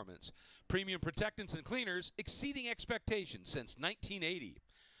 Performance, premium protectants and cleaners exceeding expectations since 1980.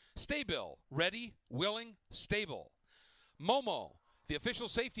 STA-BIL, ready, willing, stable. MOMO, the official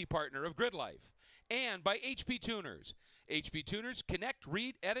safety partner of GridLife. And by HP Tuners. HP Tuners, connect,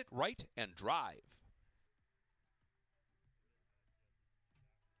 read, edit, write, and drive.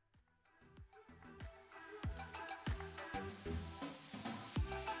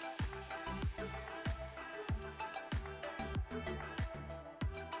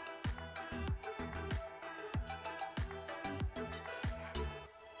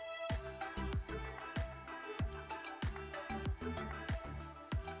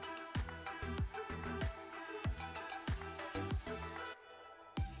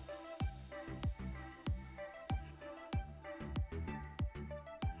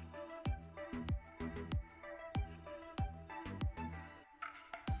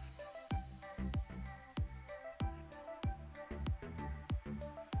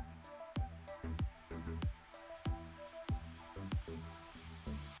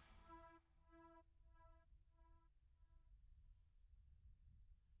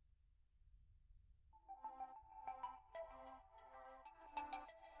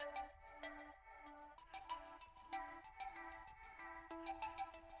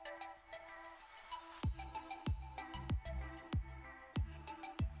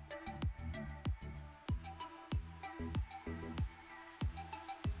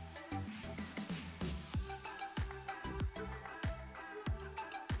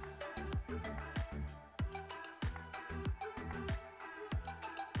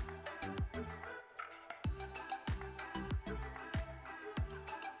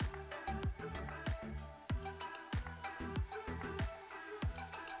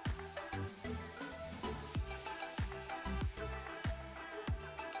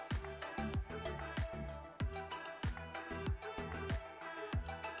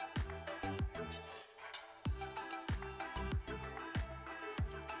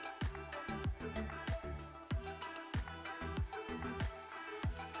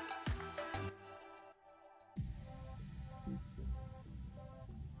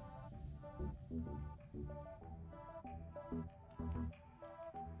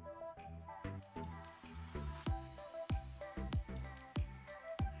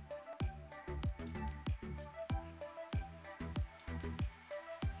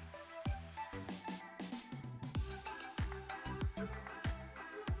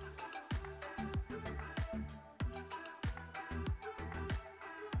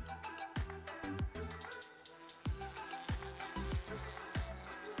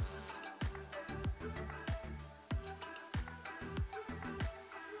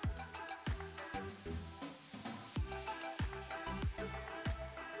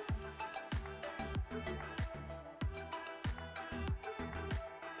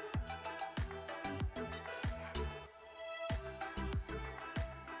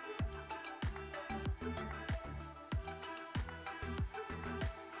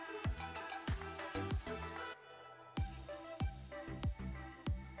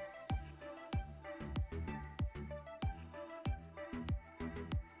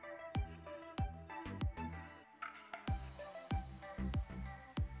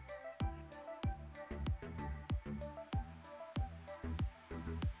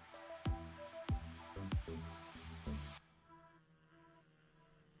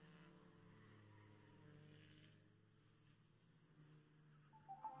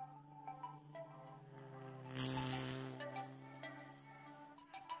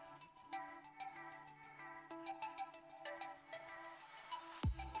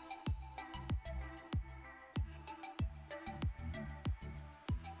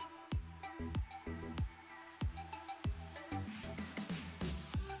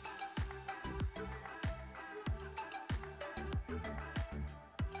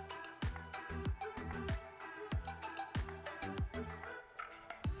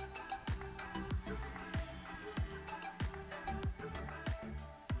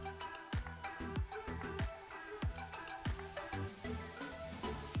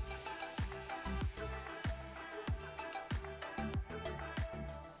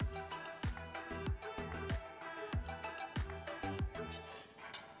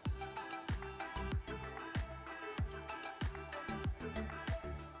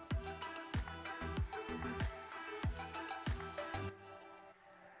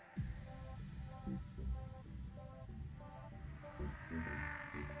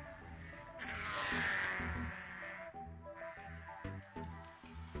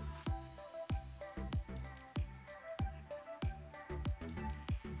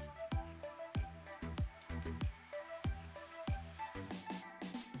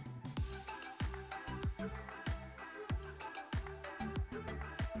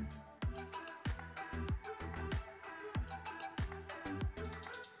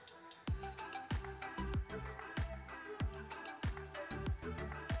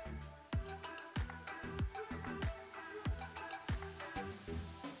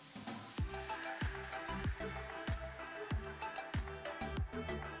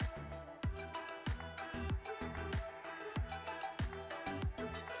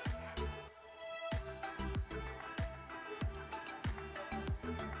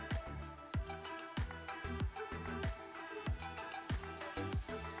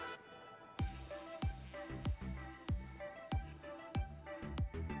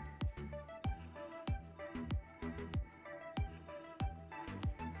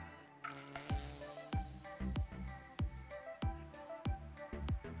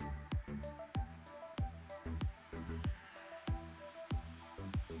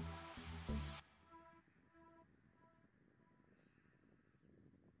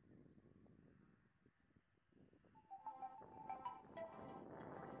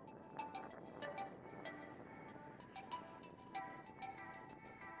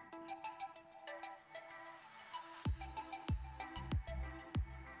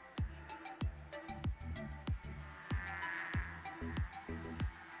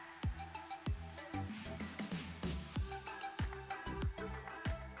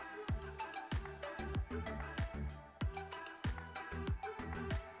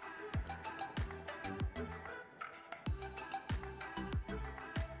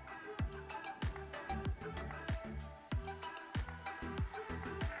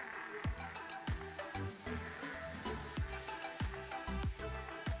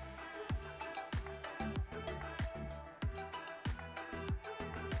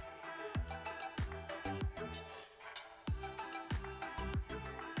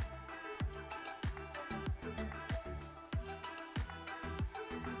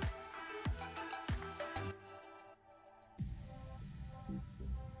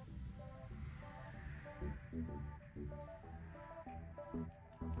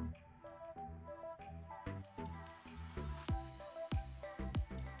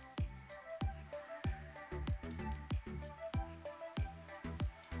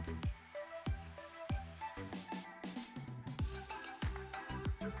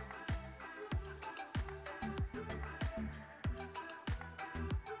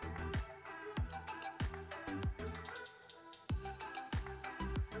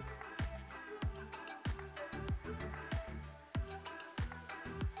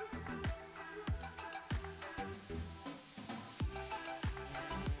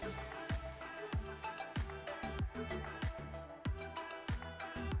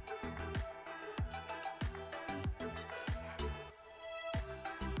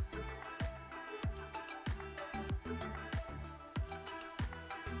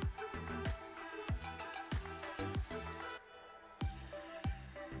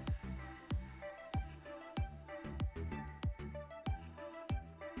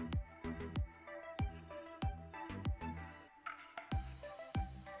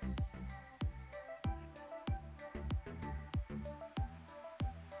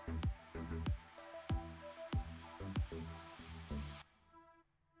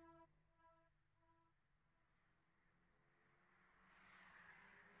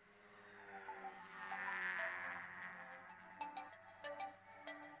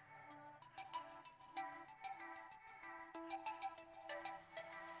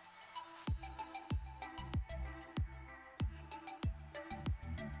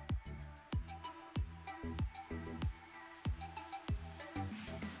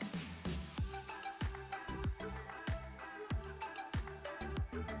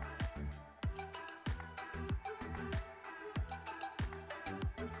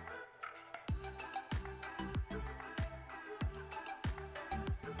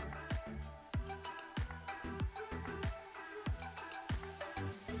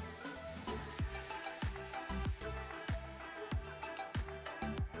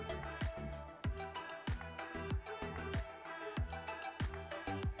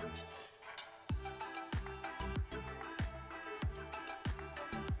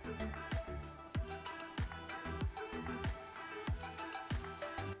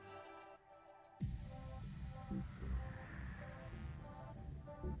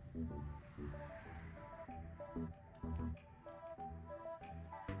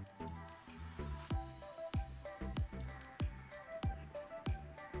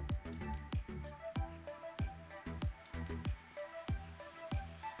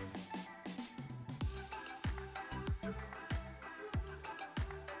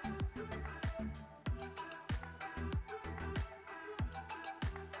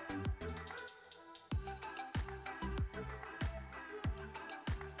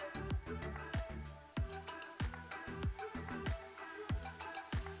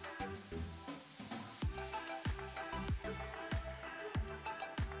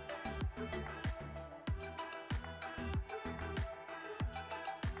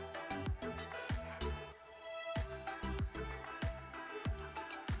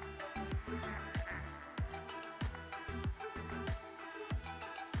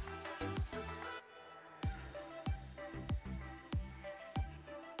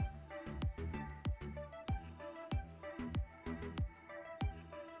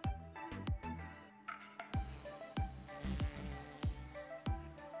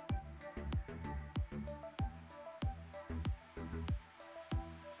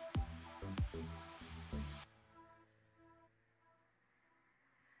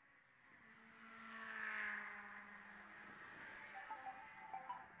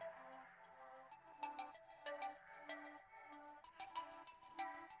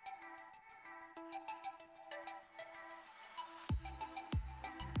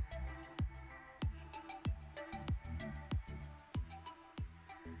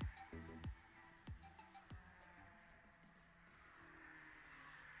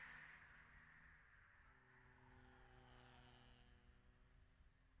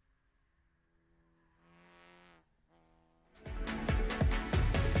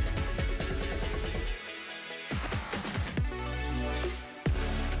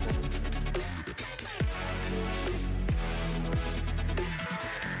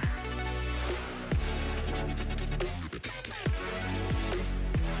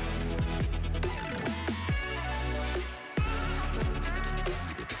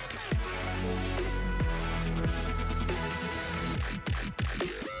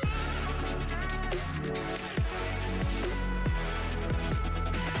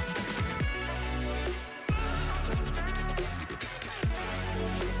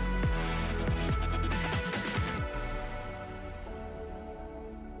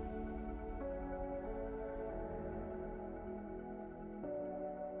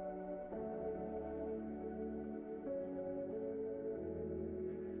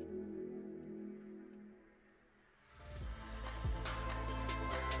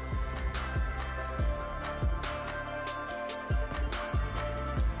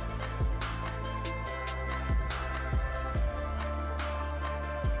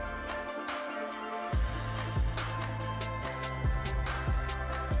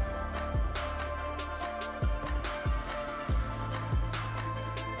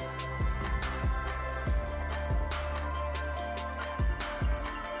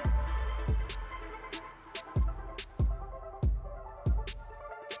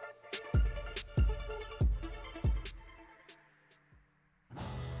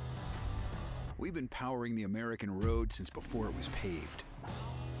 We've been powering the American road since before it was paved.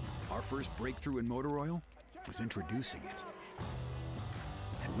 Our first breakthrough in motor oil was introducing it.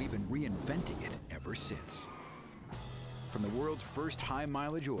 And we've been reinventing it ever since. From the world's first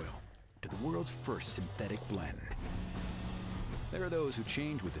high-mileage oil to the world's first synthetic blend. There are those who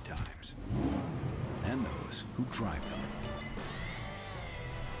change with the times, and those who drive them.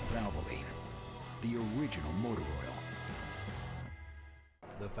 Valvoline, the original motor oil.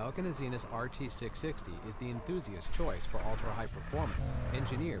 The Falken Azenis RT660 is the enthusiast choice for ultra-high performance.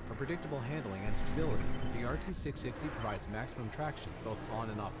 Engineered for predictable handling and stability, the RT660 provides maximum traction both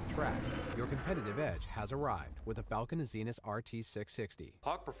on and off the track. Your competitive edge has arrived with the Falken Azenis RT660.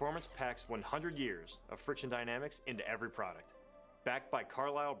 Hawk Performance packs 100 years of friction dynamics into every product. Backed by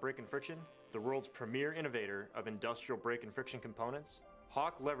Carlisle Brake and Friction, the world's premier innovator of industrial brake and friction components,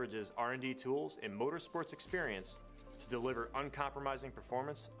 Hawk leverages R&D tools and motorsports experience to deliver uncompromising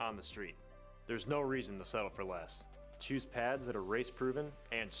performance on the street. There's no reason to settle for less. Choose pads that are race-proven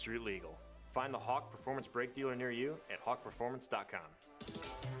and street-legal. Find the Hawk Performance brake dealer near you at hawkperformance.com.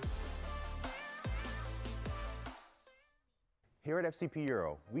 Here at FCP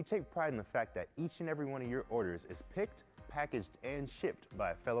Euro, we take pride in the fact that each and every one of your orders is picked, packaged, and shipped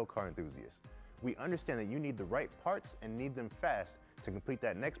by a fellow car enthusiast. We understand that you need the right parts and need them fast to complete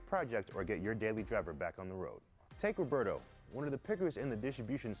that next project or get your daily driver back on the road. Take Roberto, one of the pickers in the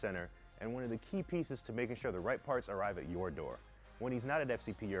distribution center and one of the key pieces to making sure the right parts arrive at your door. When he's not at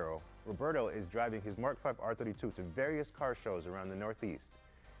FCP Euro, Roberto is driving his Mark V R32 to various car shows around the Northeast.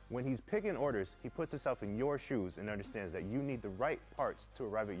 When he's picking orders, he puts himself in your shoes and understands that you need the right parts to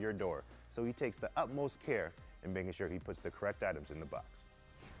arrive at your door, so he takes the utmost care in making sure he puts the correct items in the box.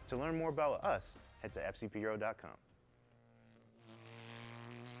 To learn more about us, head to fcpeuro.com.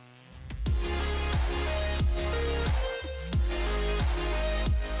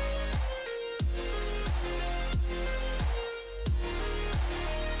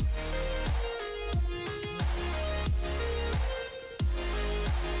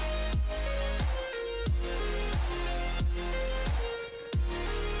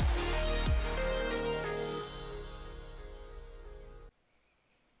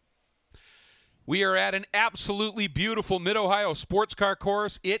 We are at an absolutely beautiful Mid-Ohio sports car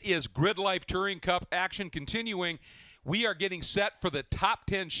course. It is GRIDLIFE Touring Cup action continuing. We are getting set for the top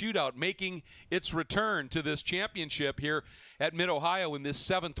 10 shootout, making its return to this championship here at Mid-Ohio in this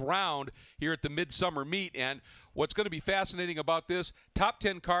 7th round here at the Midsummer Meet. And what's going to be fascinating about this, top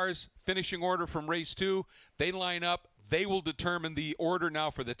 10 cars, finishing order from race 2, they line up. They will determine the order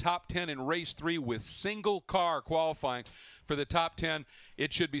now for the top 10 in race 3 with single car qualifying for the top 10.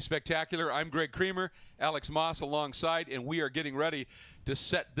 It should be spectacular. I'm Greg Creamer, Alex Moss alongside, and we are getting ready to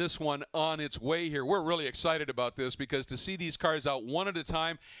set this one on its way here. We're really excited about this because to see these cars out one at a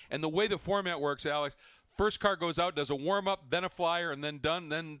time, and the way the format works, Alex, first car goes out, does a warm-up, then a flyer, and then done,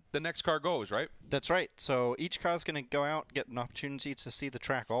 then the next car goes, right? That's right. So each car's going to go out, get an opportunity to see the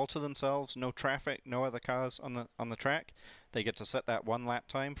track all to themselves. No traffic, no other cars on the track. They get to set that one lap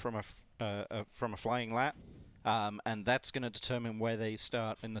time from a flying lap, and that's going to determine where they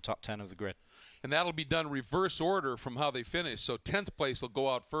start in the top 10 of the grid. And that'll be done reverse order from how they finish. So 10th place will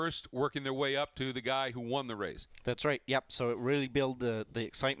go out first, working their way up to the guy who won the race. That's right. Yep. So it really builds the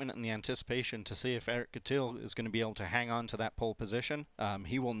excitement and the anticipation to see if Eric Guttil is going to be able to hang on to that pole position.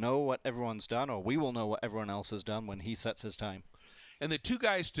 He will know what everyone's done, or we will know what everyone else has done when he sets his time. And the two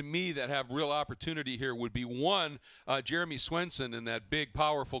guys to me that have real opportunity here would be one, Jeremy Swenson in that big,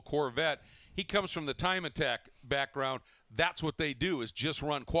 powerful Corvette. He comes from the time attack background. That's what they do, is just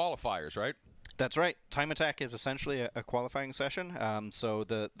run qualifiers, right? That's right. Time attack is essentially a qualifying session. So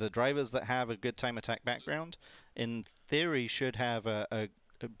the drivers that have a good time attack background, in theory, should have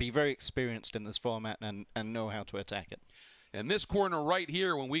be very experienced in this format and know how to attack it. And this corner right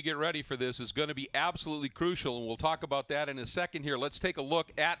here, when we get ready for this, is going to be absolutely crucial, and we'll talk about that in a second here. Let's take a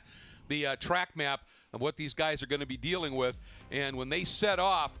look at the track map of what these guys are going to be dealing with. And when they set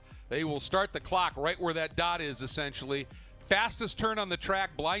off, they will start the clock right where that dot is, essentially. Fastest turn on the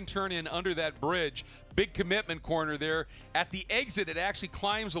track, blind turn in under that bridge. Big commitment corner there. At the exit, it actually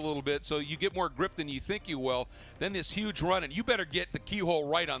climbs a little bit, so you get more grip than you think you will. Then this huge run, and you better get the keyhole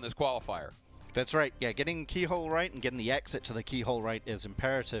right on this qualifier. That's right. Yeah, getting keyhole right and getting the exit to the keyhole right is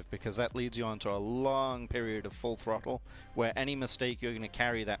imperative, because that leads you onto a long period of full throttle where any mistake, you're going to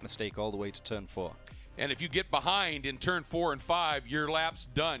carry that mistake all the way to turn 4. And if you get behind in turn 4 and 5, your lap's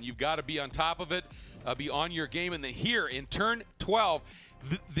done. You've got to be on top of it, be on your game. And then here in turn 12,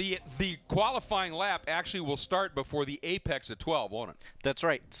 the qualifying lap actually will start before the apex at 12, won't it? That's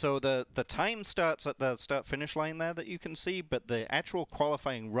right. So the time starts at the start-finish line there that you can see, but the actual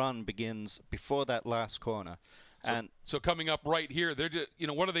qualifying run begins before that last corner. So coming up right here, they're just,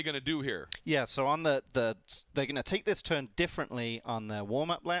 what are they going to do here? Yeah, so on they're going to take this turn differently on their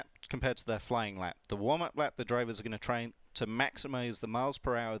warm-up lap compared to their flying lap. The warm-up lap, the drivers are going to try to maximize the miles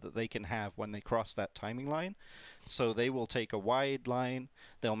per hour that they can have when they cross that timing line. So they will take a wide line,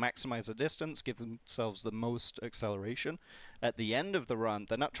 they'll maximize the distance, give themselves the most acceleration. At the end of the run,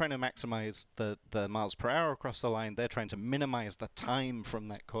 they're not trying to maximize the miles per hour across the line, they're trying to minimize the time from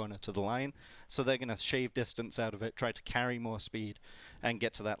that corner to the line. So they're going to shave distance out of it, try to carry more speed, and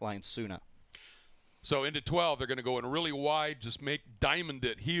get to that line sooner. So into 12, they're going to go in really wide, just diamond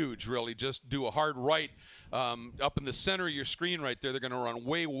it huge, really. Just do a hard right up in the center of your screen right there. They're going to run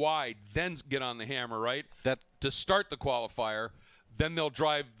way wide, then get on the hammer, right? To start the qualifier. Then they'll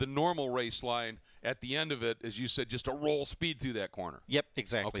drive the normal race line at the end of it, as you said, just to roll speed through that corner. Yep,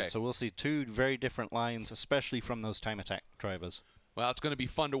 exactly. Okay. So we'll see two very different lines, especially from those time attack drivers. Well, it's going to be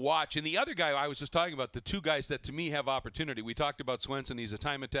fun to watch. And the other guy I was just talking about, the two guys that to me have opportunity. We talked about Swenson. He's a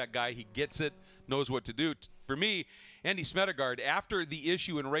time attack guy. He gets it, knows what to do. For me, Andy Smedegaard, after the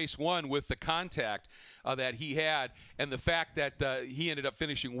issue in race 1 with the contact that he had and the fact that he ended up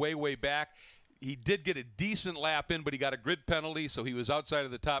finishing way, way back, he did get a decent lap in, but he got a grid penalty, so he was outside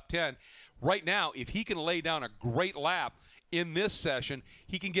of the top 10. Right now, if he can lay down a great lap in this session,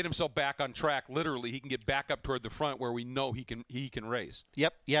 he can get himself back on track. Literally, he can get back up toward the front where we know he can race.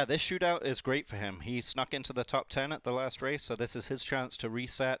 Yep, yeah, this shootout is great for him. He snuck into the top 10 at the last race, so this is his chance to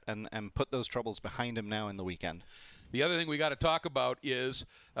reset and put those troubles behind him now in the weekend. The other thing we got to talk about is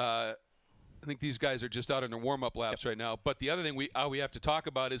I think these guys are just out on their warm-up laps right now. But the other thing we have to talk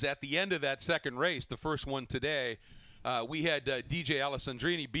about is at the end of that second race, the first one today, we had DJ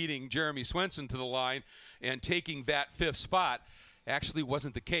Alessandrini beating Jeremy Swenson to the line and taking that 5th spot. Actually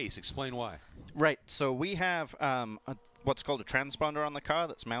wasn't the case. Explain why. Right. So we have what's called a transponder on the car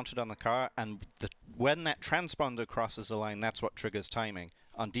that's mounted on the car, and when that transponder crosses the line, that's what triggers timing.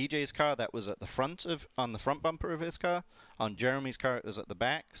 On DJ's car, that was at the front on the front bumper of his car. On Jeremy's car, it was at the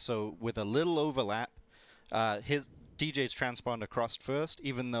back. So with a little overlap, DJ's transponder crossed first,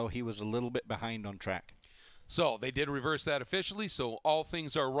 even though he was a little bit behind on track. So they did reverse that officially, so all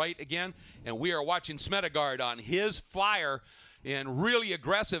things are right again. And we are watching Smedegaard on his flyer and really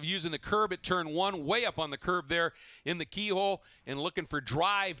aggressive, using the curb at turn 1, way up on the curb there in the keyhole, and looking for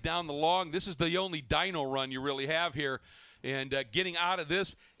drive down the long. This is the only dyno run you really have here. And getting out of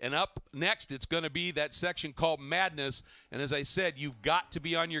this, and up next, it's going to be that section called Madness. And as I said, you've got to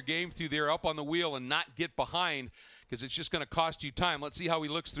be on your game through there, up on the wheel, and not get behind, because it's just going to cost you time. Let's see how he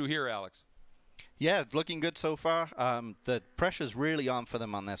looks through here, Alex. Yeah, looking good so far. The pressure's really on for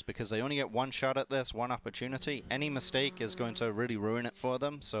them on this because they only get one shot at this, one opportunity. Any mistake is going to really ruin it for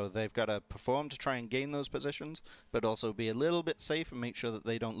them, so they've got to perform to try and gain those positions, but also be a little bit safe and make sure that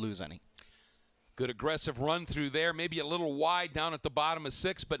they don't lose any. Good aggressive run through there. Maybe a little wide down at the bottom of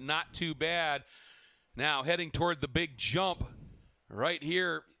 6, but not too bad. Now heading toward the big jump right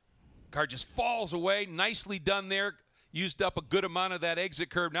here. Car just falls away. Nicely done there. Used up a good amount of that exit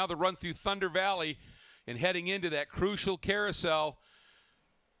curve. Now the run through Thunder Valley and heading into that crucial carousel.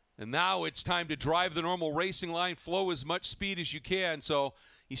 And now it's time to drive the normal racing line, flow as much speed as you can. So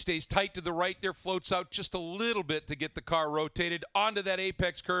he stays tight to the right there, floats out just a little bit to get the car rotated onto that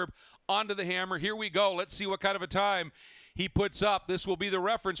apex curb, onto the hammer. Here we go. Let's see what kind of a time he puts up. This will be the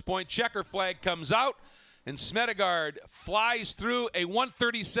reference point. Checker flag comes out, and Smedegaard flies through a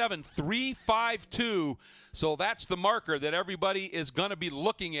 1:37.352. So that's the marker that everybody is going to be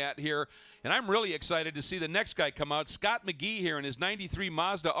looking at here. And I'm really excited to see the next guy come out, Scott McGee here in his 93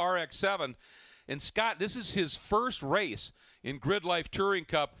 Mazda RX-7. And Scott, this is his first race in GRIDLIFE Touring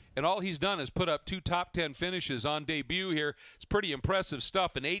Cup, and all he's done is put up 2 top 10 finishes on debut here. It's pretty impressive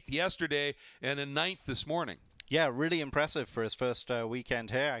stuff. An 8th yesterday and a 9th this morning. Yeah, really impressive for his first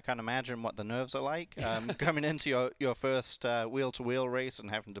weekend here. I can't imagine what the nerves are like coming into your first wheel-to-wheel race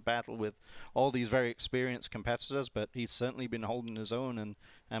and having to battle with all these very experienced competitors, but he's certainly been holding his own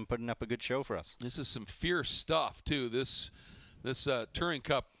and putting up a good show for us. This is some fierce stuff, too, this Touring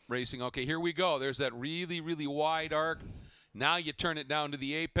Cup racing. Okay, here we go. There's that really, really wide arc. Now you turn it down to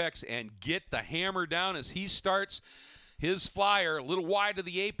the apex and get the hammer down as he starts his flyer, a little wide of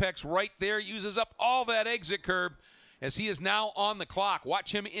the apex right there, uses up all that exit curb as he is now on the clock.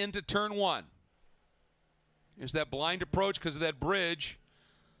 Watch him into turn 1. There's that blind approach because of that bridge.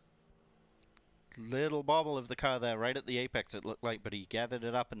 Little bobble of the car there right at the apex, it looked like, but he gathered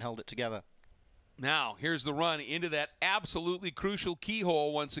it up and held it together. Now, here's the run into that absolutely crucial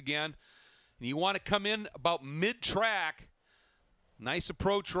keyhole once again. And you want to come in about mid-track. Nice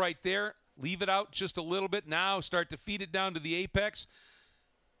approach right there. Leave it out just a little bit. Now start to feed it down to the apex.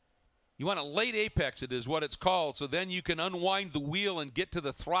 You want a late apex, it is what it's called, so then you can unwind the wheel and get to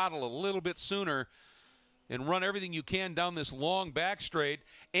the throttle a little bit sooner and run everything you can down this long back straight.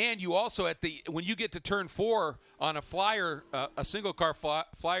 And you also, when you get to turn 4 on a flyer, a single car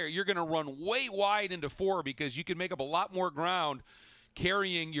flyer, you're going to run way wide into 4 because you can make up a lot more ground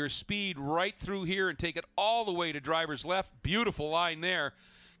carrying your speed right through here and take it all the way to driver's left. Beautiful line there,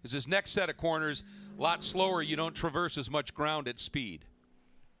 because this next set of corners, a lot slower. You don't traverse as much ground at speed.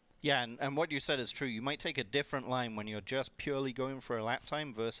 Yeah, and what you said is true. You might take a different line when you're just purely going for a lap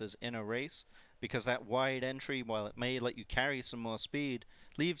time versus in a race, because that wide entry, while it may let you carry some more speed,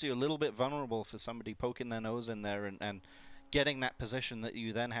 leaves you a little bit vulnerable for somebody poking their nose in there and getting that position that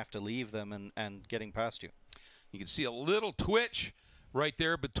you then have to leave them and getting past you. You can see a little twitch right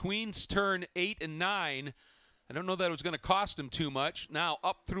there between turn 8 and 9. I don't know that it was going to cost him too much. Now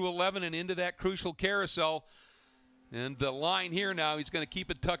up through 11 and into that crucial carousel. And the line here now, he's going to keep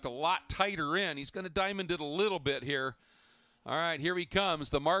it tucked a lot tighter in. He's going to diamond it a little bit here. All right, here he comes.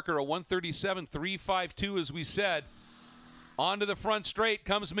 The marker, a 137.352, as we said. Onto the front straight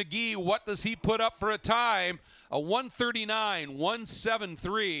comes McGee. What does he put up for a time? A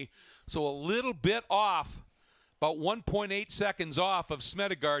 139.173. So a little bit off, about 1.8 seconds off of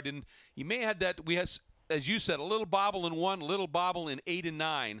Smedegaard. And he may have had that, as you said, a little bobble in 1, a little bobble in 8 and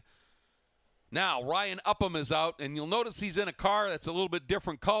 9. Now, Ryan Upham is out, and you'll notice he's in a car that's a little bit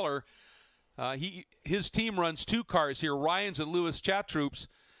different color. His team runs 2 cars here, Ryan's and Lewis Chatroop's,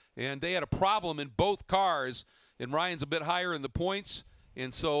 and they had a problem in both cars, and Ryan's a bit higher in the points,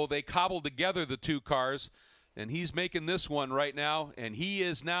 and so they cobbled together the 2 cars, and he's making this one right now, and he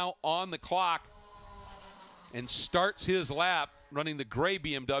is now on the clock and starts his lap running the gray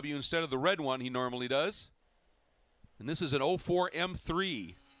BMW instead of the red one he normally does. And this is an 04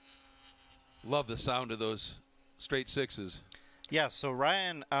 M3. Love the sound of those straight 6s. Yeah, so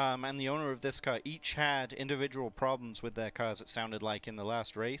Ryan and the owner of this car each had individual problems with their cars, it sounded like, in the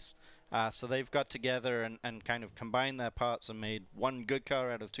last race. So they've got together and kind of combined their parts and made one good car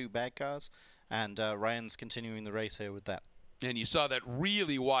out of 2 bad cars. And Ryan's continuing the race here with that. And you saw that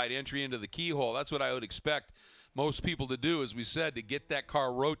really wide entry into the keyhole. That's what I would expect most people to do, as we said, to get that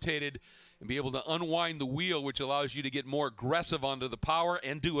car rotated and be able to unwind the wheel, which allows you to get more aggressive onto the power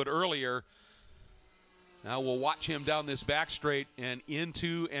and do it earlier. Now we'll watch him down this back straight and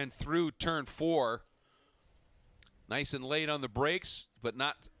into and through turn 4. Nice and late on the brakes, but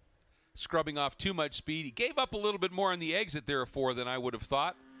not scrubbing off too much speed. He gave up a little bit more on the exit there of 4 than I would have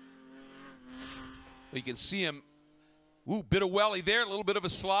thought. You can see him, bit of welly there, a little bit of a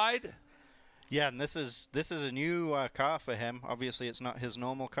slide. Yeah, and this is a new car for him. Obviously, it's not his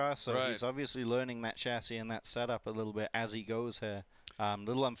normal car, so he's obviously learning that chassis and that setup a little bit as he goes here.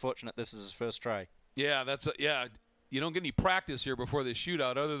 Little unfortunate this is his first try. Yeah, you don't get any practice here before the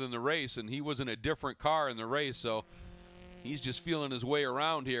shootout other than the race, and he was in a different car in the race, so he's just feeling his way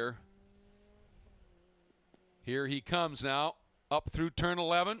around here. Here he comes now, up through turn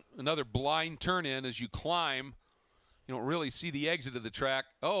 11, another blind turn in as you climb. You don't really see the exit of the track.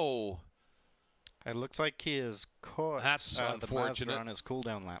 Oh. It looks like he is caught. That's unfortunate. The Mazda on his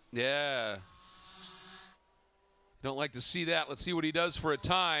cooldown lap. Yeah. Don't like to see that. Let's see what he does for a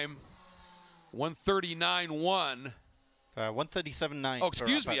time. 139.1. 137.9. Oh,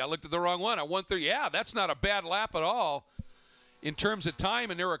 excuse me. I looked at the wrong one. At 130. Yeah, that's not a bad lap at all in terms of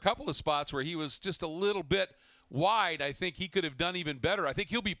time. And there were a couple of spots where he was just a little bit wide. I think he could have done even better. I think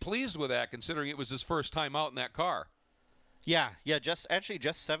he'll be pleased with that, considering it was his first time out in that car. Yeah, just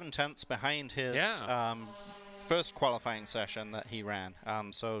 7/10 behind his first qualifying session that he ran.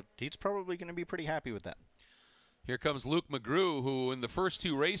 So he's probably going to be pretty happy with that. Here comes Luke McGrew, who in the first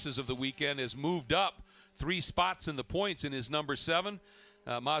 2 races of the weekend has moved up 3 spots in the points in his number 7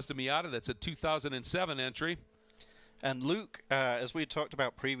 Mazda Miata. That's a 2007 entry. And Luke, as we talked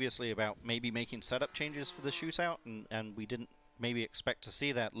about previously about maybe making setup changes for the shootout, and we didn't maybe expect to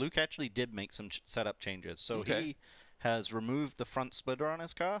see that, Luke actually did make some setup changes. So he has removed the front splitter on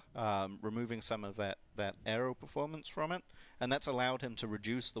his car, removing some of that aero performance from it, and that's allowed him to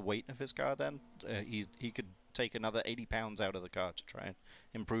reduce the weight of his car then. He could take another 80 pounds out of the car to try and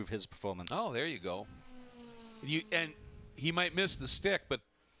improve his performance. Oh, there you go. And he might miss the stick, but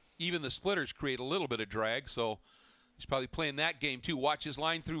even the splitters create a little bit of drag, so he's probably playing that game too. Watch his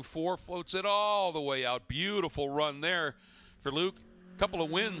line through 4, floats it all the way out. Beautiful run there for Luke. Couple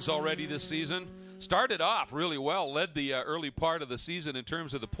of wins already this season. Started off really well, led the early part of the season in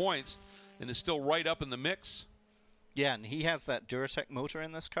terms of the points, and is still right up in the mix. Yeah, and he has that Duratec motor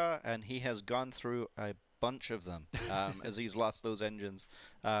in this car, and he has gone through a bunch of them as he's lost those engines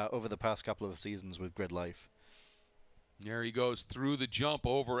over the past couple of seasons with GRIDLIFE. There he goes through the jump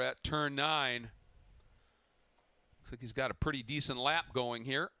over at turn 9. Looks like he's got a pretty decent lap going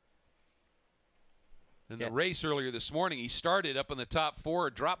here. In the race earlier this morning, he started up in the top 4,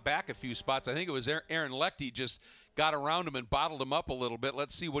 dropped back a few spots. I think it was Aaron Lechte just got around him and bottled him up a little bit.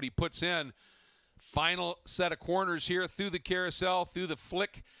 Let's see what he puts in. Final set of corners here through the carousel, through the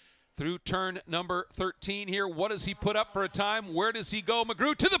flick, through turn number 13 here. What does he put up for a time? Where does he go?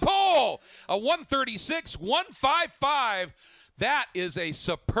 McGrew to the pole. A 1:36.155. That is a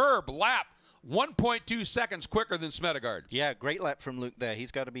superb lap. 1.2 seconds quicker than Smedegaard. Yeah, great lap from Luke there.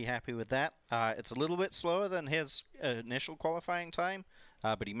 He's got to be happy with that. It's a little bit slower than his initial qualifying time,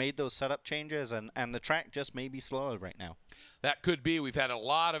 but he made those setup changes, and the track just may be slower right now. That could be. We've had a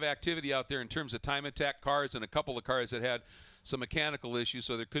lot of activity out there in terms of time attack cars and a couple of cars that had some mechanical issues,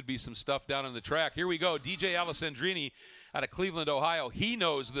 so there could be some stuff down on the track. Here we go. DJ Alessandrini out of Cleveland, Ohio. He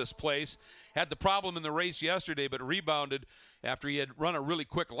knows this place. Had the problem in the race yesterday, but rebounded after he had run a really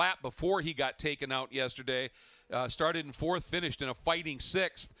quick lap before he got taken out yesterday. Started in 4th, finished in a fighting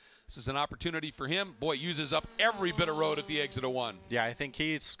 6th. This is an opportunity for him. Boy, uses up every bit of road at the exit of 1. Yeah, I think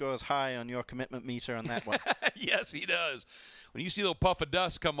he scores high on your commitment meter on that one. Yes, he does. When you see a little puff of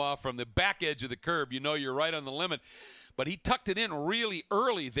dust come off from the back edge of the curb, you know you're right on the limit. But he tucked it in really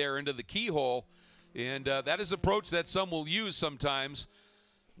early there into the keyhole, and that is an approach that some will use sometimes.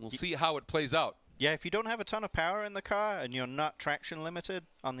 We'll see how it plays out. Yeah, if you don't have a ton of power in the car and you're not traction limited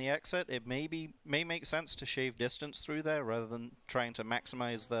on the exit, it may make sense to shave distance through there rather than trying to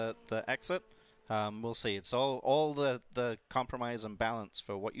maximize the exit. We'll see. It's all the compromise and balance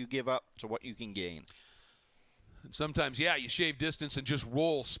for what you give up to what you can gain. And sometimes, yeah, you shave distance and just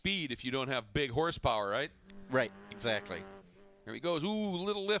roll speed if you don't have big horsepower, right? Right, exactly. There he goes. Ooh,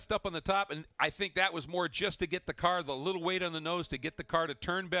 little lift up on the top, and I think that was more just to get the car, the little weight on the nose to get the car to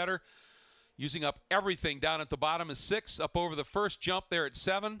turn better. Using up everything down at the bottom is 6, up over the first jump there at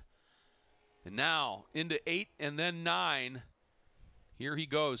 7. And now into 8 and then 9. Here he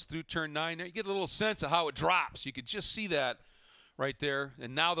goes through turn 9. There you get a little sense of how it drops. You could just see that right there.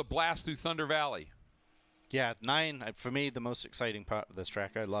 And now the blast through Thunder Valley. Yeah, 9, for me, the most exciting part of this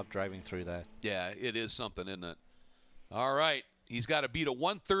track. I love driving through that. Yeah, it is something, isn't it? All right. He's got to beat a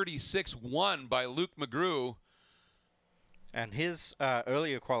 1:36.1 by Luke McGrew. And his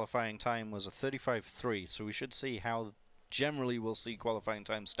earlier qualifying time was a 35.3, so we should see how generally we'll see qualifying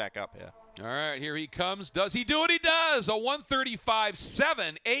time stack up here. All right, here he comes. Does he do it? He does. A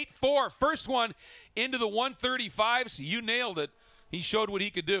 1:35.784. First one into the 1:35s. You nailed it. He showed what he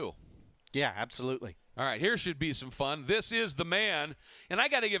could do. Yeah, absolutely. All right, here should be some fun. This is the man, and I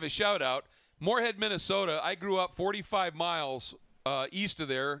got to give a shout out. Moorhead, Minnesota. I grew up 45 miles east of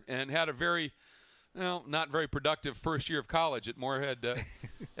there and had a very, well, not very productive first year of college at Moorhead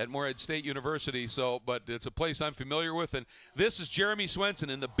at Moorhead State University. So, but it's a place I'm familiar with. And this is Jeremy Swenson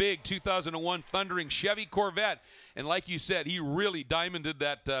in the big 2001 thundering Chevy Corvette. And like you said, he really diamonded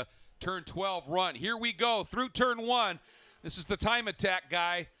that turn 12 run. Here we go through turn 1. This is the time attack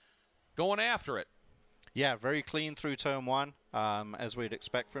guy going after it. Yeah, very clean through turn 1, as we'd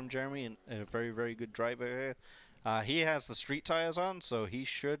expect from Jeremy, and a very, very good driver here. He has the street tires on, so he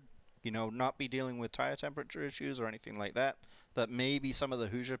should, you know, not be dealing with tire temperature issues or anything like that maybe some of the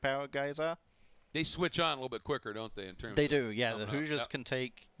Hoosier Power guys are. They switch on a little bit quicker, don't they? In terms they do, yeah. The Hoosiers can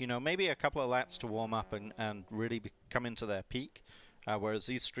take, you know, maybe a couple of laps to warm up and really come into their peak, whereas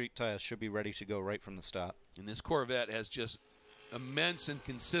these street tires should be ready to go right from the start. And this Corvette has just immense and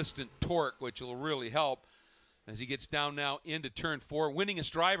consistent torque, which will really help as he gets down now into turn 4.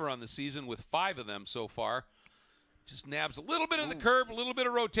 Winningest driver on the season with 5 of them so far. Just nabs a little bit of the curb, a little bit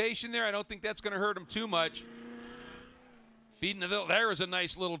of rotation there. I don't think that's going to hurt him too much. Feeding there is a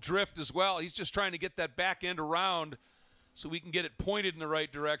nice little drift as well. He's just trying to get that back end around so we can get it pointed in the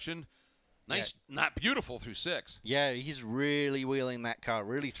right direction. Nice, yeah. Not beautiful through 6. Yeah, he's really wheeling that car,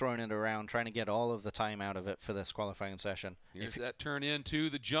 really throwing it around, trying to get all of the time out of it for this qualifying session. Here's that turn into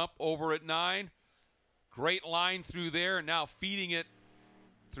the jump over at 9. Great line through there, and now feeding it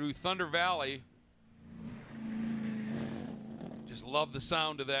through Thunder Valley. Just love the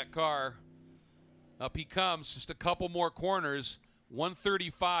sound of that car. Up he comes, just a couple more corners.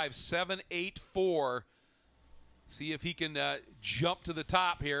 1:35.784. See if he can jump to the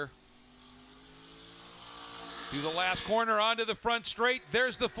top here. Through the last corner onto the front straight.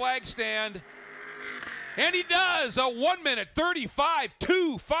 There's the flag stand. And he does a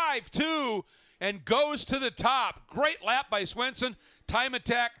 1:35.252 and goes to the top. Great lap by Swenson. Time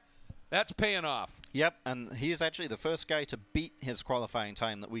attack That's paying off. Yep, and he's actually the first guy to beat his qualifying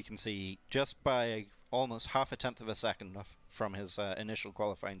time that we can see, just by almost half a tenth of a second from his initial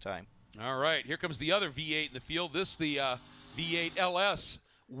qualifying time. All right, here comes the other V8 in the field. This the V8 LS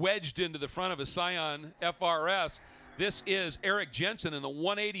wedged into the front of a Scion FRS. This is Eric Jensen in the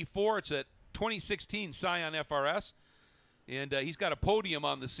 184. It's a 2016 Scion FRS. And he's got a podium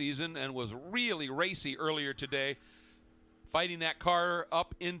on the season and was really racy earlier today, fighting that car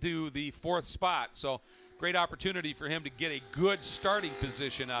up into the 4th spot. So great opportunity for him to get a good starting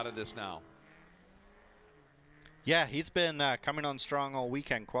position out of this now. Yeah, he's been coming on strong all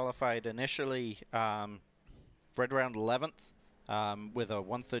weekend. Qualified initially right around 11th with a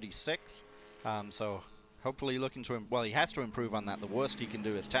 136. So hopefully looking to well, he has to improve on that. The worst he can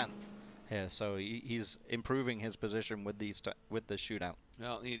do is 10th. Yeah, so he's improving his position with the shootout.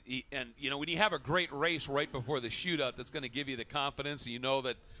 Well, and you know, when you have a great race right before the shootout, that's going to give you the confidence. You know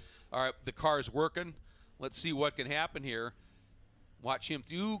that, all right, the car's working. Let's see what can happen here. Watch him.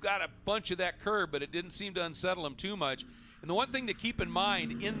 You got a bunch of that curb, but it didn't seem to unsettle him too much. And the one thing to keep in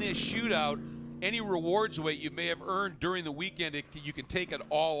mind in this shootout, any rewards weight you may have earned during the weekend, you can take it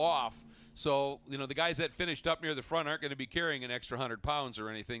all off. So, you know, the guys that finished up near the front aren't going to be carrying an extra 100 pounds or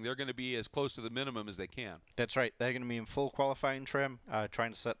anything. They're going to be as close to the minimum as they can. That's right. They're going to be in full qualifying trim,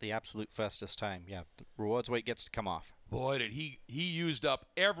 trying to set the absolute fastest time. Yeah, the rewards weight gets to come off. Boy, did he used up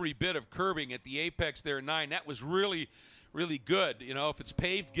every bit of curbing at the apex there, 9. That was really, really good. You know, if it's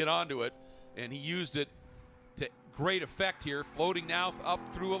paved, get onto it. And he used it to great effect here, floating now up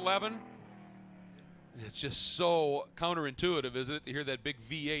through 11. It's just so counterintuitive, isn't it, to hear that big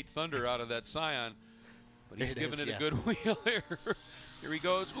V8 thunder out of that Scion. But he's giving it a good wheel here. Here he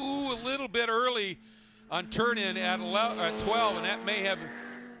goes. Ooh, a little bit early on turn-in at 12, and that may have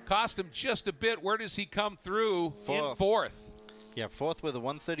cost him just a bit. Where does he come through? In 4th. Yeah, 4th with a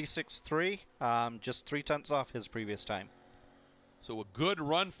 136.3, just 3 tenths off his previous time. So a good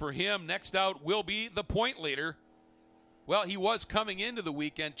run for him. Next out will be the point leader. Well, he was coming into the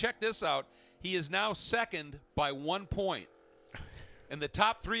weekend. Check this out. He is now second by 1 point. And the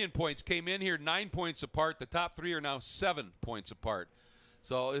top 3 in points came in here 9 points apart. The top 3 are now 7 points apart.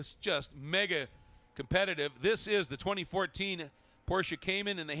 So it's just mega competitive. This is the 2014 Porsche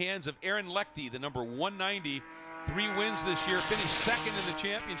Cayman in the hands of Aaron Lechty, the number 190. 3 wins this year, finished second in the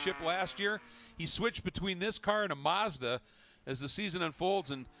championship last year. He switched between this car and a Mazda as the season unfolds,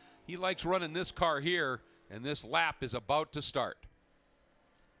 and he likes running this car here, and this lap is about to start.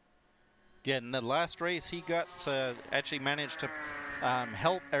 Yeah, in the last race, he got actually managed to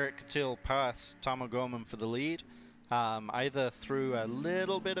help Eric Catil pass Tom O'Gorman for the lead, either through a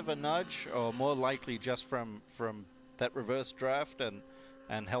little bit of a nudge or more likely just from that reverse draft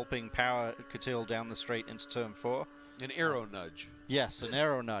and helping power Catil down the straight into turn 4. An aero nudge. Yes, an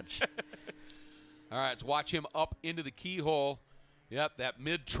aero nudge. All right, let's watch him up into the keyhole. Yep, that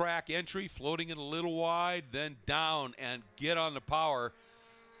mid-track entry, floating it a little wide, then down and get on the power.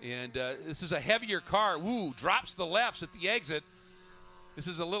 And this is a heavier car. Ooh, drops the lefts at the exit. This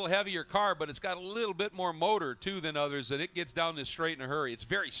is a little heavier car, but it's got a little bit more motor, too, than others, and it gets down this straight in a hurry. It's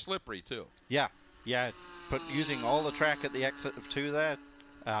very slippery, too. Yeah, but using all the track at the exit of 2 there,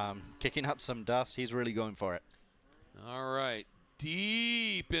 kicking up some dust, he's really going for it. All right,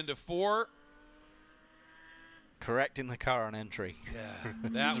 deep into 4. Correcting the car on entry. Yeah,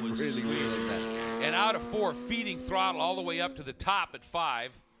 that was really good. And out of 4, feeding throttle all the way up to the top at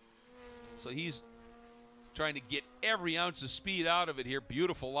 5. So he's trying to get every ounce of speed out of it here.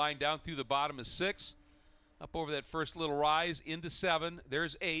 Beautiful line down through the bottom of 6. Up over that first little rise into 7.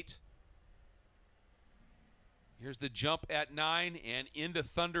 There's 8. Here's the jump at 9 and into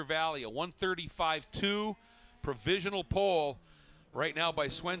Thunder Valley. A 135.2 provisional pole right now by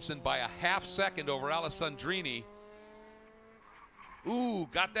Swenson by a half second over Alessandrini. Ooh,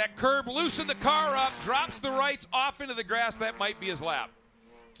 got that curb, loosened the car up, drops the rights off into the grass. That might be his lap.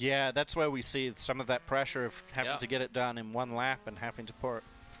 Yeah, that's where we see some of that pressure of having to get it done in 1 lap and having to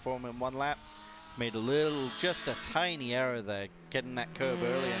perform in 1 lap. Made just a tiny error there, getting that curb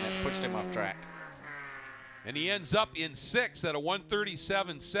early, and it pushed him off track. And he ends up in 6th at a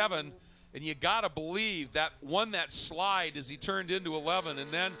 137.7. And you got to believe that that slide as he turned into 11 and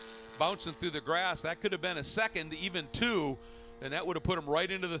then bouncing through the grass. That could have been a second, even 2, and that would have put him right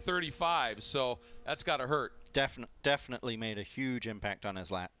into the 35. So that's got to hurt. Definitely made a huge impact on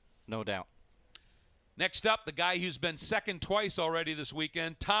his lap, no doubt. Next up, the guy who's been second twice already this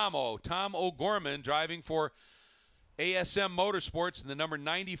weekend, Tom O'Gorman, driving for ASM Motorsports in the number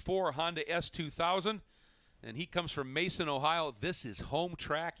 94 Honda S2000. And he comes from Mason, Ohio. This is home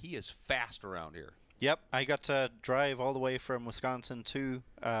track. He is fast around here. Yep, I got to drive all the way from Wisconsin to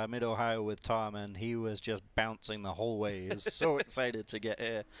Mid-Ohio with Tom, and he was just bouncing the whole way. He was so excited to get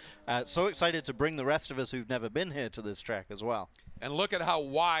here. So excited to bring the rest of us who've never been here to this track as well. And look at how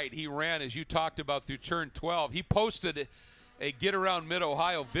wide he ran, as you talked about, through turn 12. He posted a Get Around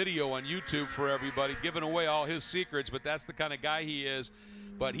Mid-Ohio video on YouTube for everybody, giving away all his secrets, but that's the kind of guy he is.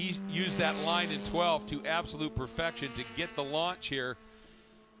 But he used that line in 12 to absolute perfection to get the launch here.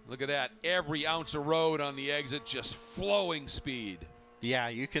 Look at that. Every ounce of road on the exit, just flowing speed. Yeah,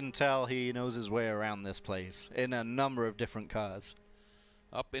 you can tell he knows his way around this place in a number of different cars.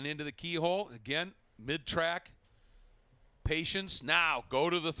 Up and into the keyhole. Again, mid-track. Patience. Now,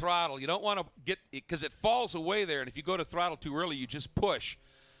 go to the throttle. You don't want to get – because it falls away there, and if you go to throttle too early, you just push.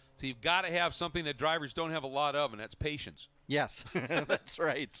 So you've got to have something that drivers don't have a lot of, and that's patience. Yes, that's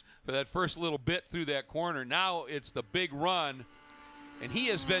right. For that first little bit through that corner. Now it's the big run. And he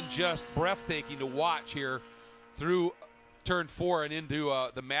has been just breathtaking to watch here through turn 4 and into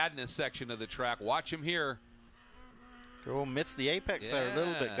the madness section of the track. Watch him here. Oh, missed the apex there a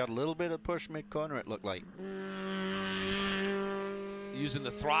little bit. Got a little bit of push mid-corner, it looked like. Using the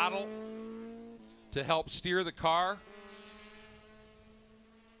throttle to help steer the car.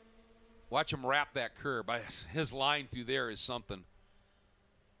 Watch him wrap that curb. His line through there is something.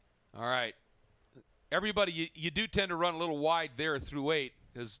 All right. Everybody, you do tend to run a little wide there through 8,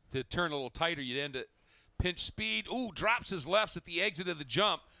 because to turn a little tighter, you'd end at pinch speed. Ooh, drops his lefts at the exit of the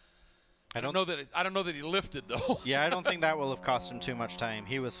jump. I don't know that he lifted, though. Yeah, I don't think that will have cost him too much time.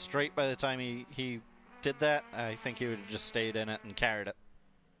 He was straight by the time he did that. I think he would have just stayed in it and carried it.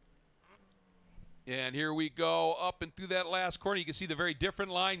 And here we go up and through that last corner. You can see the very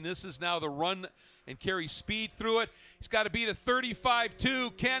different line. This is now the run and carry speed through it. He's got to beat a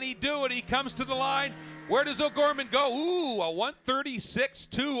 35.2. Can he do it? He comes to the line. Where does O'Gorman go? Ooh, a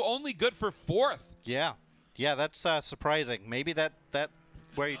 136.2, only good for 4th. Yeah, that's surprising. Maybe that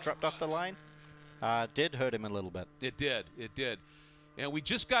where he dropped off the line did hurt him a little bit. It did. And we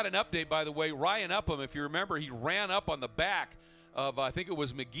just got an update, by the way. Ryan Upham, if you remember, he ran up on the back of, I think it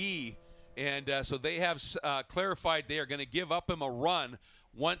was McGee. And so they have clarified they are going to give Upham a run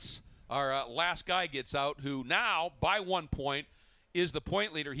once our last guy gets out, who now, by 1 point, is the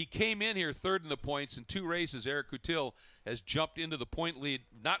point leader. He came in here 3rd in the points. In 2 races, Eric Coutil has jumped into the point lead,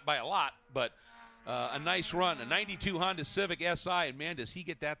 not by a lot, but a nice run. A 92 Honda Civic SI, and man, does he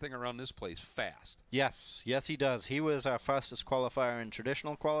get that thing around this place fast. Yes, he does. He was our fastest qualifier in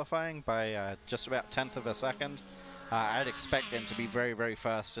traditional qualifying by just about 1/10 of a second. I'd expect him to be very, very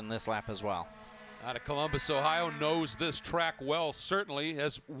fast in this lap as well. Out of Columbus, Ohio, knows this track well, certainly.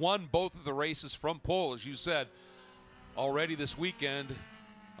 Has won both of the races from pole, as you said, already this weekend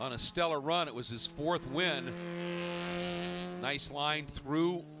on a stellar run. It was his 4th win. Nice line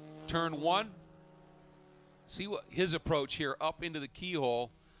through turn 1. See what his approach here up into the keyhole.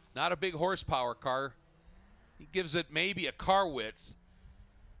 Not a big horsepower car. He gives it maybe a car width.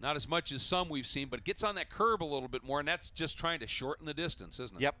 Not as much as some we've seen, but it gets on that curb a little bit more, and that's just trying to shorten the distance,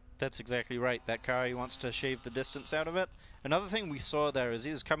 isn't it? Yep, that's exactly right. That car, he wants to shave the distance out of it. Another thing we saw there is he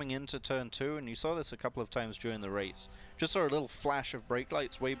was coming into turn 2, and you saw this a couple of times during the race. Just saw a little flash of brake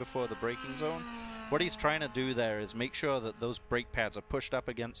lights way before the braking zone. What he's trying to do there is make sure that those brake pads are pushed up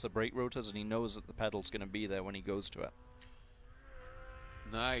against the brake rotors, and he knows that the pedal's going to be there when he goes to it.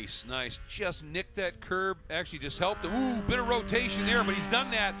 Nice. Just nicked that curb. Actually just helped him. Ooh, bit of rotation there, but he's done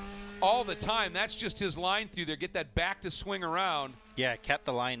that all the time. That's just his line through there. Get that back to swing around. Yeah, kept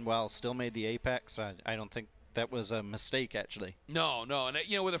the line well. Still made the apex. I don't think that was a mistake, actually. No. And,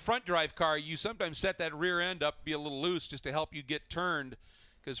 you know, with a front drive car, you sometimes set that rear end up, be a little loose just to help you get turned,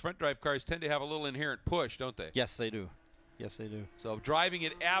 because front drive cars tend to have a little inherent push, don't they? Yes, they do. So driving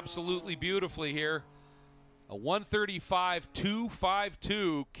it absolutely beautifully here. A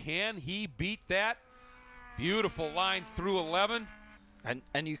 135.252. Can he beat that? Beautiful line through 11.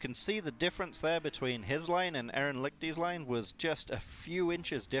 And you can see the difference there between his line and Aaron Lichty's line was just a few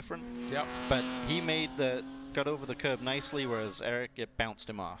inches different. Yep. But he got over the curb nicely, whereas Eric, it bounced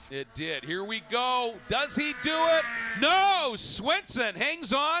him off. It did. Here we go. Does he do it? No! Swenson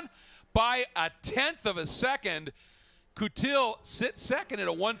hangs on by a 1/10 of a second. Coutil sits second at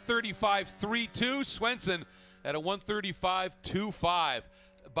a 135.32. Swenson at a 135.25.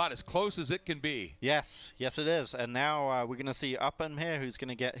 About as close as it can be. Yes, it is. And now we're going to see Upham here, who's going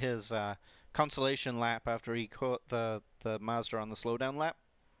to get his consolation lap after he caught the Mazda on the slowdown lap.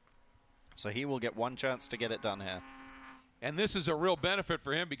 So he will get one chance to get it done here. And this is a real benefit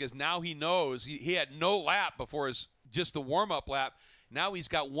for him, because now he knows he had no lap before just the warm-up lap. Now he's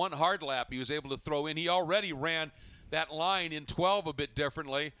got one hard lap he was able to throw in. He already ran that line in 12 a bit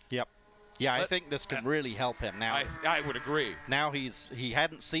differently. Yep, Yeah, I think this could really help him now. I would agree. Now he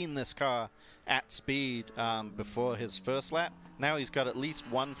hadn't seen this car at speed before his first lap. Now he's got at least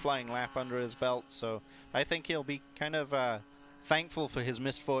one flying lap under his belt, so I think he'll be kind of thankful for his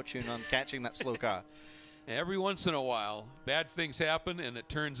misfortune on catching that slow car. Every once in a while, bad things happen, and it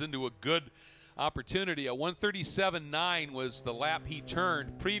turns into a good opportunity. A 137.9 was the lap he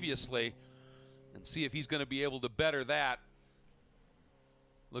turned previously, and see if he's going to be able to better that.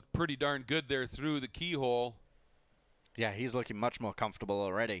 Looked pretty darn good there through the keyhole. Yeah, he's looking much more comfortable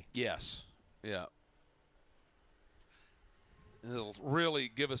already. Yes, yeah. It'll really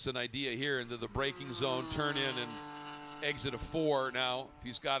give us an idea here into the braking zone, turn in and exit a 4 now.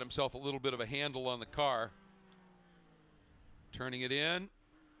 He's got himself a little bit of a handle on the car. Turning it in.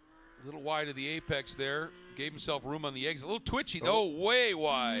 A little wide of the apex there. Gave himself room on the exit. A little twitchy, though, way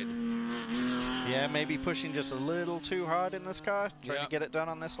wide. Yeah, maybe pushing just a little too hard in this car. Trying to get it done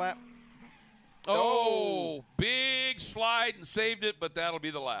on this lap. Oh, big slide and saved it, but that'll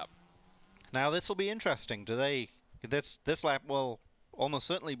be the lap. Now this will be interesting. Do they? This lap will almost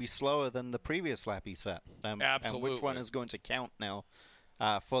certainly be slower than the previous lap he set. Absolutely. And which one is going to count now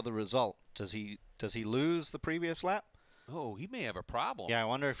for the result? Does he lose the previous lap? Oh, he may have a problem. Yeah, I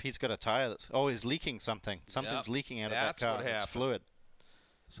wonder if he's got a tire that's... Oh, he's leaking something. Something's leaking out of that car. That's what happened. It's fluid.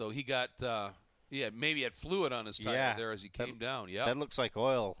 So he got... maybe had fluid on his tire there as he came down. Yeah, that looks like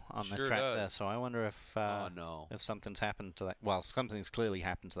oil on the track does. there. So I wonder if if something's happened to that. Well, something's clearly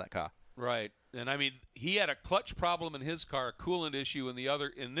happened to that car. Right, and I mean he had a clutch problem in his car, a coolant issue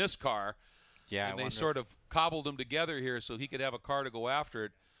in this car. Yeah, and they sort of cobbled them together here so he could have a car to go after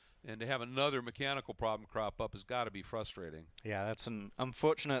it, and to have another mechanical problem crop up has got to be frustrating. Yeah, that's an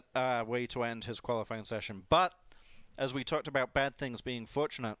unfortunate way to end his qualifying session, but. As we talked about bad things being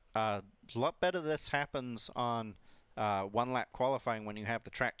fortunate, a lot better this happens on one-lap qualifying when you have the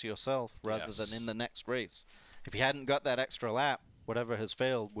track to yourself rather than in the next race. If you hadn't got that extra lap, whatever has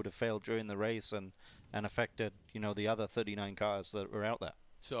failed would have failed during the race and affected, the other 39 cars that were out there.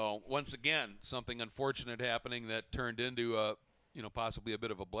 So once again, something unfortunate happening that turned into possibly a bit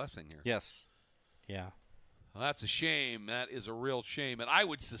of a blessing here. Yes. Yeah. Well, that's a shame. That is a real shame. And I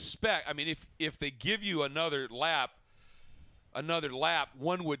would suspect, I mean, if they give you another lap,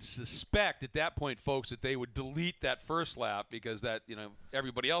 one would suspect at that point, folks, that they would delete that first lap because that,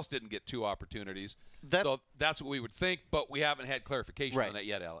 everybody else didn't get 2 opportunities. So that's what we would think, but we haven't had clarification on that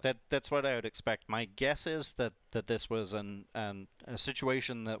yet, Alex. That's what I would expect. My guess is that this was a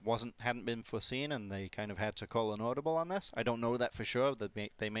situation that hadn't been foreseen, and they kind of had to call an audible on this. I don't know that for sure. That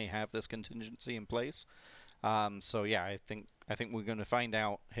they may have this contingency in place. So yeah, I think we're going to find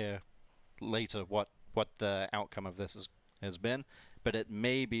out here later what the outcome of this has been, but it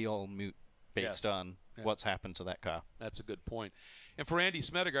may be all moot based on what's happened to that car. That's a good point. And for Andy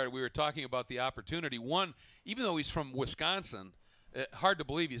Smedegaard, we were talking about the opportunity. One, even though he's from Wisconsin, hard to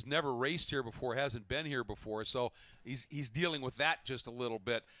believe he's never raced here before, hasn't been here before, so he's dealing with that just a little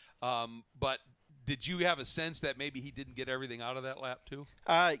bit. But did you have a sense that maybe he didn't get everything out of that lap too?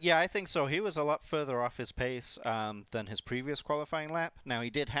 Yeah, I think so. He was a lot further off his pace than his previous qualifying lap. Now,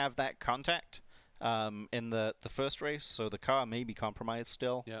 he did have that contact in the first race, so the car may be compromised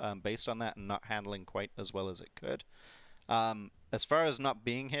still based on that and not handling quite as well as it could. As far as not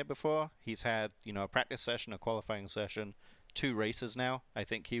being here before, he's had a practice session, a qualifying session, 2 races now. I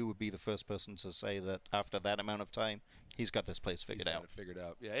think he would be the first person to say that after that amount of time, he's got this place figured out.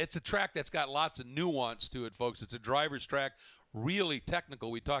 Yeah, it's a track that's got lots of nuance to it, folks. It's a driver's track, really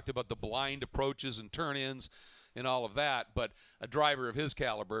technical. We talked about the blind approaches and turn-ins and all of that, but a driver of his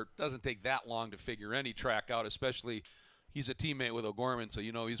caliber doesn't take that long to figure any track out, especially he's a teammate with O'Gorman, so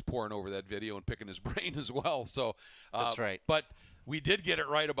he's poring over that video and picking his brain as well. So that's right. But we did get it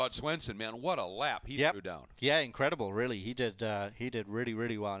right about Swenson, man. What a lap he threw down. Yeah, incredible, really. He did really,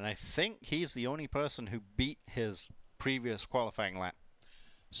 really well, and I think he's the only person who beat his previous qualifying lap.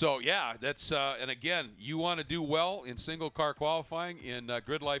 So, yeah, that's and again, you want to do well in single-car qualifying in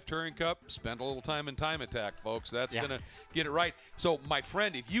GRIDLIFE Touring Cup, spend a little time in Time Attack, folks. That's going to get it right. So, my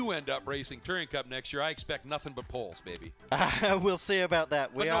friend, if you end up racing Touring Cup next year, I expect nothing but poles, baby. We'll see about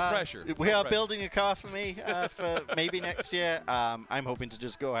that. But no pressure. We are building a car for me for maybe next year. I'm hoping to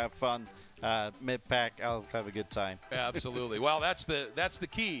just go have fun. Mid-pack, I'll have a good time. Absolutely. Well, that's the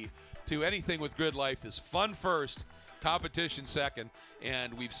key to anything with GRIDLIFE is fun first, competition second,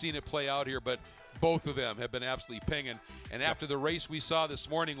 and we've seen it play out here, but both of them have been absolutely pinging. And after the race we saw this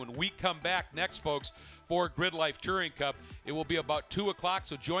morning, when we come back next, folks, for GRIDLIFE Touring Cup, it will be about 2 o'clock,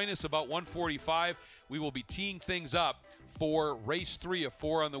 so join us about 1:45. We will be teeing things up for race 3 of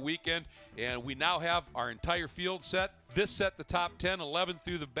 4 on the weekend, and we now have our entire field set. This set, the top 10, 11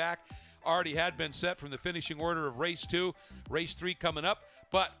 through the back. already had been set from the finishing order of Race 2. Race 3 coming up,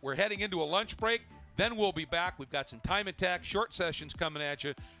 but we're heading into a lunch break. Then we'll be back. We've got some time attack, short sessions coming at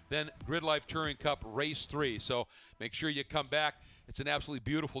you. Then GRIDLIFE Touring Cup Race 3. So make sure you come back. It's an absolutely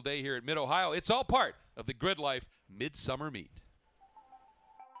beautiful day here at Mid-Ohio. It's all part of the GRIDLIFE Midsummer Meet.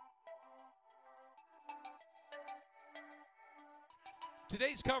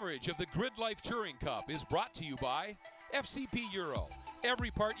 Today's coverage of the GRIDLIFE Touring Cup is brought to you by FCP Euro.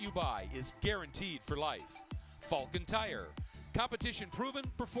 Every part you buy is guaranteed for life. Falken Tire, competition-proven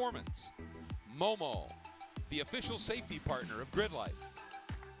performance. MOMO, the official safety partner of GRIDLIFE.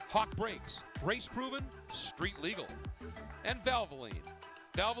 Hawk Brakes, race-proven, street-legal. And Valvoline,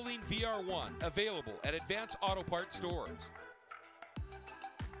 Valvoline VR1, available at Advanced Auto Parts stores.